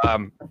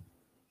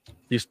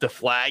 Use the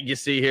flag you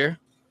see here.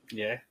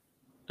 Yeah.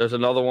 There's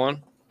another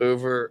one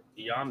over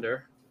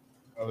yonder.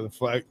 Oh,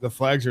 the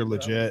flags are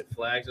legit.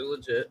 Flags are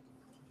legit.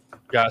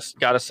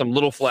 Got us some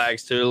little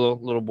flags too,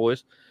 little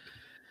boys.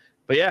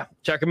 But yeah,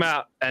 check them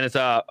out. And it's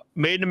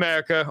made in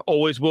America,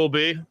 always will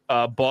be.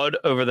 Bud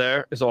over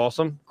there is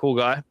awesome, cool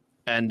guy,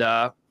 and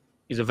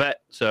he's a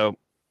vet, so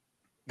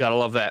gotta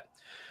love that.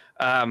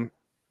 The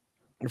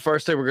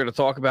first thing we're going to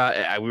talk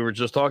about, we were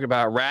just talking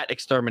about rat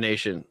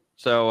extermination.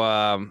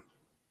 So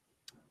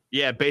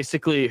yeah,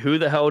 basically, who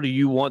the hell do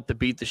you want to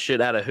beat the shit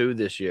out of who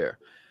this year?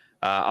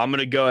 I'm going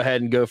to go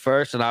ahead and go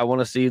first, and I want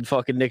to see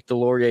fucking Nick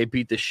Delorier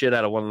beat the shit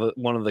out of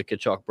one of the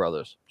Kachuk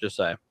brothers. Just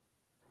saying.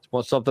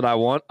 It's something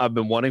I've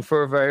been wanting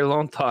for a very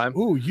long time.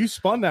 Ooh, you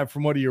spun that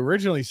from what he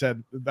originally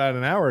said about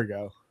an hour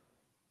ago.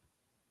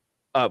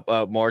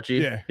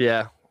 Margie?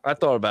 Yeah. I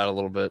thought about it a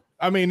little bit.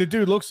 I mean, the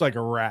dude looks like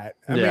a rat.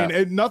 I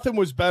mean, nothing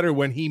was better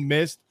when he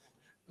missed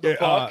the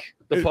puck.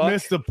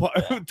 Missed the puck,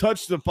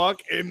 touched the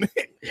puck in the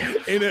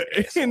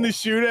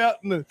shootout.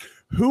 And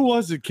who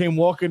was it? Came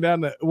walking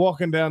down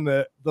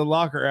the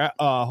locker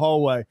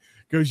hallway.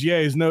 Goes, yeah,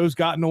 his nose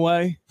got in the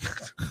way.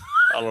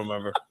 I don't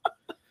remember.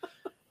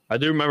 I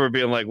do remember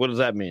being like, "What does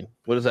that mean?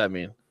 What does that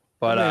mean?"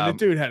 But the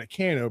dude had a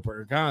can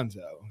opener,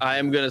 Gonzo. I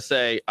am gonna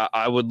say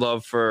I would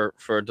love for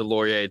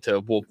Delorier to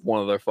whoop one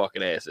of their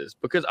fucking asses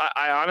because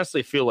I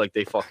honestly feel like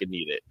they fucking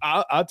need it.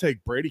 I'll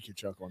take Brady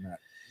Kachuk on that,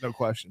 no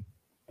question.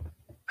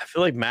 I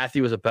feel like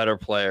Matthew is a better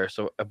player,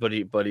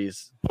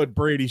 but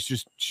Brady's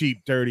just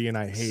cheap, dirty, and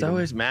I hate him. So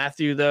is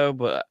Matthew though,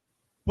 but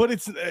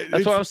that's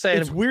what I'm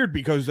saying. It's weird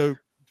because either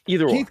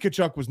Keith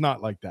Kachuk was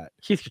not like that.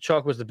 Keith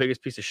Kachuk was the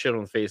biggest piece of shit on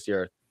the face of the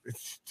earth.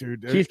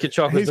 Dude, Keith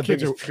Kachuk was the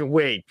biggest.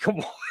 Wait,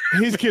 come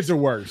on. His kids are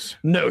worse.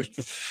 No,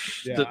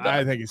 yeah,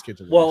 I think his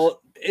kids are worse.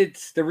 Well,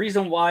 it's the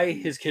reason why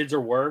his kids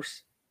are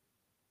worse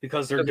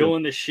because they're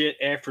doing the shit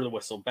after the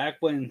whistle. Back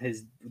when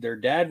their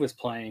dad was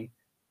playing,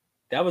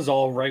 that was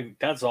all right.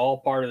 That's all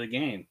part of the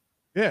game.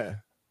 Yeah,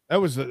 that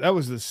was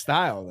the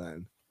style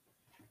then.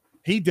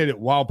 He did it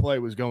while play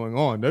was going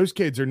on. Those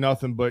kids are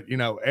nothing but,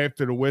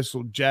 after the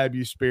whistle, jab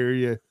you, spear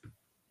you.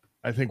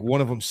 I think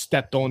one of them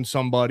stepped on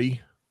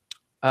somebody.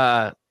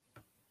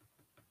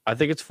 I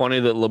think it's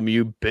funny that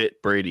Lemieux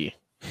bit Brady.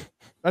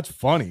 That's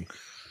funny.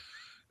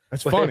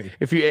 That's funny.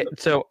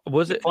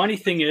 The funny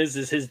thing is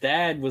his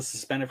dad was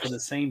suspended for the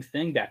same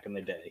thing back in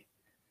the day.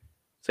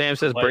 Sam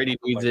says Brady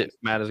needs it.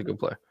 Matt is a good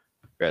player.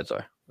 Go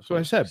sorry. That's what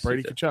I said.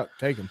 Brady Kachuk,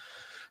 take him.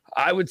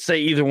 I would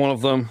say either one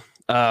of them.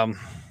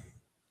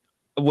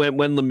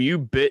 When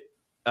Lemieux bit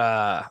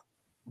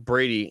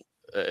Brady,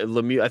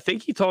 Lemieux, I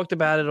think he talked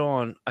about it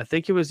on. I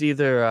think it was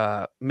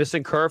either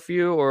Missing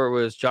Curfew or it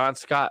was John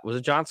Scott. Was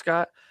it John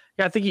Scott?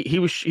 Yeah, I think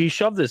he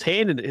shoved his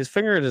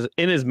finger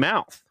in his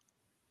mouth.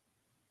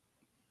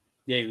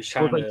 Yeah, he was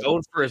trying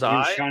going for his eye. He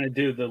was trying to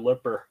do the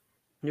lipper.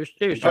 He was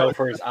trying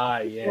for his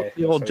eye. Yeah,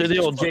 the old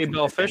J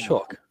Bell fish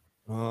hook.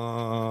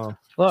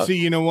 See,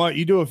 you know what?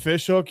 You do a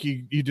fish hook,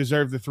 you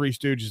deserve the Three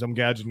Stooges. I'm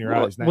gouging your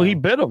eyes now. Well, he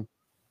bit him.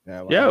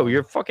 Yeah, Yo,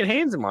 your fucking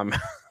hands in my mouth.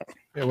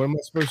 Yeah, what am I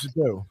supposed to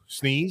do?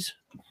 Sneeze?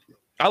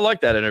 I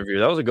like that interview.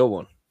 That was a good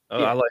one.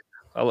 Yeah.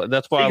 I like.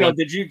 That's why.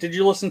 Did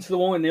you listen to the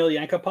one with Neil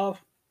Yankopov?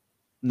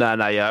 No,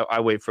 yeah. I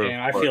wait for. Man,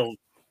 I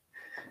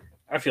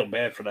feel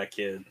bad for that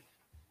kid.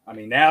 I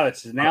mean, now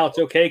it's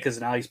okay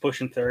because now he's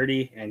pushing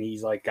 30 and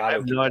he's like got. I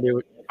have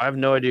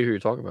no idea who you're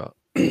talking about.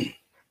 He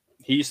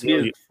used to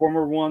be a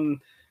former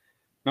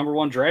number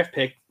one draft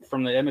pick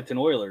from the Edmonton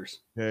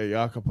Oilers. Yeah,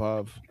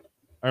 Yakupov.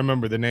 I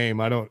remember the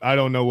name. I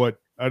don't know what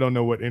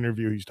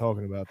interview he's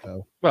talking about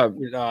though. Well,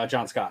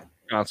 John Scott.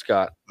 John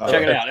Scott.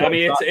 Check it out. I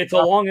mean, it's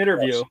a long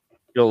interview.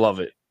 You'll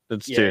love it.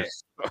 It's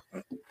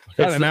I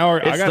got an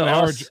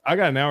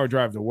hour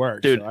drive to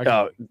work, dude.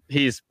 So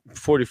he's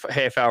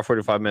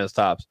 45 minutes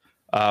tops.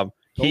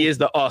 He is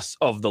the us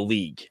of the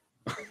league.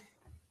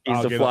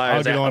 He's the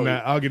Flyers.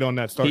 I'll get on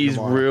that starting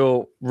tomorrow.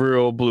 He's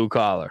real blue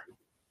collar.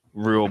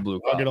 Real blue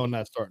collar. I'll get on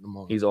that starting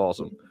tomorrow. He's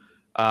awesome.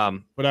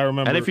 But I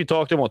remember, and if you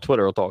talk to him on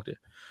Twitter, he'll talk to you.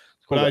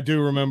 But I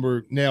do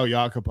remember Nail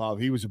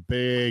Yakupov. He was a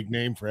big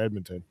name for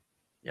Edmonton.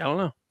 Yeah,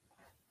 I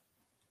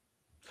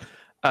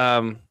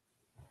don't know.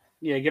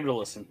 Yeah, give it a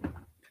listen.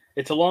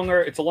 It's a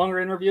longer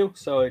interview,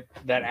 so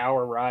that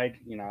hour ride,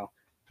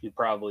 you'd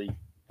probably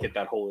get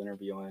that whole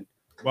interview in.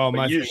 Well,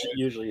 But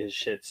usually his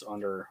shit's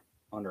under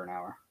an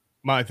hour.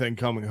 my thing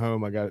coming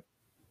home,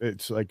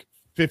 it's like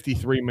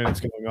 53 minutes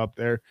going up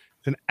there.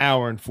 It's an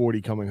hour and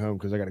 40 coming home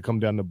because I got to come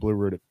down the Blue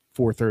Road at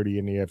 4:30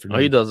 in the afternoon. Oh,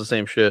 he does the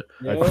same shit.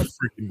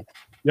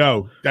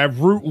 That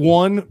Route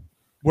 1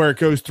 where it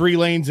goes 3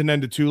 lanes and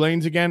then to 2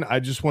 lanes again. I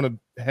just want to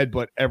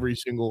headbutt every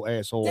single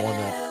asshole on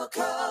that.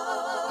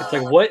 It's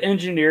like, what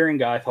engineering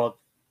guy thought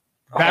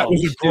that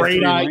was a great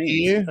 3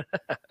 idea?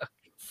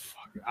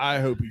 I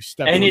hope he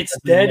stepped. And it's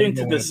dead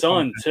into the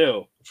sun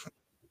too.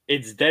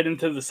 It's dead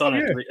into the sun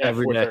every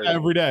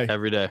day.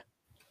 Every day.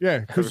 Yeah,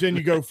 because then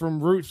you go from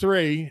Route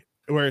 3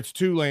 where it's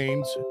 2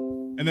 lanes,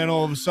 and then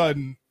all of a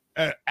sudden,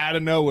 out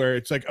of nowhere,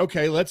 it's like,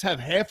 okay, let's have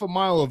half a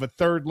mile of a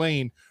 3rd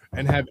lane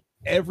and have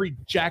every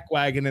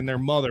jackwagon and their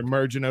mother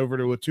merging over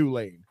to a 2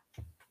 lane.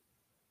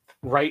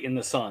 Right in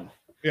the sun.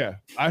 Yeah,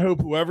 I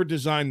hope whoever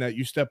designed that,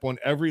 you step on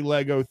every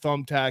Lego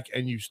thumbtack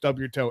and you stub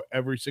your toe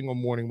every single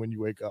morning when you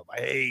wake up.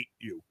 I hate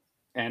you.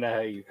 And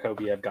I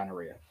hope you have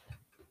gonorrhea.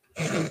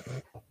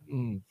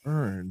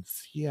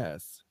 Burns,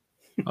 yes.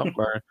 Oh,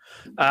 burn.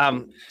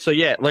 So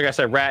yeah, like I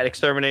said, rat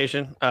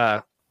extermination.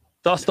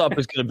 Dust Up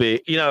is going to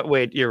be.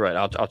 Wait, you're right.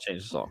 I'll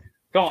change the song.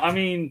 Go. I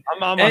mean,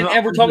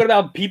 and we're talking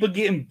about people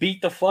getting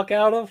beat the fuck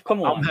out of.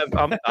 Come on.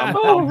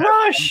 I'm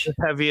Rush.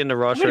 Heavy in the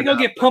Rush. I'm gonna go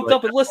get pumped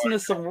up and listen to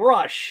some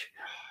Rush.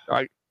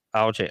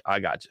 I'll change. I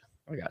got you.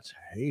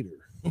 Hater.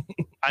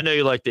 I know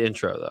you like the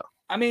intro though.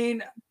 I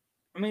mean,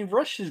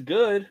 Rush is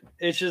good.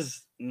 It's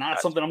just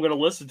not something I'm going to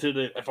listen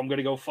to if I'm going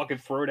to go fucking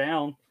throw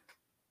down.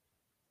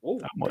 Oh,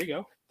 there you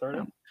go. Throw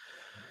down.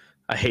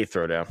 I hate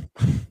Throwdown.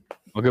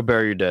 I'll go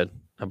Bury Your Dead.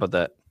 How about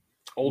that?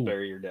 Old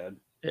Bury Your Dead.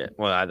 Yeah,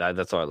 well,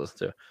 that's all I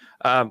listen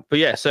to. But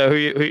yeah, so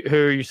who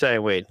are you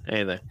saying, Wade?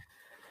 Anything?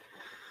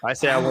 I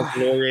say I want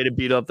Gloria to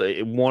beat up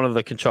one of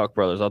the Kachuk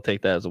brothers. I'll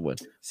take that as a win.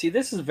 See,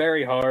 this is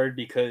very hard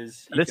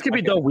because this could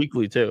be done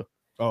weekly too.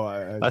 Oh,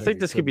 I think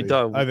this could be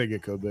done. I think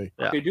it could be.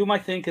 Yeah. Okay, do my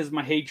thing because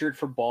my hatred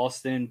for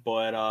Boston,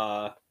 but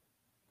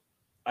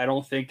I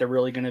don't think they're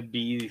really going to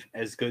be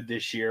as good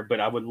this year.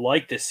 But I would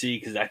like to see,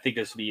 because I think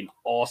this would be an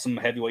awesome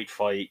heavyweight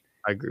fight.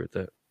 I agree with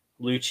that.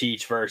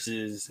 Lucic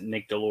versus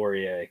Nick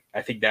Delorier.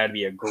 I think that'd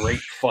be a great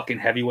fucking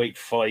heavyweight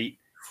fight.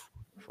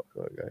 Fuck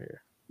what I got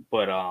here.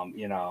 But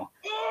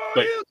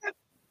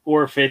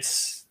or if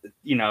it's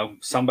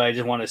somebody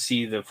just want to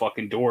see the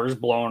fucking doors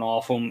blown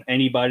off them.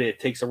 Anybody that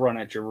takes a run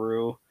at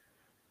Giroux,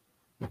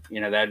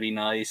 that'd be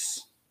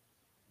nice.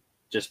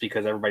 Just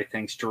because everybody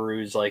thinks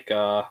Giroux's like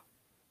the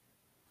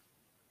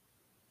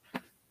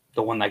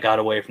one that got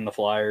away from the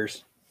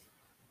Flyers.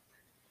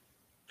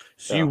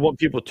 So you want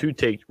people to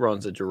take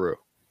runs at Giroux?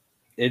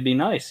 It'd be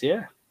nice,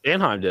 yeah.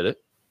 Anaheim did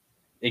it.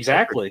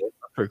 Exactly.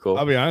 That's pretty cool.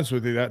 I'll be honest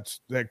with you.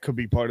 That could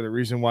be part of the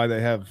reason why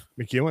they have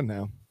McEwen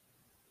now.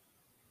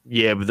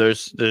 Yeah, but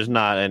there's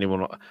not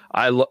anyone.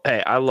 I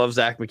love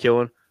Zach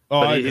McEwen.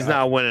 But he's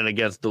not winning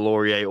against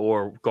Delorier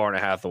or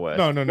Garnet Hathaway.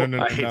 No.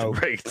 I hate to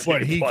break it.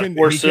 But he can.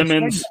 Or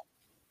Simmons.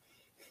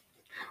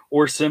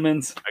 Or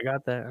Simmons. I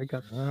got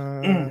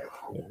that.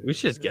 We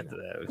should just get to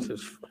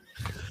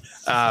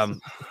that.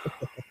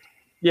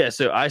 Yeah,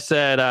 so I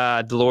said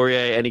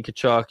Delorier, Eddie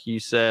Kachuk. You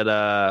said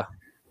I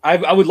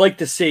would like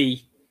to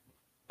see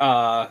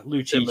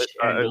Lucic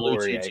and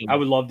Delorier. Lucic. I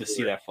would love to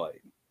see that fight.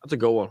 That's a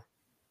good one.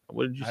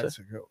 What did you say?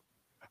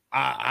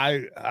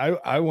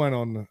 I went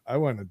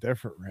a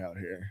different route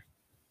here.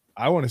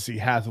 I want to see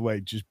Hathaway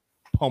just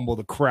pummel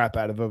the crap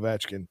out of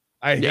Ovechkin.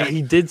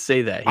 He did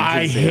say that.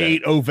 I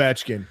hate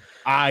Ovechkin.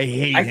 I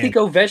think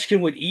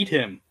Ovechkin would eat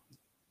him.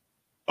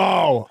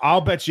 Oh,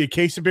 I'll bet you a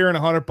case of beer and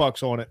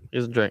 $100 on it. He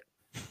doesn't drink.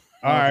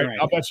 All right,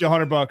 I'll bet you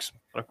 $100.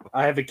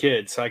 I have a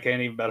kid, so I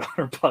can't even bet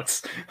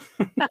 $100.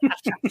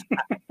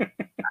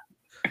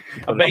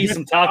 I'll bet you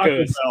some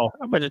tacos. I'll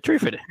bet you a tree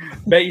for it.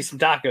 Bet you some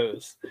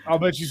tacos. I'll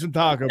bet you some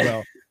Taco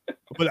Bell.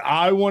 But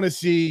I want to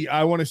see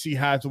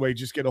Hathaway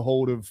just get a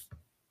hold of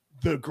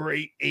the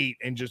great 8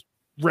 and just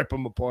rip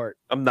him apart.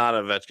 I'm not a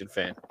Ovechkin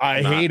fan.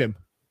 I hate him.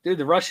 Dude,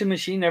 the Russian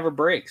machine never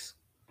breaks.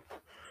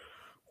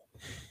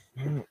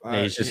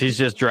 He's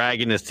just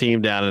dragging his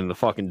team down in the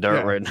fucking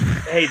dirt right now.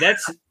 Hey,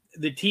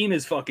 the team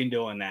is fucking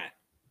doing that.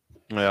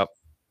 Yep.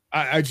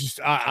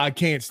 I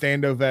can't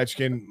stand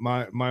Ovechkin.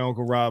 My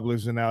Uncle Rob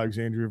lives in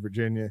Alexandria,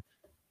 Virginia.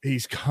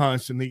 He's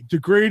constantly the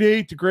grade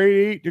 8, the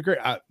grade 8.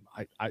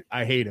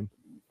 I hate him.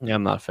 Yeah,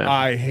 I'm not a fan.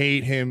 I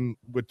hate him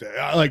with the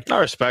I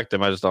respect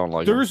him. I just don't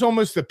like him. There's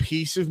almost a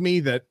piece of me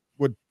that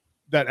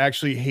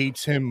actually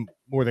hates him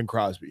more than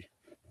Crosby.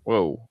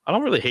 Whoa. I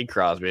don't really hate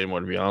Crosby anymore,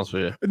 to be honest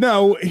with you.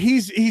 No,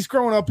 he's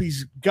grown up.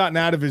 He's gotten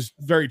out of his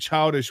very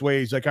childish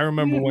ways. Like I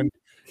remember when,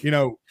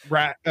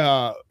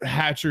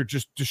 Hatcher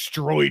just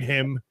destroyed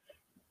him,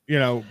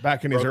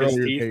 back in his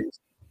earlier days.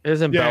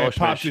 His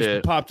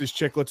embellishment popped his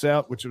chiclets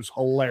out, which was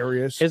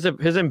hilarious. His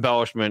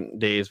embellishment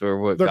days were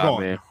what They're got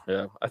gone. me.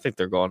 Yeah, I think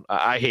they're gone.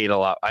 I hate a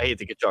lot. I hate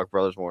the Kachuk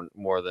brothers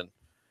more than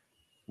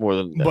more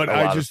than But a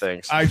lot of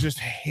things. I just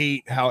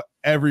hate how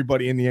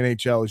everybody in the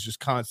NHL is just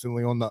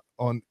constantly on the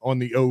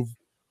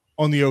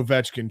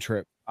Ovechkin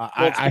trip. Well,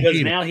 I because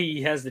hate now it.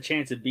 he has the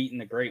chance of beating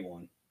the great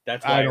one.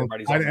 That's why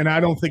everybody's on I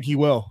don't think he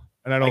will.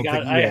 And I don't think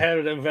he I will. had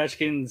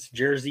Ovechkin's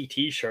jersey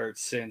T-shirt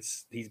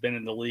since he's been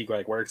in the league,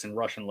 like where it's in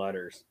Russian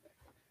letters.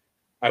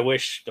 I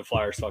wish the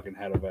Flyers fucking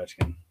had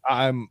Ovechkin.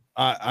 I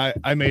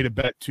made a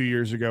bet 2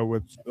 years ago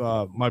with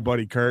my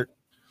buddy Kurt.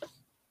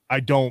 I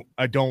don't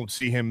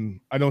see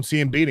him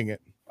beating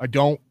it. I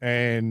don't,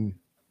 and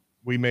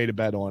we made a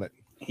bet on it.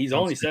 He's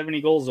only 70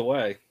 goals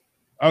away.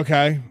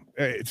 Okay,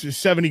 it's just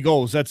 70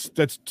 goals. That's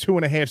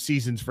 2.5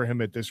 seasons for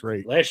him at this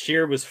rate. Last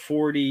year was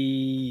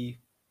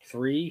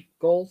 43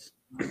 goals.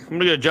 I'm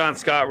gonna go John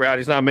Scott route.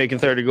 He's not making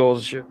 30 goals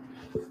this year.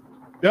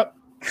 Yep.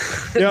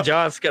 Yep.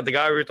 John Scott, the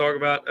guy we were talking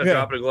about,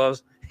 dropping the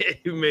gloves,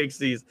 he makes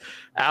these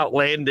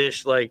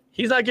outlandish, like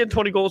he's not getting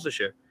 20 goals this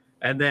year.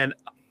 And then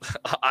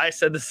I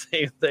said the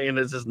same thing, and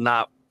it's just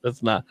not.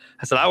 It's not.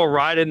 I said I will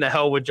ride into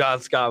hell with John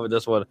Scott with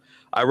this one.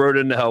 I rode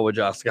into hell with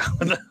John Scott.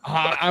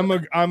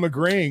 I'm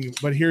agreeing,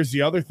 but here's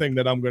the other thing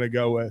that I'm going to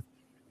go with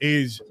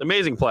is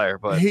amazing player,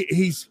 but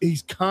he's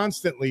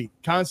constantly,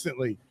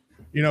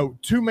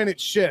 2-minute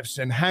shifts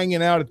and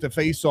hanging out at the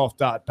face-off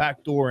dot,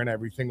 back door, and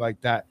everything like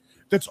that.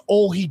 That's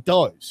all he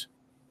does.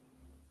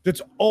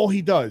 That's all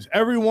he does.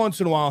 Every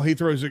once in a while, he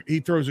throws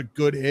a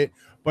good hit,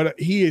 but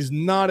he is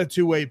not a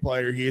two-way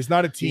player. He is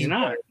not a team. He's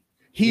not.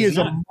 He's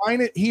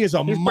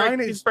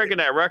breaking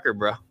that record,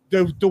 bro.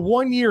 The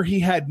 1 year he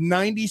had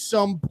 90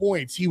 some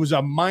points, he was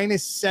a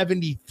minus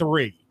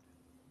 73.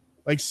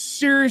 Like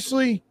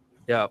seriously,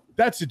 yeah,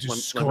 that's a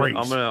disgrace.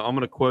 I'm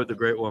gonna quote the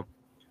great one.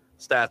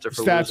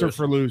 Stats are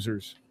for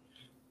losers.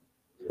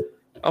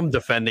 I'm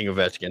defending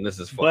Ovechkin. This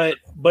is fun.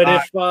 But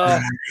if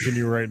I'm liking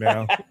you right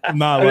now, I'm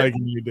not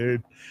liking you,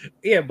 dude.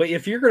 Yeah, but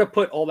if you're gonna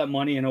put all that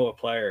money into a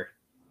player,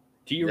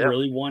 do you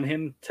really want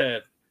him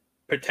to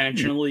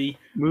potentially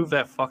move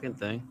that fucking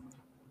thing?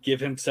 Give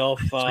himself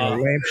a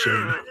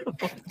lampshade.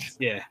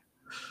 Yeah.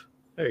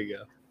 There you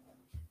go.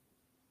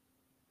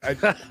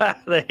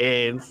 The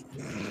hands.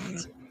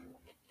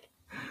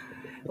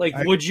 Like,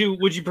 would you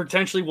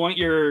potentially want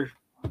your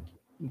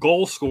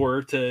goal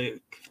scorer to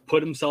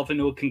put himself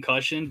into a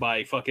concussion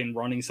by fucking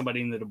running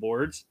somebody into the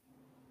boards?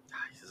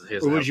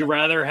 Or would you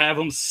rather have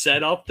him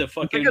set up the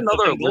fucking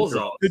goals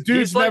up? The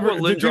dude's like never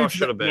what Lindros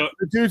should have been.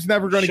 The dude's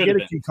never going to get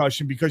a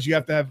concussion because you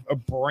have to have a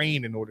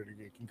brain in order to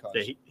get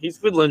concussion. Yeah,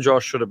 he's what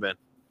Lindros should have been.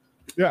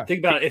 Yeah. Think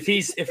about it. If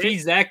he's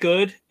that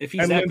good,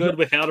 good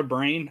without a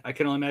brain, I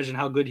can only imagine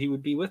how good he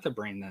would be with a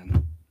brain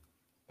then.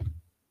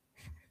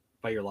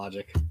 By your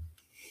logic.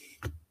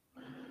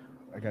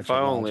 If I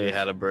only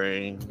had a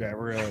brain. Yeah,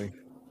 really.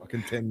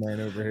 Fucking Tin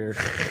Man over here.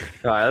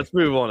 All right, let's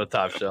move on to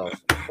Top Shelf.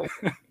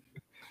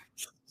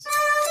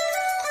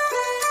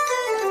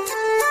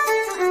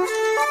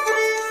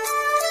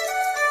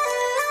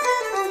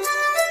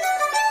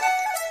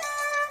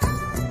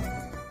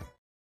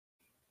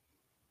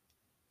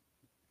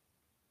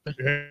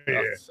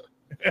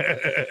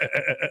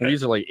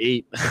 These are like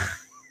 8.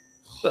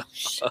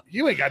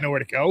 You ain't got nowhere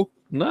to go.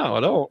 No, I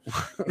don't.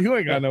 You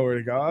ain't got nowhere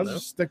to go. I'll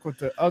just stick with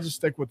the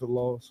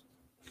laws.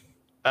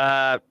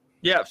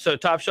 Yeah, so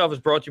Top Shelf is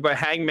brought to you by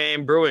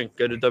Hangman Brewing.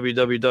 Go to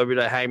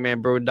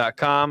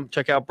www.hangmanbrewing.com.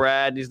 Check out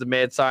Brad. He's the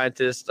mad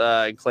scientist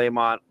in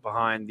Claymont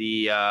behind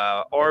the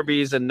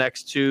Arby's and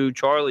next to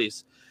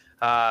Charlie's.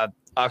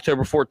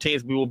 October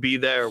 14th, we will be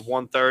there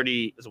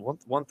 1:30. Is it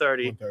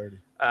 1:30? 1:30.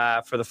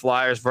 For the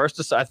Flyers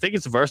versus, I think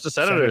it's versus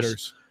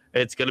Senators.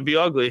 It's going to be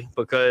ugly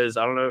because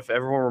I don't know if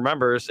everyone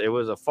remembers. It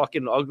was a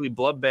fucking ugly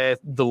bloodbath.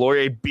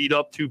 Delorier beat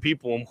up 2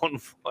 people in one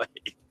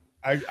fight.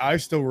 I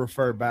still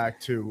refer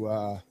back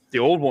to the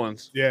old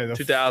ones. Yeah, the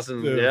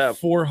 2000.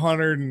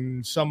 400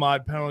 and some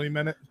odd penalty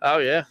minute. Oh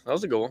yeah, that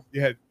was a good one.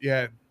 You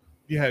had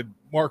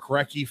Mark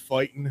Recchi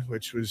fighting,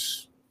 which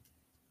was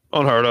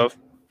unheard of.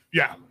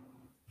 Yeah,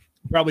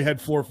 probably had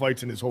 4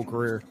 fights in his whole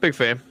career. Big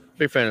fan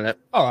of that.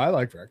 Oh, I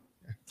like Recchi.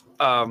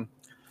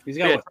 He's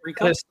got 3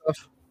 cups.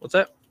 Stuff. What's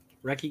that?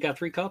 Recchi got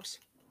 3 cups.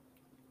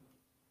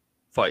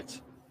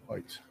 Fights.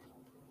 I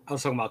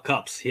was talking about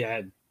cups. He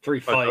had 3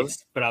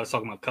 fights, but I was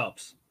talking about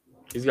cups.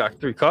 He's got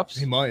 3 cups.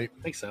 He might.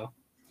 I think so. I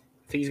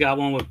think he's got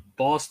one with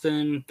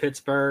Boston,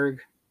 Pittsburgh,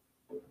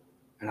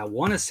 and I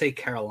want to say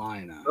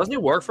Carolina. Doesn't he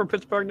work for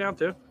Pittsburgh now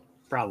too?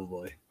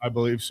 Probably. I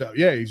believe so.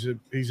 Yeah, he's an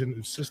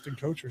assistant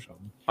coach or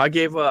something. I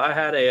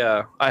had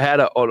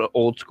an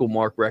old school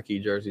Mark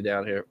Recchi jersey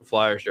down here,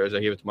 Flyers jersey. I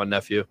gave it to my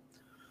nephew.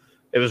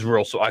 It was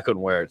real, so I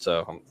couldn't wear it.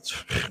 So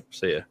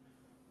see ya.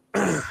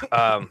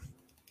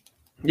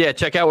 Yeah,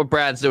 check out what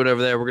Brad's doing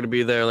over there. We're gonna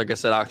be there, like I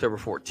said, October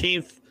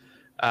 14th.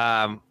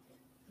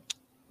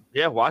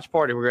 Yeah, watch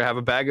party. We're gonna have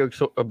a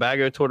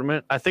Bago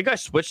tournament. I think I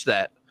switched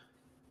that.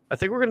 I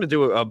think we're gonna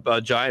do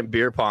a giant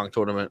beer pong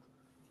tournament.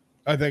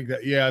 I think that's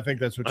what you were talking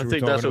about. I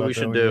think that's what we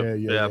should do.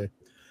 Yeah.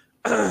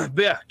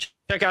 But yeah,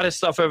 check out his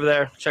stuff over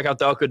there. Check out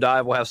Delco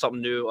Dive. We'll have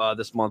something new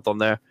this month on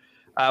there.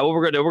 What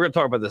we're gonna do? We're gonna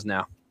talk about this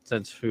now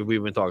since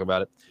we've been talking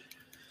about it.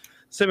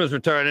 Simmons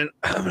returning.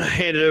 I'm gonna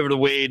hand it over to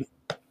Wade.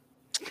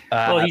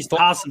 Well, he's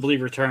possibly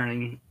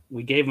returning.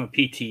 We gave him a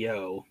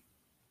PTO.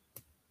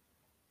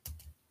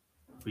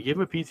 We gave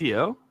him a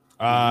PTO?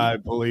 I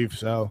believe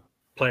so.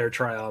 Player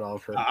tryout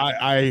offer.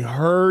 I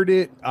heard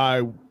it.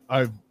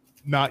 I've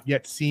not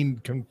yet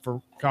seen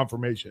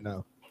confirmation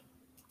now.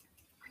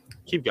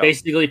 Keep going.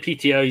 Basically,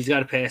 PTO. He's got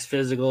to pass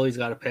physical. He's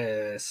got to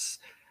pass,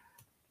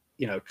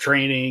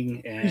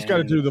 training, and He's got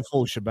to do the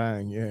full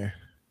shebang. Yeah.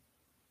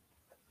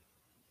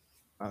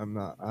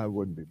 I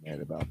wouldn't be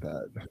mad about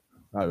that.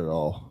 Not at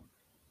all.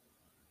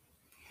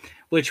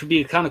 Which would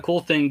be a kind of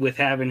cool thing with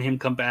having him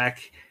come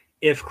back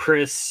if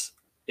Chris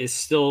is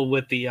still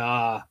with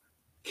the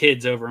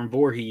kids over in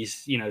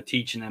Voorhees,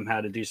 teaching them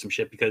how to do some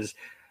shit, because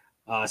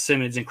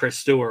Simmons and Chris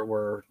Stewart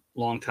were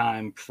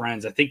longtime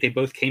friends. I think they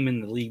both came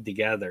in the league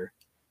together.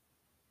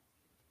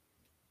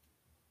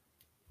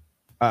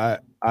 I'm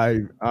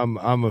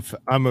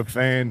a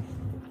fan.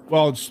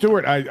 Well,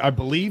 Stewart, I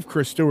believe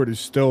Chris Stewart is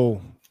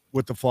still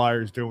with the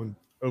Flyers doing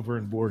over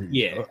in Voorhees.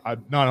 Yeah.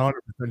 I'm not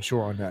 100%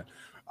 sure on that.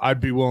 I'd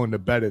be willing to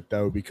bet it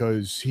though,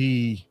 because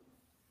he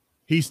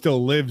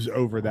still lives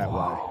over that way.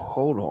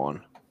 Hold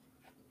on.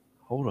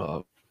 Hold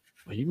up.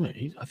 I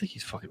think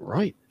he's fucking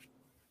right.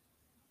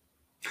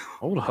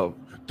 Hold up.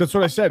 That's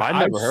what I said. I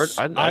never heard.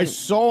 I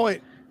saw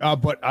it,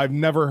 but I've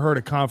never heard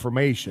a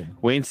confirmation.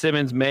 Wayne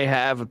Simmons may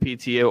have a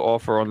PTO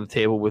offer on the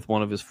table with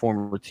one of his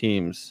former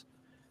teams.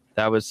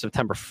 That was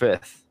September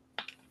 5th.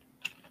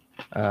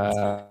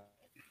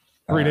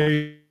 3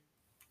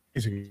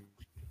 days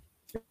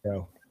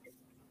ago.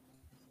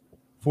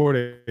 4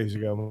 days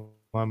ago.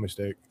 My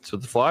mistake. So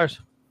the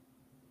Flyers.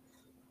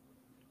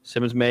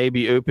 Simmons may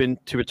be open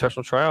to a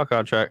personal tryout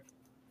contract.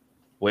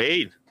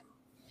 Wade.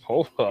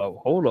 Hold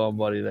on,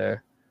 buddy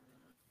there.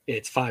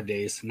 It's 5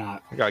 days,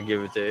 not I gotta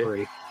give it to you.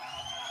 3.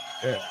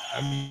 Yeah,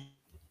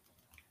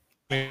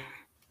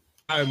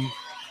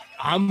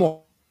 I'm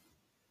all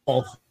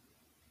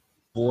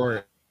for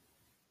it.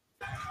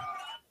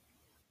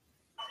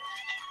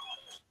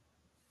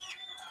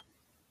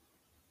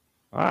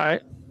 All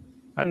right.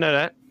 I know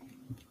that.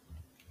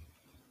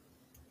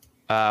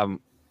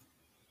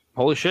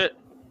 Holy shit.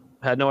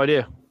 Had no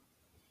idea.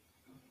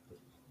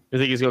 You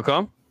think he's gonna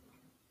come?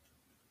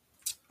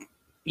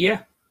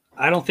 Yeah.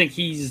 I don't think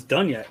he's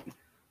done yet.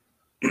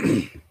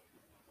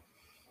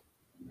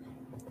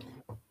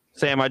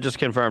 Sam, I just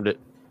confirmed it.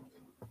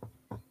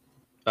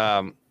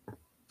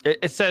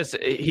 It says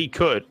he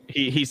could.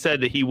 He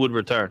said that he would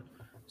return.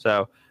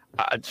 So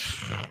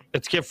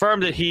it's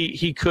confirmed that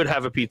he could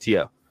have a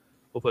PTO.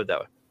 We'll put it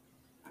that way.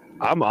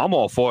 I'm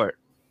all for it.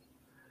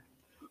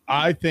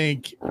 I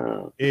think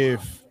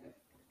if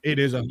it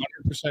is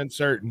 100%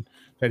 certain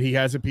that he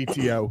has a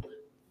PTO,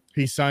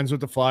 he signs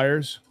with the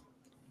Flyers,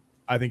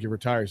 I think he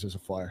retires as a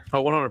Flyer.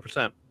 Oh,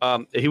 100%.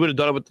 He would have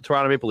done it with the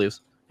Toronto Maple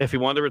Leafs. If he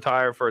wanted to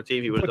retire for a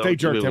team, he would have done it. But they with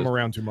the jerked Maple him Leafs.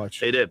 around too much.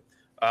 They did.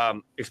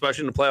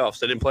 Especially in the playoffs.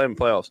 They didn't play him in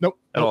the playoffs. Nope.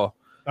 At all.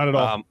 Not at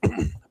all.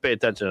 Pay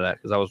attention to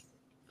that because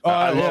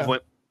I love when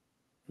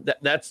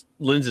that's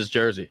Lindsay's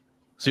jersey.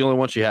 It's the only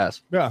one she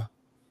has. Yeah.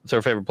 It's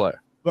her favorite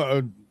player.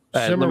 Simmer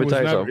let me was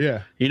tell you never, something.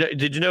 yeah.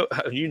 Did you know?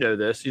 You know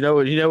this. You know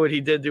what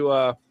he did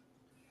to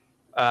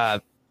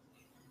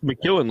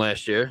McEwen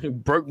last year. He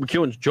broke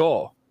McEwen's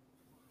jaw.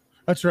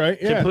 That's right.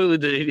 Yeah.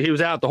 Completely. He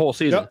was out the whole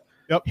season.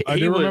 Yep. I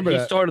do remember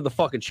that. He started the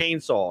fucking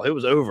chainsaw. It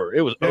was over.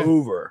 It was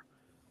over.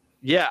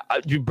 Yeah.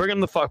 You bring him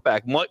the fuck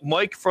back.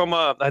 Mike from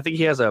I think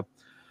he has a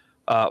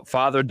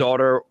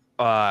father-daughter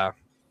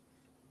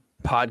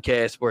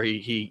podcast where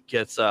he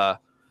gets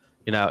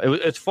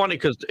it's funny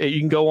because you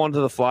can go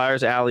onto the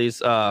Flyers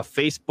Alley's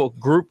Facebook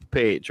group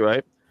page,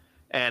 right?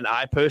 And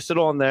I posted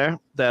on there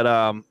that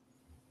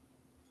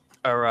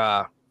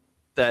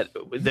that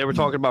they were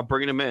talking about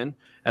bringing him in,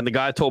 and the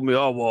guy told me,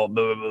 "Oh well,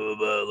 blah, blah, blah,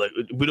 blah. Like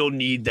we don't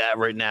need that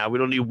right now. We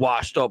don't need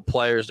washed up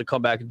players to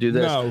come back and do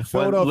this." No,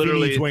 Philadelphia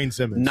needs Wayne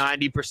Simmons.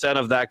 90%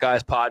 of that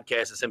guy's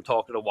podcast is him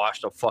talking to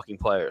washed up fucking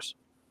players.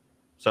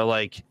 So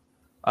like,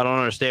 I don't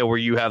understand where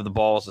you have the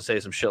balls to say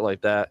some shit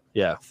like that.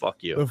 Yeah,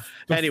 fuck you.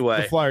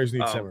 Anyway, the Flyers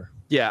need Simmer.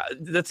 Yeah,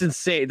 that's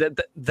insane.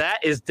 That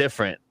is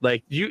different.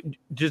 Like you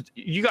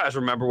guys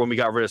remember when we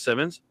got rid of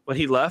Simmons when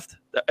he left?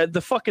 The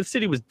fucking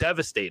city was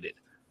devastated.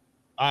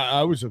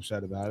 I was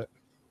upset about it.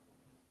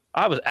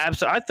 I was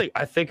absolutely.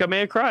 I think I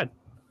may have cried.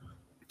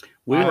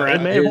 We were at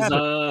his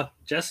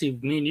Jesse.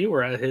 Me and you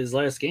were at his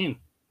last game.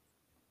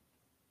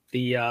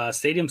 The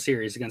Stadium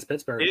Series against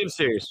Pittsburgh. Stadium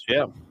Series.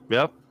 Yeah.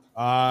 Yep.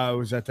 I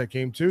was at that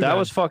game too. That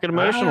was fucking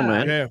emotional,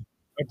 man. Yeah.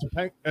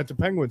 At the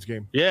Penguins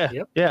game. Yeah.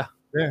 Yep. Yeah.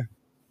 Yeah.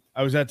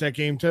 I was at that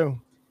game too.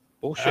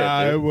 Bullshit.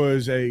 It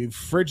was a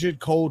frigid,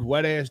 cold,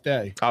 wet ass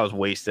day. I was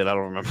wasted. I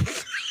don't remember.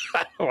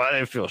 I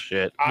didn't feel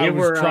shit. I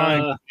was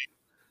trying.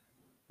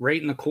 Right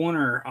in the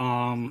corner,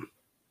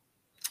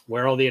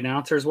 where all the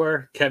announcers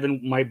were.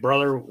 My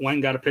brother went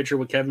and got a picture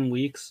with Kevin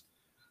Weeks.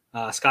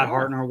 Scott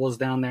Hartner was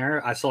down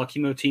there. I saw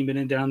Kimo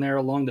Timonen down there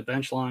along the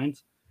bench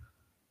lines.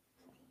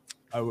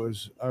 I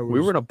was. We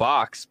were in a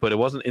box, but it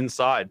wasn't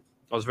inside.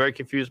 I was very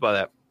confused by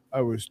that.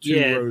 I was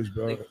two rows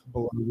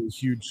below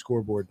this huge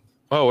scoreboard.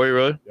 Oh, were you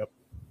really? Yep.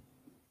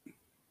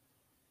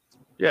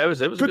 Yeah, it was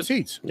Good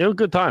seats. It was a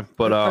good time.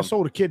 But I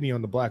sold a kidney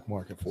on the black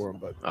market for them,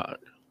 but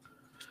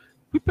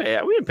we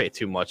didn't pay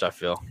too much. I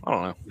feel. I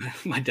don't know.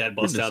 My dad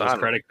busted out his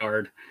credit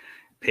card,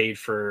 paid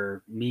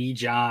for me,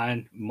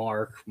 John,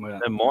 Mark, my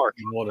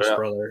oldest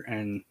brother,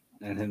 and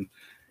him.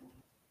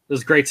 It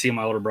was great seeing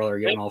my older brother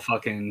getting all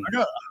fucking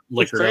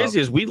What's crazy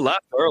is we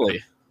left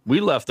early. And we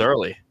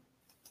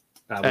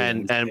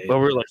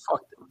were like,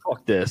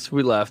 fuck this.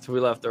 We left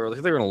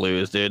early. They're gonna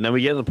lose, dude. And then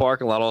we get in the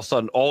parking lot. All of a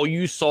sudden, all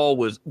you saw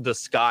was the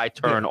sky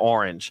turn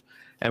orange,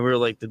 and we were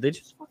like, did they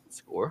just fucking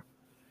score?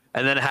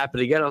 And then it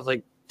happened again. I was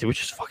like, did we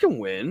just fucking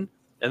win?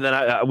 And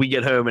then we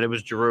get home and it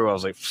was Giroux. I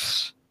was like,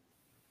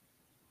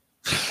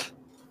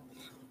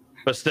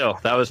 but still,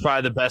 that was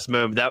probably the best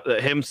moment.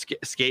 That him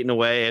skating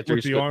away after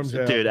with the arms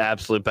out. Dude,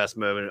 absolute best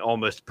moment,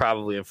 almost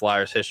probably in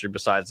Flyers history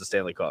besides the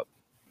Stanley Cup.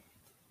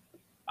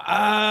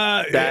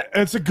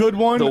 That's a good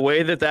one. The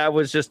way that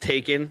was just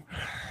taken.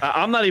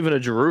 I'm not even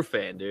a Giroux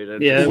fan,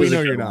 dude. Yeah, we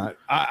know you're not.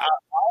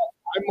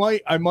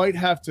 I might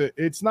have to.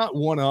 It's not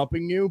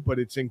one-upping you, but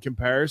it's in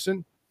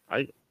comparison.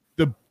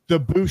 The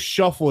boost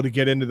shuffle to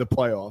get into the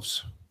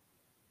playoffs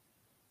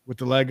with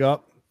the leg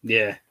up.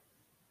 Yeah.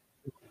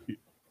 I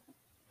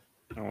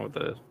don't know what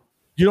that is.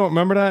 You don't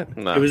remember that?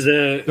 No. It was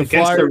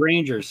against the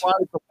Rangers.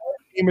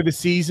 Game of the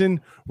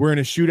season. We're in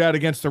a shootout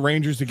against the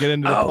Rangers to get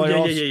into the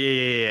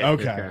playoffs. Yeah.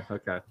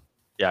 Okay.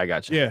 Yeah, I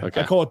got you. Yeah, okay.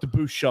 I call it the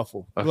boost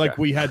shuffle. Okay. Like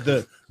we had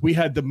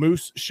the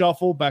Moose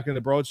shuffle back in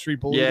the Broad Street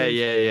Bowl.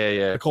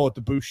 Yeah. I call it the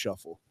boost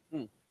shuffle.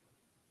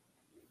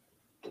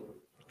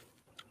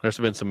 There's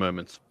been some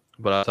moments,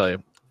 but I'll tell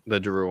you,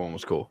 the Giroux one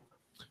was cool.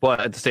 But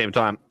at the same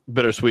time,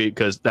 bittersweet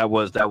because that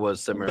was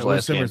Simmer's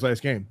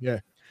last game. Yeah.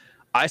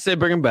 I say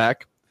bring him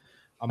back.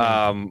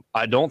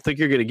 I don't think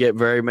you're going to get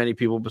very many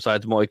people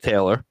besides Mike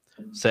Taylor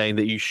saying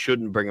that you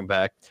shouldn't bring him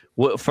back.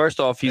 Well, first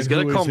off, he's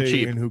going to come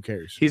cheap. And who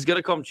cares? He's going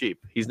to come cheap.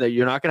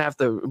 You're not going to have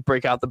to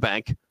break out the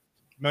bank.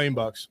 $1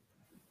 million.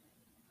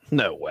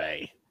 No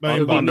way.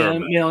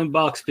 $1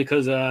 million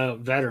because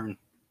veteran.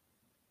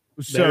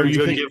 So you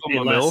could give him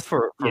a mill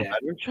for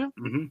veteranship?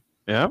 Mm-hmm.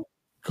 Yeah.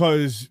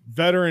 Because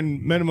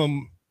veteran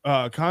minimum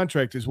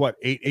contract is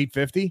what,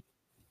 $850?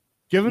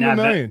 Give him $1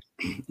 million.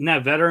 No,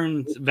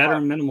 veteran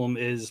minimum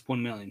is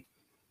 $1 million.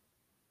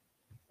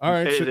 All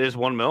right, it is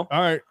 $1 million.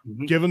 All right,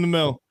 give him the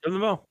mill. Give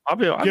him the mill. I'll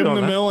give him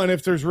the mill, and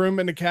if there's room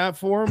in the cap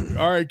for him,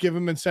 all right, give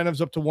him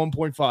incentives up to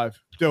 1.5.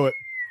 Do it.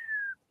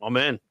 I'm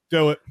in.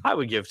 Do it. I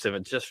would give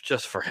Simmons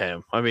just for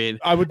him. I mean,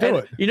 I would do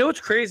it. You know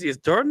what's crazy is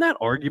during that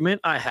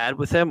argument I had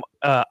with him,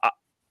 I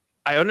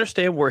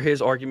understand where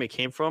his argument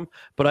came from,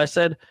 but I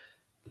said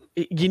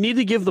you need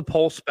to give the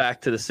pulse back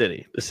to the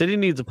city. The city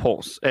needs a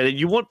pulse, and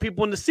you want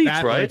people in the seats,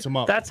 that right?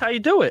 That's how you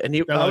do it.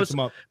 And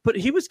but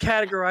he was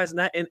categorizing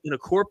that in a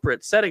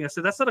corporate setting. I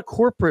said that's not a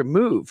corporate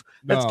move.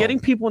 That's getting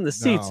people in the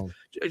seats.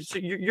 No. So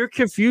you're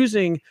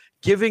confusing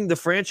giving the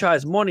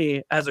franchise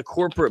money as a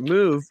corporate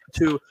move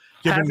to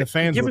giving the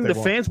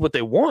fans what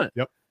they want.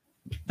 Yep,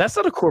 that's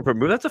not a corporate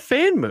move. That's a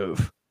fan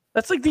move.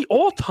 That's like the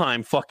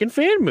all-time fucking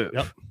fan move.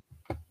 Yep.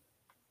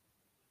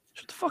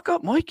 Shut the fuck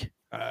up, Mike.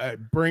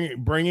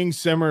 Bringing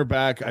Simmer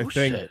back,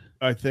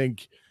 I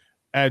think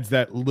adds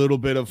that little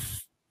bit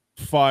of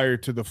fire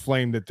to the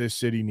flame that this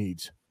city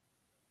needs.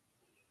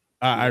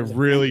 I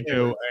really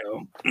do.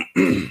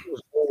 He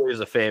was always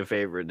a fan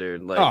favorite,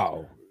 dude.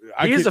 Like,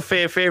 he is a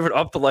fan favorite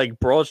up to like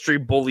Broad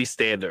Street bully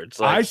standards.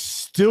 Like, I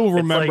still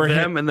remember like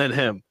him and then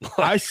him.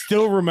 I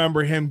still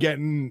remember him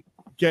getting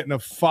a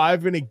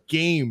 5 in a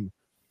game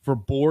for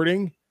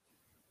boarding,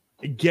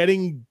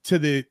 getting to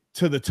the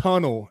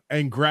tunnel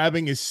and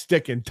grabbing his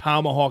stick and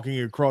tomahawking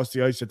it across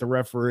the ice at the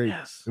referee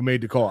who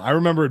made the call. I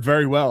remember it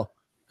very well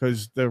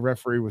because the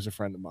referee was a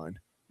friend of mine.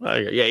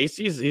 Yeah,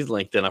 he's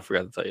linked in. I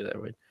forgot to tell you that.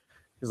 Right?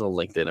 He's on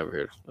LinkedIn over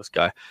here. This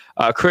guy,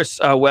 Chris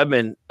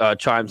Webman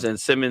chimes in.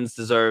 Simmons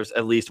deserves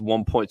at least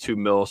 1.2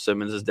 mil.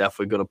 Simmons is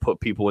definitely going to put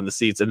people in the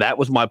seats, and that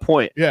was my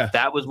point. Yeah,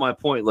 that was my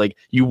point. Like,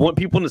 you want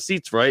people in the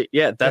seats, right?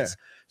 Yeah, that's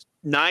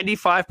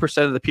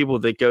 95% of the people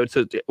that go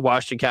to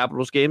Washington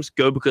Capitals games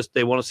go because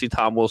they want to see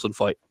Tom Wilson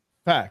fight.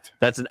 Fact.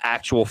 That's an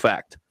actual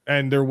fact.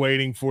 And they're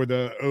waiting for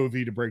the OV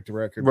to break the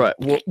record. Right.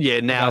 Well, yeah.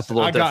 Now it's a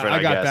little different.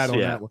 I got that on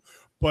that one,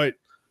 but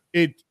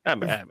that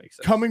makes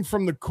sense. Coming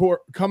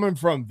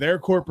from their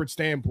corporate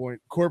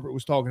standpoint, corporate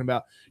was talking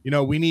about,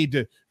 we need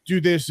to do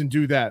this and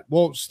do that.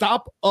 Well,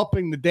 stop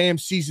upping the damn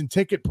season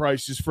ticket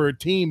prices for a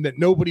team that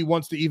nobody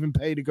wants to even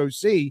pay to go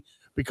see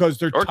because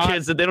they're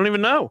kids that they don't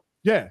even know.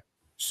 Yeah.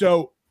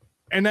 So,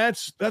 and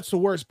that's the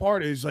worst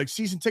part is like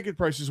season ticket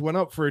prices went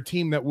up for a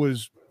team that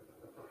was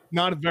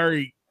not a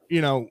very,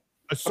 a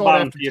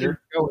sought after team.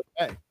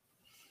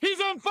 He's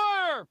on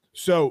fire.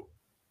 So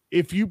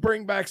if you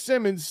bring back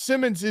Simmons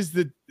is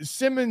the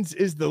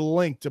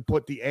link to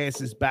put the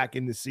asses back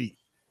in the seat.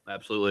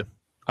 Absolutely.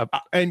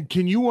 And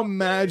can you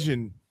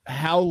imagine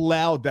how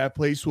loud that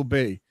place will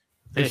be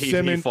if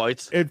Simmons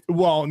fights?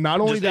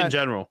 Not only that, in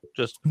general,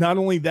 not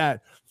only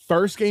that,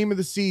 first game of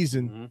the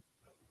season,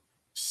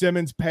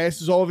 Simmons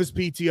passes all of his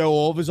PTO,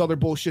 all of his other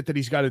bullshit that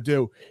he's got to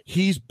do.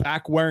 He's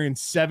back wearing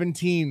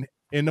 17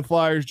 in the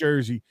Flyers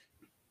jersey.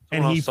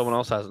 Someone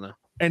else has it now.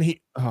 And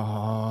he,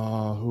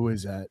 who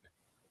is that?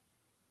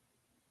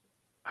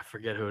 I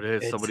forget who it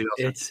is. Somebody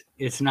else.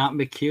 It's not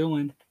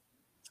McEwen.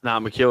 It's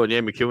not McEwen.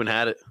 Yeah, McEwen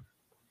had it.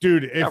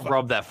 Dude, You gotta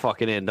rub that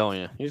fucking in, don't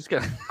you? You just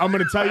got. I'm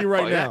going to tell you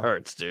right now. That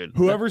hurts, dude.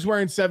 Whoever's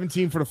wearing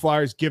 17 for the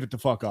Flyers, give it the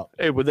fuck up.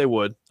 They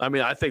would. I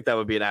mean, I think that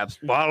would be an abs.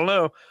 Well,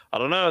 I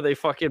don't know. They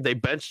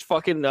benched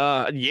fucking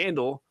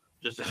Yandel.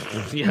 Just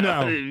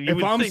no.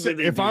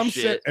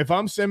 If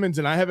I'm Simmons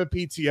and I have a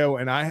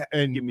PTO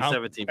and give me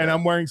 17 and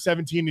I'm wearing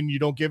 17 and you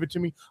don't give it to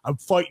me, I'm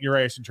fighting your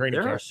ass in training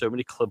camp. There are so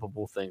many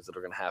clippable things that are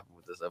going to happen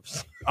with this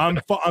episode.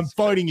 I'm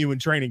fighting you in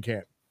training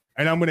camp,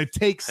 and I'm going to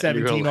take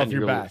 17 off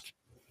your back.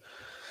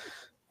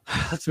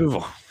 Let's move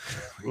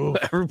on.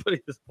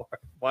 Everybody is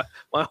hard.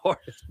 My heart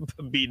is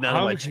beating out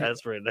of my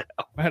chest right now.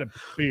 I had a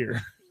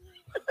beer.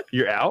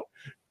 You're out?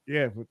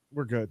 Yeah, but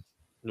we're good.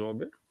 You want a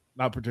beer?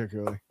 Not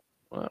particularly.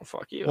 Well,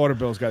 fuck you. Water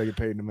bill's got to get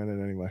paid in a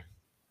minute anyway.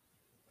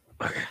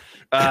 Okay.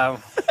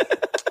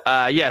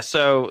 Yeah,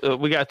 so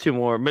we got two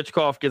more.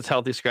 Mitchkov gets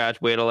healthy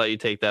scratch. Wait, I'll let you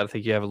take that. I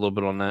think you have a little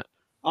bit on that.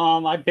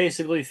 I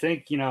basically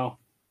think,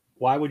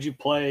 why would you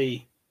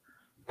play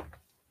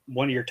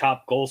one of your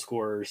top goal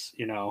scorers,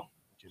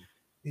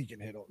 He can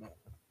hit on that.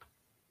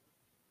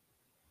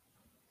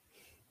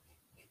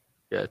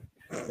 Yeah.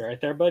 You right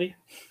there, buddy?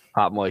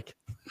 Hot mic.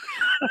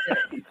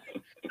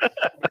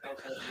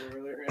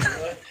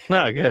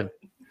 No, good.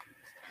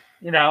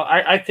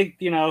 I think,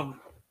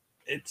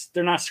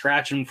 they're not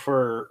scratching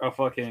for a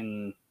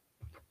fucking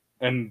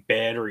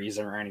bad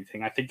reason or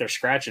anything. I think they're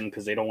scratching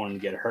because they don't want him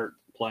to get hurt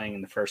playing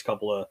in the first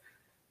couple of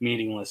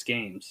meaningless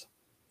games.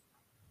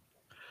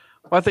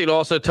 Well, I think it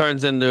also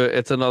turns into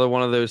it's another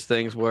one of those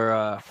things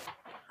where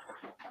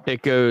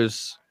it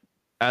goes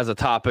as a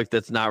topic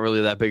that's not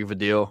really that big of a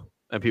deal,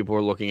 and people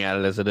are looking at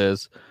it as it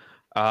is.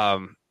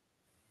 I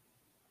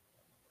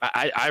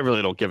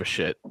really don't give a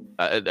shit.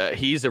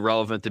 He's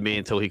irrelevant to me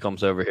until he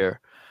comes over here.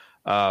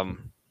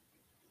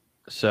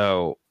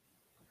 So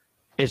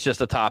it's just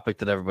a topic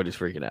that everybody's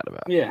freaking out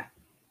about. Yeah.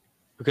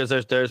 Because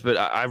but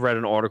I read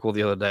an article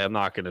the other day. I'm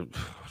not going to.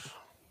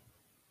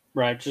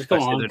 Right. Just go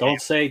on. Don't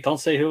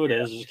say who it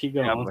is. Just keep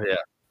going. Yeah.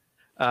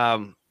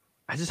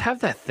 I just have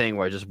that thing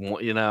where I just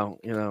want,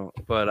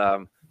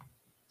 but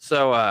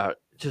so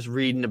just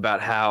reading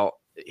about how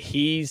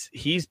he's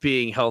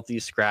being healthy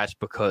scratched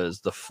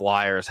because the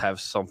Flyers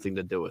have something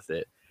to do with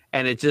it.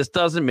 And it just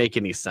doesn't make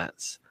any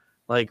sense.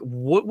 Like,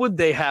 what would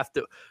they have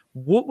to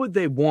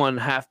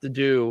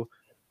do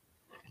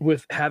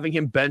with having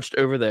him benched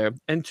over there?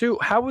 And two,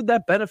 how would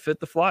that benefit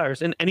the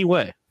Flyers in any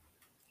way?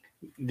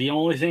 The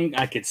only thing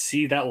I could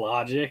see that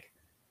logic,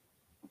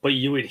 but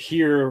you would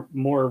hear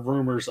more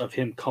rumors of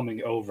him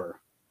coming over.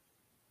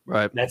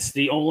 Right. That's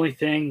the only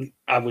thing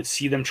I would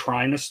see them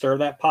trying to stir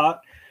that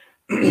pot.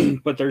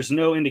 But there's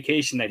no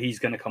indication that he's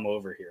going to come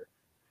over here.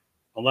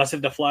 Unless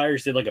if the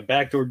Flyers did like a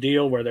backdoor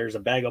deal where there's a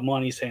bag of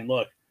money saying,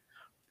 look,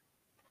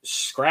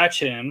 scratch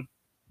him.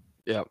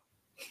 Yep.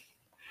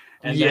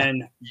 And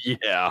then.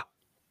 Yeah.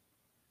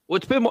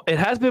 Well, it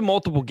has been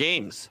multiple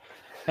games.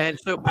 And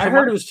so I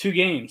heard it was 2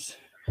 games.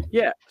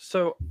 Yeah.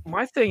 So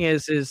my thing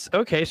is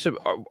okay. So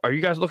are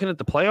you guys looking at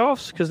the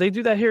playoffs? Because they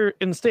do that here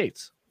in the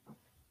States.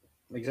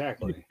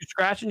 Exactly. You're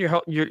scratching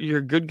you're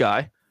a good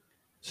guy.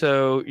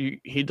 So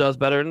he does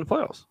better in the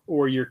playoffs.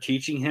 Or you're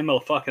teaching him a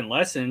fucking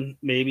lesson.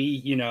 Maybe,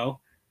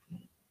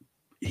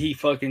 he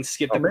fucking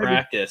skipped a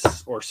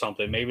practice or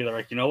something. Maybe they're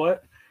like, you know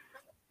what?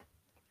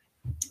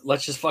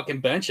 Let's just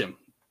fucking bench him.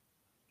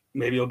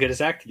 Maybe he'll get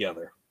his act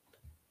together.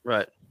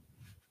 Right.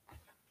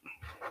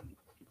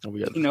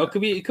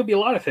 It could be a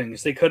lot of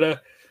things. They could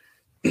have,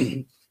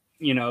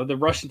 the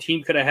Russian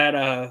team could have had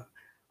a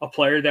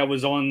player that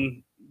was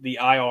on the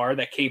IR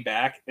that came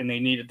back and they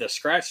needed to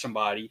scratch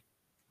somebody.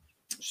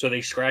 So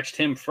they scratched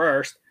him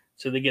first,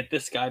 so they get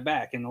this guy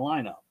back in the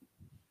lineup.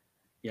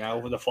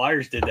 The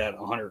Flyers did that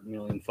 100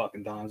 million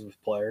fucking times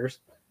with players.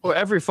 Well,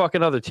 every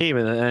fucking other team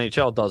in the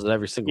NHL does it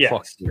every single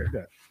fucking year.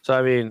 Yeah. So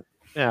I mean,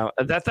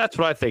 that's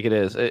what I think it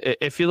is.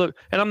 If you look,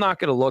 and I'm not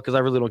going to look because I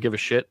really don't give a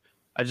shit.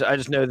 I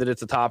just know that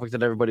it's a topic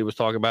that everybody was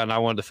talking about, and I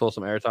wanted to fill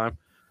some airtime.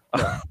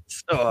 Yeah,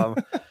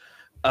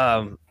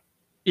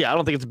 I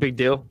don't think it's a big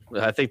deal.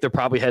 I think they're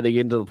probably heading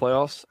into the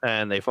playoffs,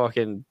 and they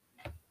fucking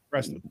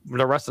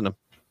they're resting them.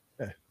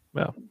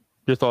 Yeah.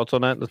 Your thoughts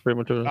on that? That's pretty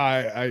much it.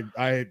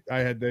 I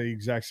had the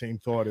exact same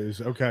thought. Is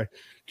okay.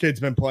 Kid's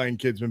been playing.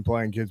 Give him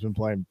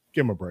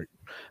a break.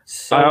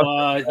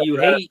 So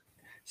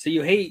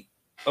you hate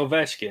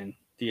Ovechkin.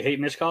 Do you hate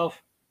Mitchkov?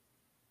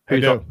 Who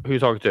you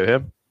talking to?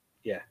 Him?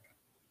 Yeah,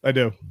 I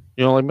do.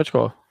 You don't like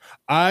Mitchkov?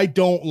 I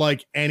don't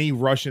like any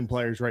Russian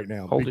players right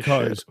now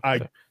because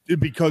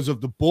of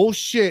the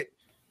bullshit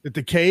that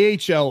the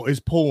KHL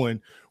is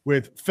pulling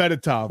with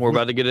Fedotov. We're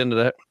about to get into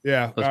that.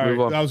 Yeah. Let's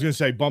move on. I was going to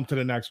say bump to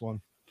the next one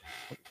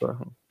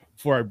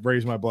before I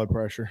raise my blood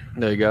pressure.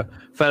 There you go.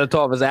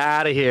 Fedotov is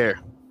out of here.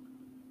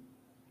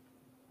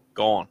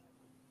 Gone.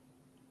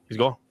 He's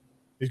gone.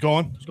 He's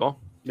gone? He's gone.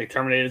 They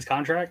terminated his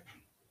contract?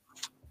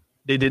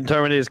 They didn't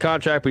terminate his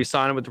contract, but he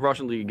signed him with the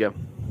Russian League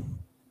again.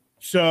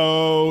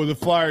 So the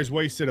Flyers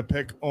wasted a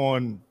pick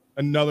on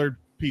another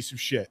piece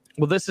of shit.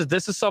 Well, this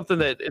is something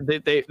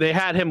that they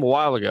had him a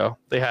while ago.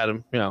 They had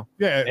him, Yeah,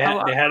 They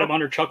had him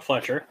under Chuck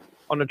Fletcher.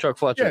 under Chuck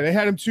Fletcher. yeah, they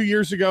had him 2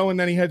 years ago, and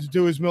then he had to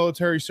do his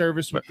military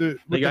service with the.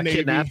 They got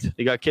kidnapped.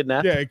 He got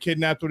kidnapped. Yeah,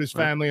 kidnapped with his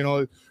family and all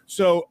that.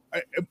 So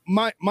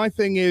my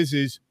thing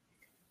is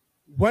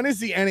when is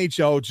the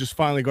NHL just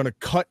finally going to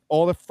cut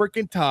all the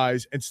freaking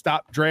ties and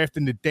stop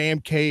drafting the damn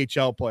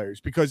KHL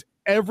players? Because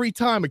every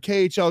time a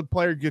KHL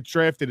player gets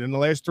drafted in the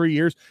last 3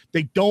 years,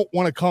 they don't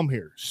want to come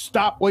here.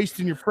 Stop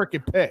wasting your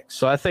freaking picks.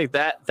 So I think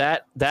that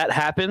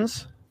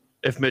happens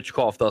if Mitch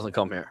Koff doesn't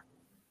come here.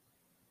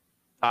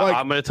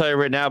 I'm going to tell you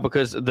right now,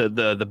 because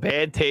the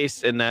bad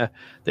taste in the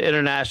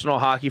International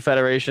Hockey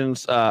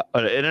Federation's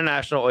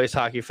International Ice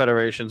Hockey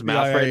Federation's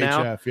mouth right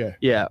now.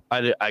 Yeah,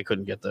 I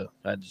couldn't get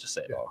I had to just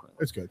say it all.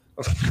 That's good.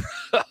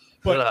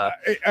 But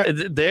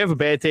they have a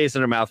bad taste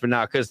in their mouth right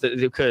now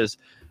because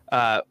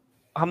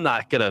I'm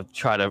not gonna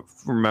try to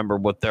remember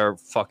what their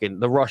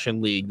the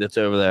Russian league that's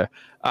over there.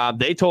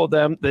 They told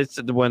them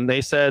when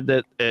they said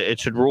that it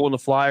should rule in the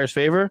Flyers'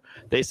 favor,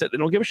 they said they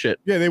don't give a shit.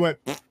 Yeah, they went.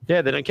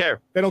 Yeah, they didn't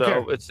care. They don't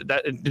care. It's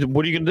that.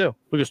 What are you gonna do?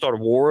 We're gonna start a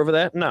war over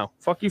that? No,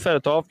 fuck you,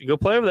 Fedotov. You go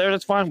play over there.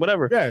 That's fine.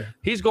 Whatever. Yeah,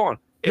 he's gone.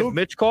 If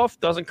Mitch Koff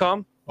doesn't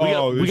come, we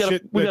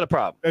got a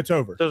problem. That's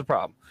over. There's a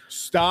problem.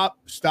 Stop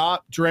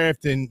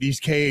drafting these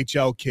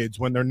KHL kids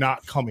when they're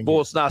not coming.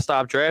 Well, it's not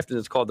stop drafting.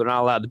 It's called they're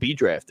not allowed to be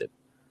drafted.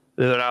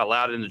 They're not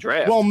allowed in the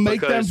draft. Well,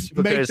 make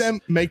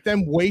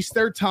them waste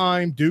their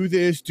time. Do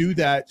this, do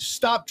that.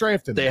 Stop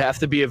drafting. They have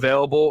to be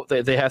available.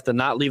 They have to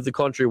not leave the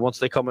country once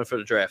they come in for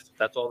the draft.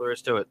 That's all there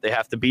is to it. They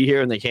have to be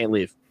here and they can't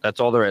leave. That's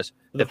all there is.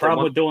 The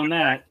problem with doing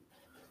that,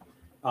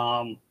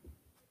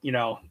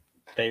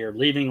 they are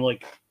leaving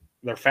like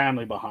their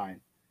family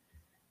behind.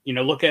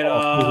 Look at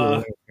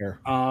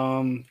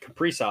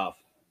Kaprizov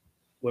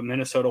with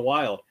Minnesota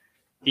Wild.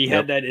 He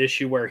had that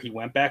issue where he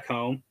went back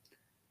home.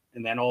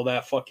 And then all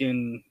that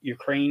fucking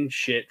Ukraine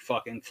shit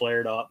fucking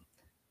flared up.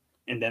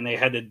 And then they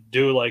had to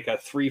do like a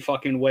 3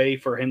 fucking way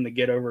for him to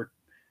get over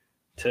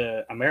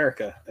to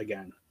America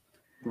again.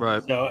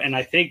 Right. So, and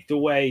I think the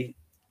way.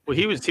 Well,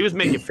 he was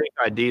making fake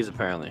IDs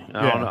apparently.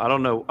 I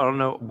don't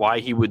know why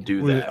he would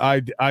do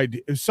that.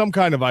 ID, some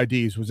kind of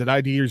IDs. Was it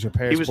IDs or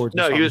passports?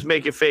 He was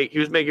making fake.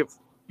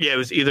 It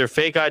was either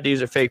fake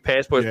IDs or fake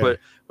passports. Yeah. But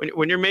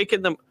when you're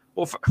making them,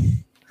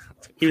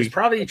 he was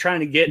probably trying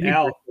to get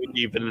out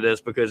deep into this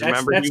because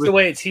that's the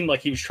way it seemed like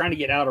he was trying to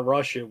get out of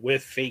Russia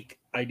with fake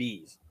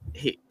IDs.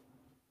 He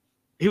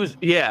was,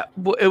 yeah,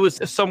 it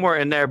was somewhere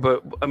in there.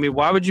 But I mean,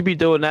 why would you be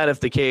doing that if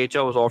the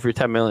KHL was offering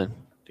 $10 million?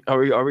 Are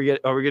we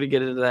going to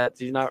get into that?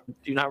 Do you not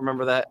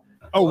remember that?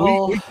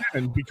 Oh, we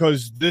can,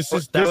 because this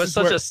was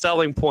such a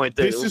selling point.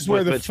 This is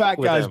where the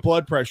fat guy's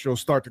blood pressure will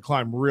start to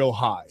climb real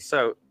high.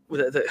 So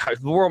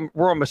we're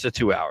almost at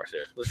 2 hours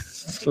here.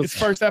 It's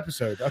first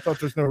episode. I thought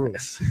there's no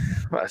rules.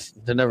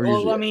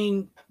 I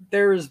mean,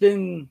 there's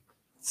been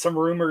some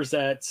rumors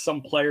that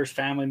some players'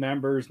 family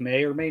members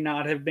may or may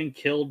not have been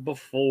killed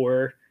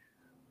before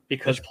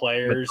because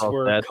players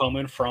were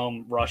coming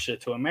from Russia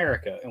to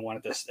America and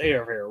wanted to stay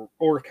over here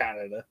or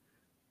Canada.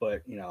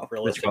 But,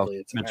 realistically,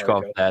 it's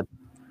America.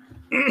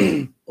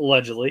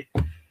 Allegedly,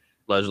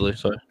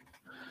 sorry.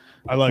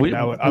 I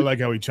like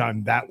how he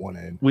chimed that one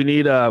in. We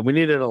need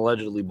an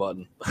allegedly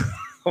button. I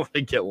want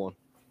to get one.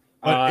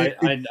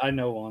 I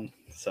know one.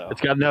 So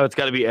it's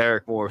got to be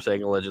Eric Moore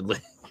saying allegedly.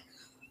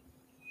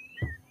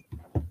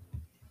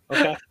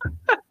 Okay,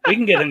 we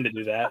can get him to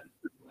do that.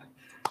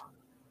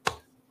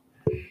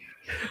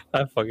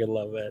 I fucking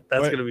love that.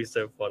 That's gonna be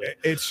so funny.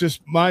 It's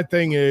just my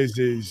thing is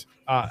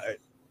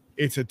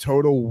it's a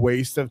total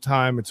waste of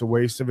time. It's a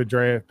waste of a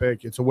draft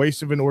pick. It's a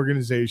waste of an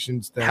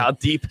organization's thing. How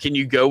deep can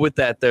you go with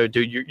that, though,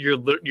 dude? You're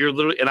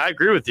literally, and I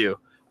agree with you.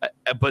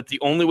 But the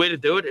only way to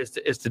do it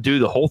is to do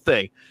the whole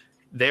thing.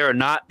 They are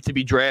not to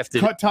be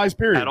drafted. Cut ties,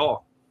 period. At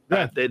all.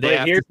 Yeah. They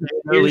have to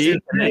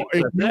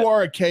if you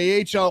are a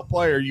KHL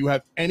player, you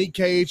have any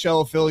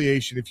KHL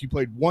affiliation. If you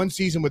played one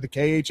season with the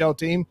KHL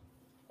team,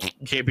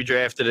 you can't be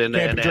drafted in the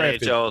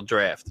NHL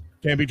draft.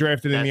 Can't be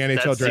drafted in the NHL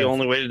draft. That's the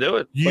only way to do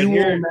it. You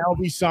will now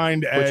be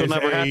signed as an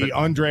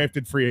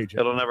undrafted free agent.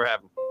 It'll never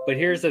happen. But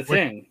here's the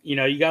thing. You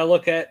got to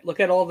look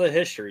at all the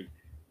history.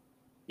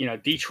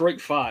 Detroit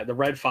 5, the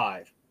Red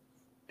 5.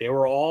 They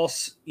were all,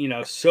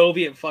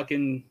 Soviet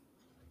fucking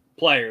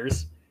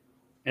players.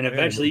 And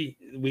eventually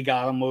we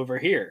got them over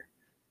here.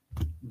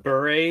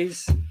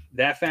 Berets,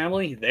 that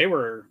family, they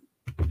were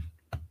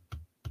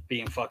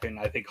being fucking,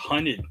 I think,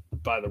 hunted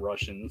by the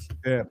Russians.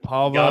 Yeah,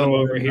 Pavel got them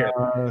over here.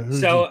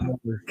 So,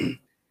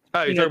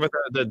 you're talking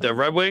about the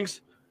Red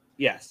Wings?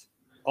 Yes.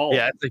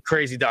 It's a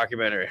crazy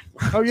documentary.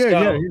 Oh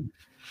yeah,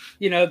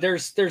 yeah.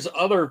 There's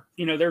other,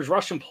 there's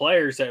Russian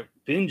players that have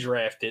been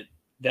drafted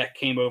that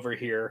came over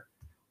here,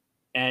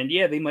 and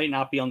they might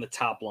not be on the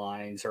top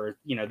lines, or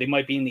they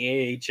might be in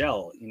the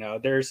AHL.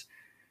 There's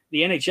the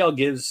NHL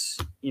gives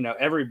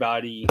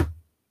everybody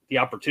the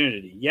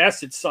opportunity.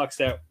 Yes, it sucks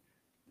that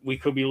we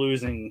could be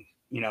losing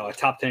a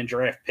top 10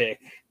 draft pick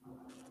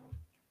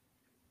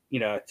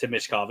to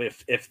Mishkov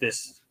if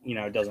this,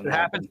 doesn't It happen.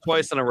 happens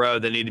twice in a row.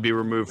 They need to be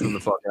removed from the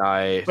fucking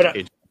IA. But,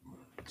 It's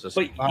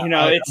But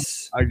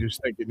just- I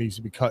just think it needs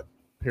to be cut.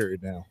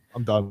 Period. Now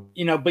I'm done.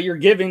 but you're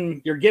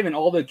giving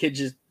all the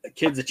kids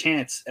a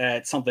chance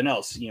at something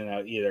else.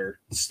 Either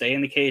stay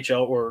in the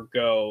KHL or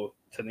go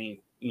to the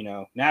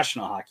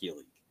National Hockey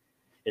League.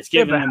 It's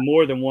giving them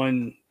more than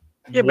one.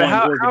 Yeah,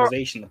 but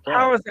organization to play.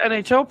 how is the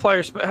NHL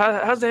players?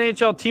 How's the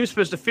NHL team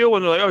supposed to feel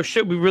when they're like, "Oh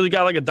shit, we really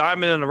got like a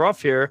diamond in the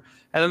rough here,"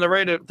 and then they're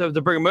ready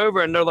to bring them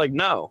over, and they're like,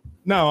 "No,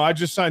 I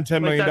just signed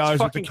 $10 million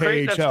with the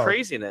KHL. That's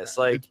craziness.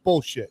 Like it's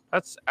bullshit.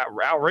 That's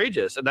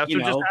outrageous, and that's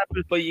what just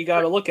happened. But you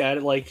got to look at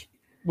it like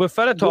with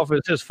Fedotov,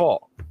 it's his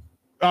fault.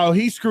 Oh,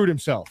 he screwed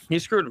himself. He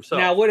screwed himself.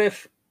 Now, what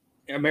if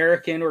an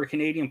American or a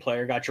Canadian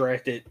player got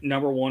drafted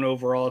number 1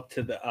 overall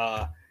to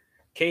the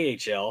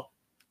KHL,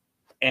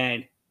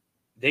 and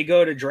they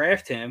go to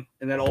draft him,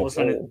 and then all of a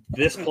sudden,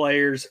 this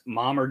player's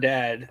mom or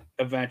dad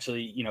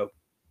eventually,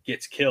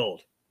 gets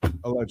killed.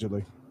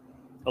 Allegedly.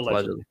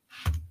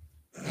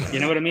 You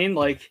know what I mean?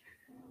 Like,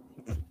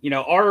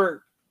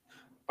 our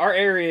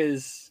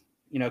areas,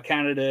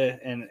 Canada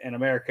and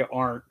America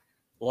aren't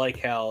like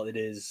how it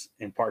is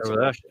in parts of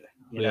Russia.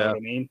 You know what I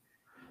mean?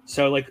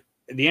 So, like,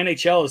 the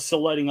NHL is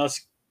still letting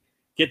us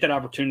get that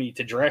opportunity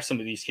to draft some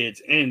of these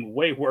kids in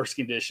way worse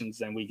conditions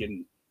than we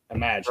can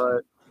imagine.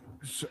 Right.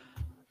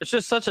 It's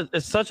just such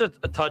a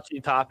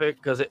touchy topic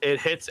because it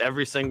hits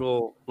every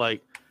single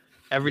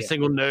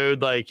single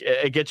node. Like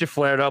it gets you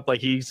flared up.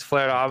 Like he's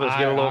flared off.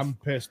 I'm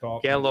pissed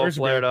off. Get a little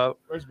flared up.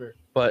 Where's beer?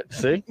 But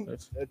see,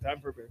 It's time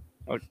for beer.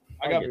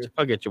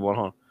 I'll get you one.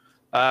 Hold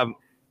on.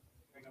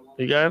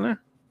 You got in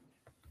there?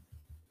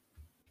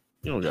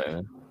 You don't got in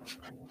there.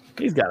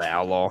 He's got an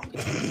outlaw.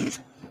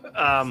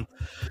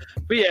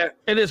 But yeah,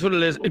 it is what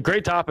it is. A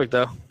great topic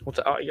though. I'll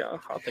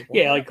take one.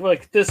 Yeah,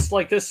 like this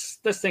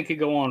thing could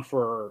go on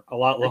for a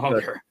lot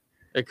longer.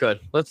 It could.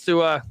 Let's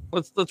do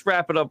let's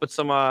wrap it up with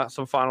some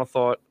final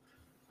thought.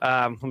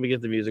 Let me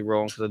get the music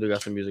rolling because I do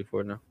got some music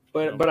for it now.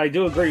 But I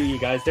do agree with you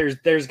guys.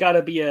 There's got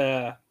to be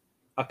a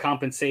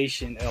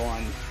compensation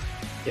on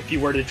if you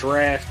were to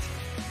draft.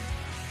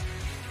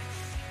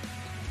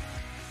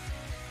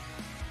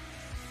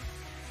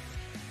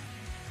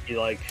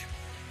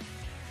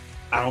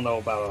 I don't know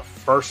about a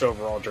first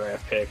overall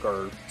draft pick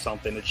or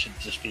something. It should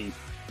just be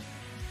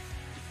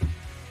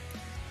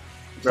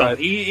right.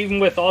 Even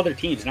with other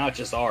teams, not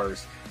just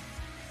ours.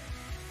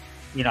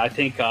 I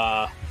think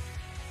the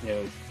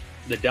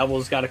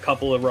Devils got a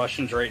couple of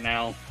Russians right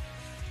now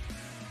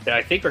that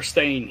I think are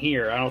staying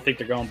here. I don't think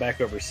they're going back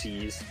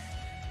overseas.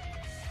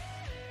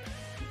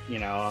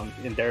 And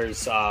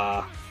there's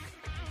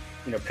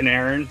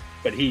Panarin,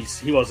 but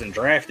he wasn't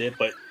drafted,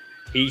 but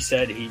he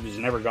said he was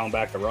never going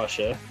back to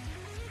Russia.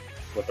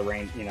 With the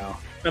rain,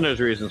 And there's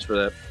reasons for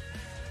that.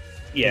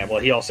 Yeah, well,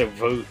 he also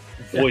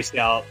voiced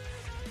out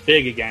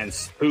big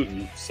against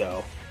Putin,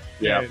 so.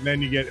 Yeah, and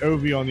then you get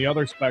Ovi on the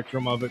other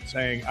spectrum of it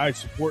saying, I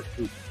support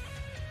Putin.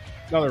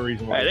 Another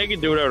reason why. Hey, they can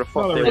do whatever the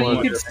fuck they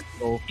want.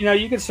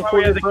 You can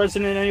support the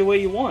president any way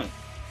you want.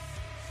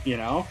 You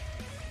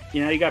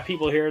got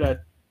people here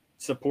that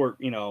support,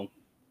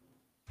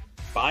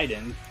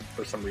 Biden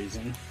for some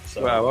reason.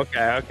 So. Well,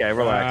 okay,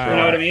 relax. You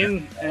know what I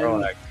mean?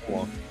 Relax. Come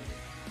on.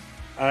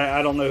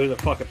 I don't know who the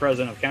fuck the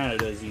president of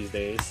Canada is these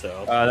days.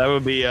 So that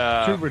would be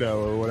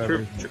Trudeau or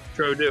whatever.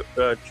 Trudeau.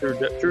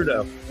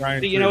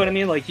 But you know what I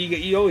mean? Like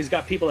you always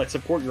got people that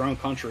support your own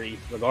country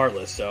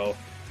regardless. So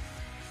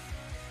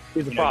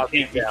you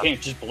can't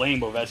just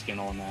blame Ovechkin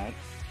on that.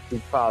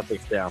 Keep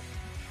politics down.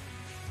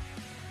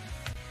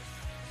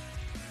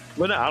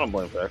 But no, I don't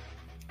blame that.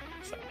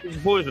 He's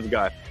boys with the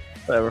guy.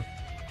 Whatever.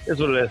 It's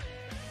what it is.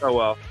 Oh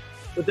well.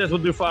 With this, we'll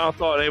do final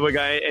thought. Anybody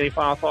got any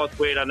final thoughts?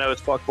 Wait, I know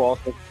it's fuck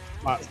Boston.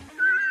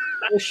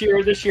 This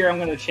year I'm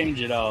going to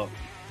change it up.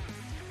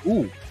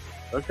 Ooh,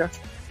 okay.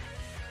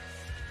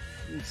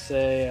 Let's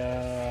say,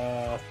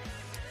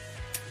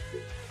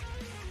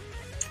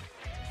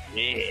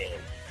 yeah.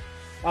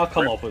 I'll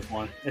come up with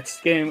one. It's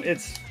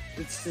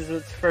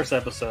first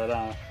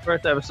episode.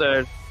 First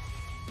episode.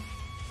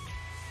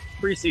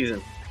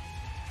 Preseason.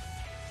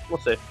 We'll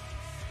see.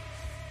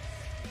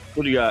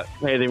 What do you got?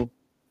 Anything?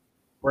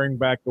 Bring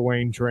back the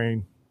Wayne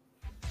train.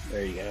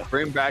 There you go.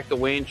 Bring back the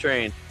Wayne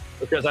train.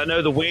 Because I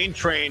know the Wayne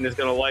train is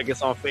going to like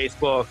us on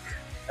Facebook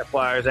at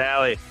Flyers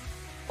Alley,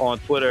 on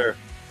Twitter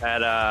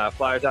at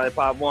Flyers Alley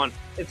Pop 1,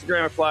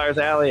 Instagram at Flyers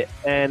Alley,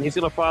 and he's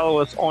going to follow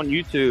us on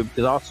YouTube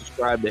because I'll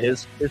subscribe to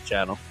his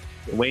channel.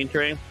 The Wayne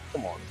train,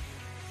 come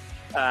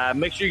on.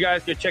 Make sure you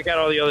guys go check out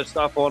all the other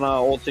stuff on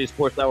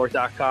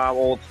oldstatesportsnetwork.com,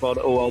 old spelled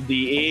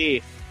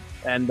OLDE.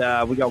 And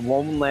we got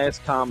one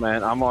last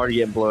comment. I'm already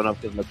getting blown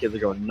up because my kids are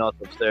going nuts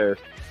upstairs.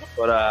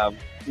 But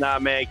nah,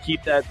 man,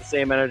 keep that the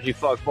same energy.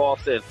 Fuck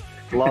Boston.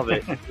 Love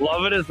it.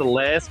 Love it as the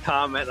last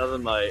comment of the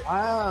night.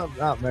 I'm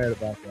not mad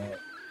about that.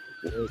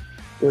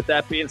 With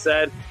that being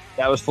said,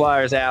 that was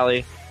Flyers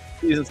Alley,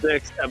 Season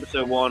 6,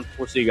 Episode 1.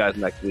 We'll see you guys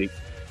next week.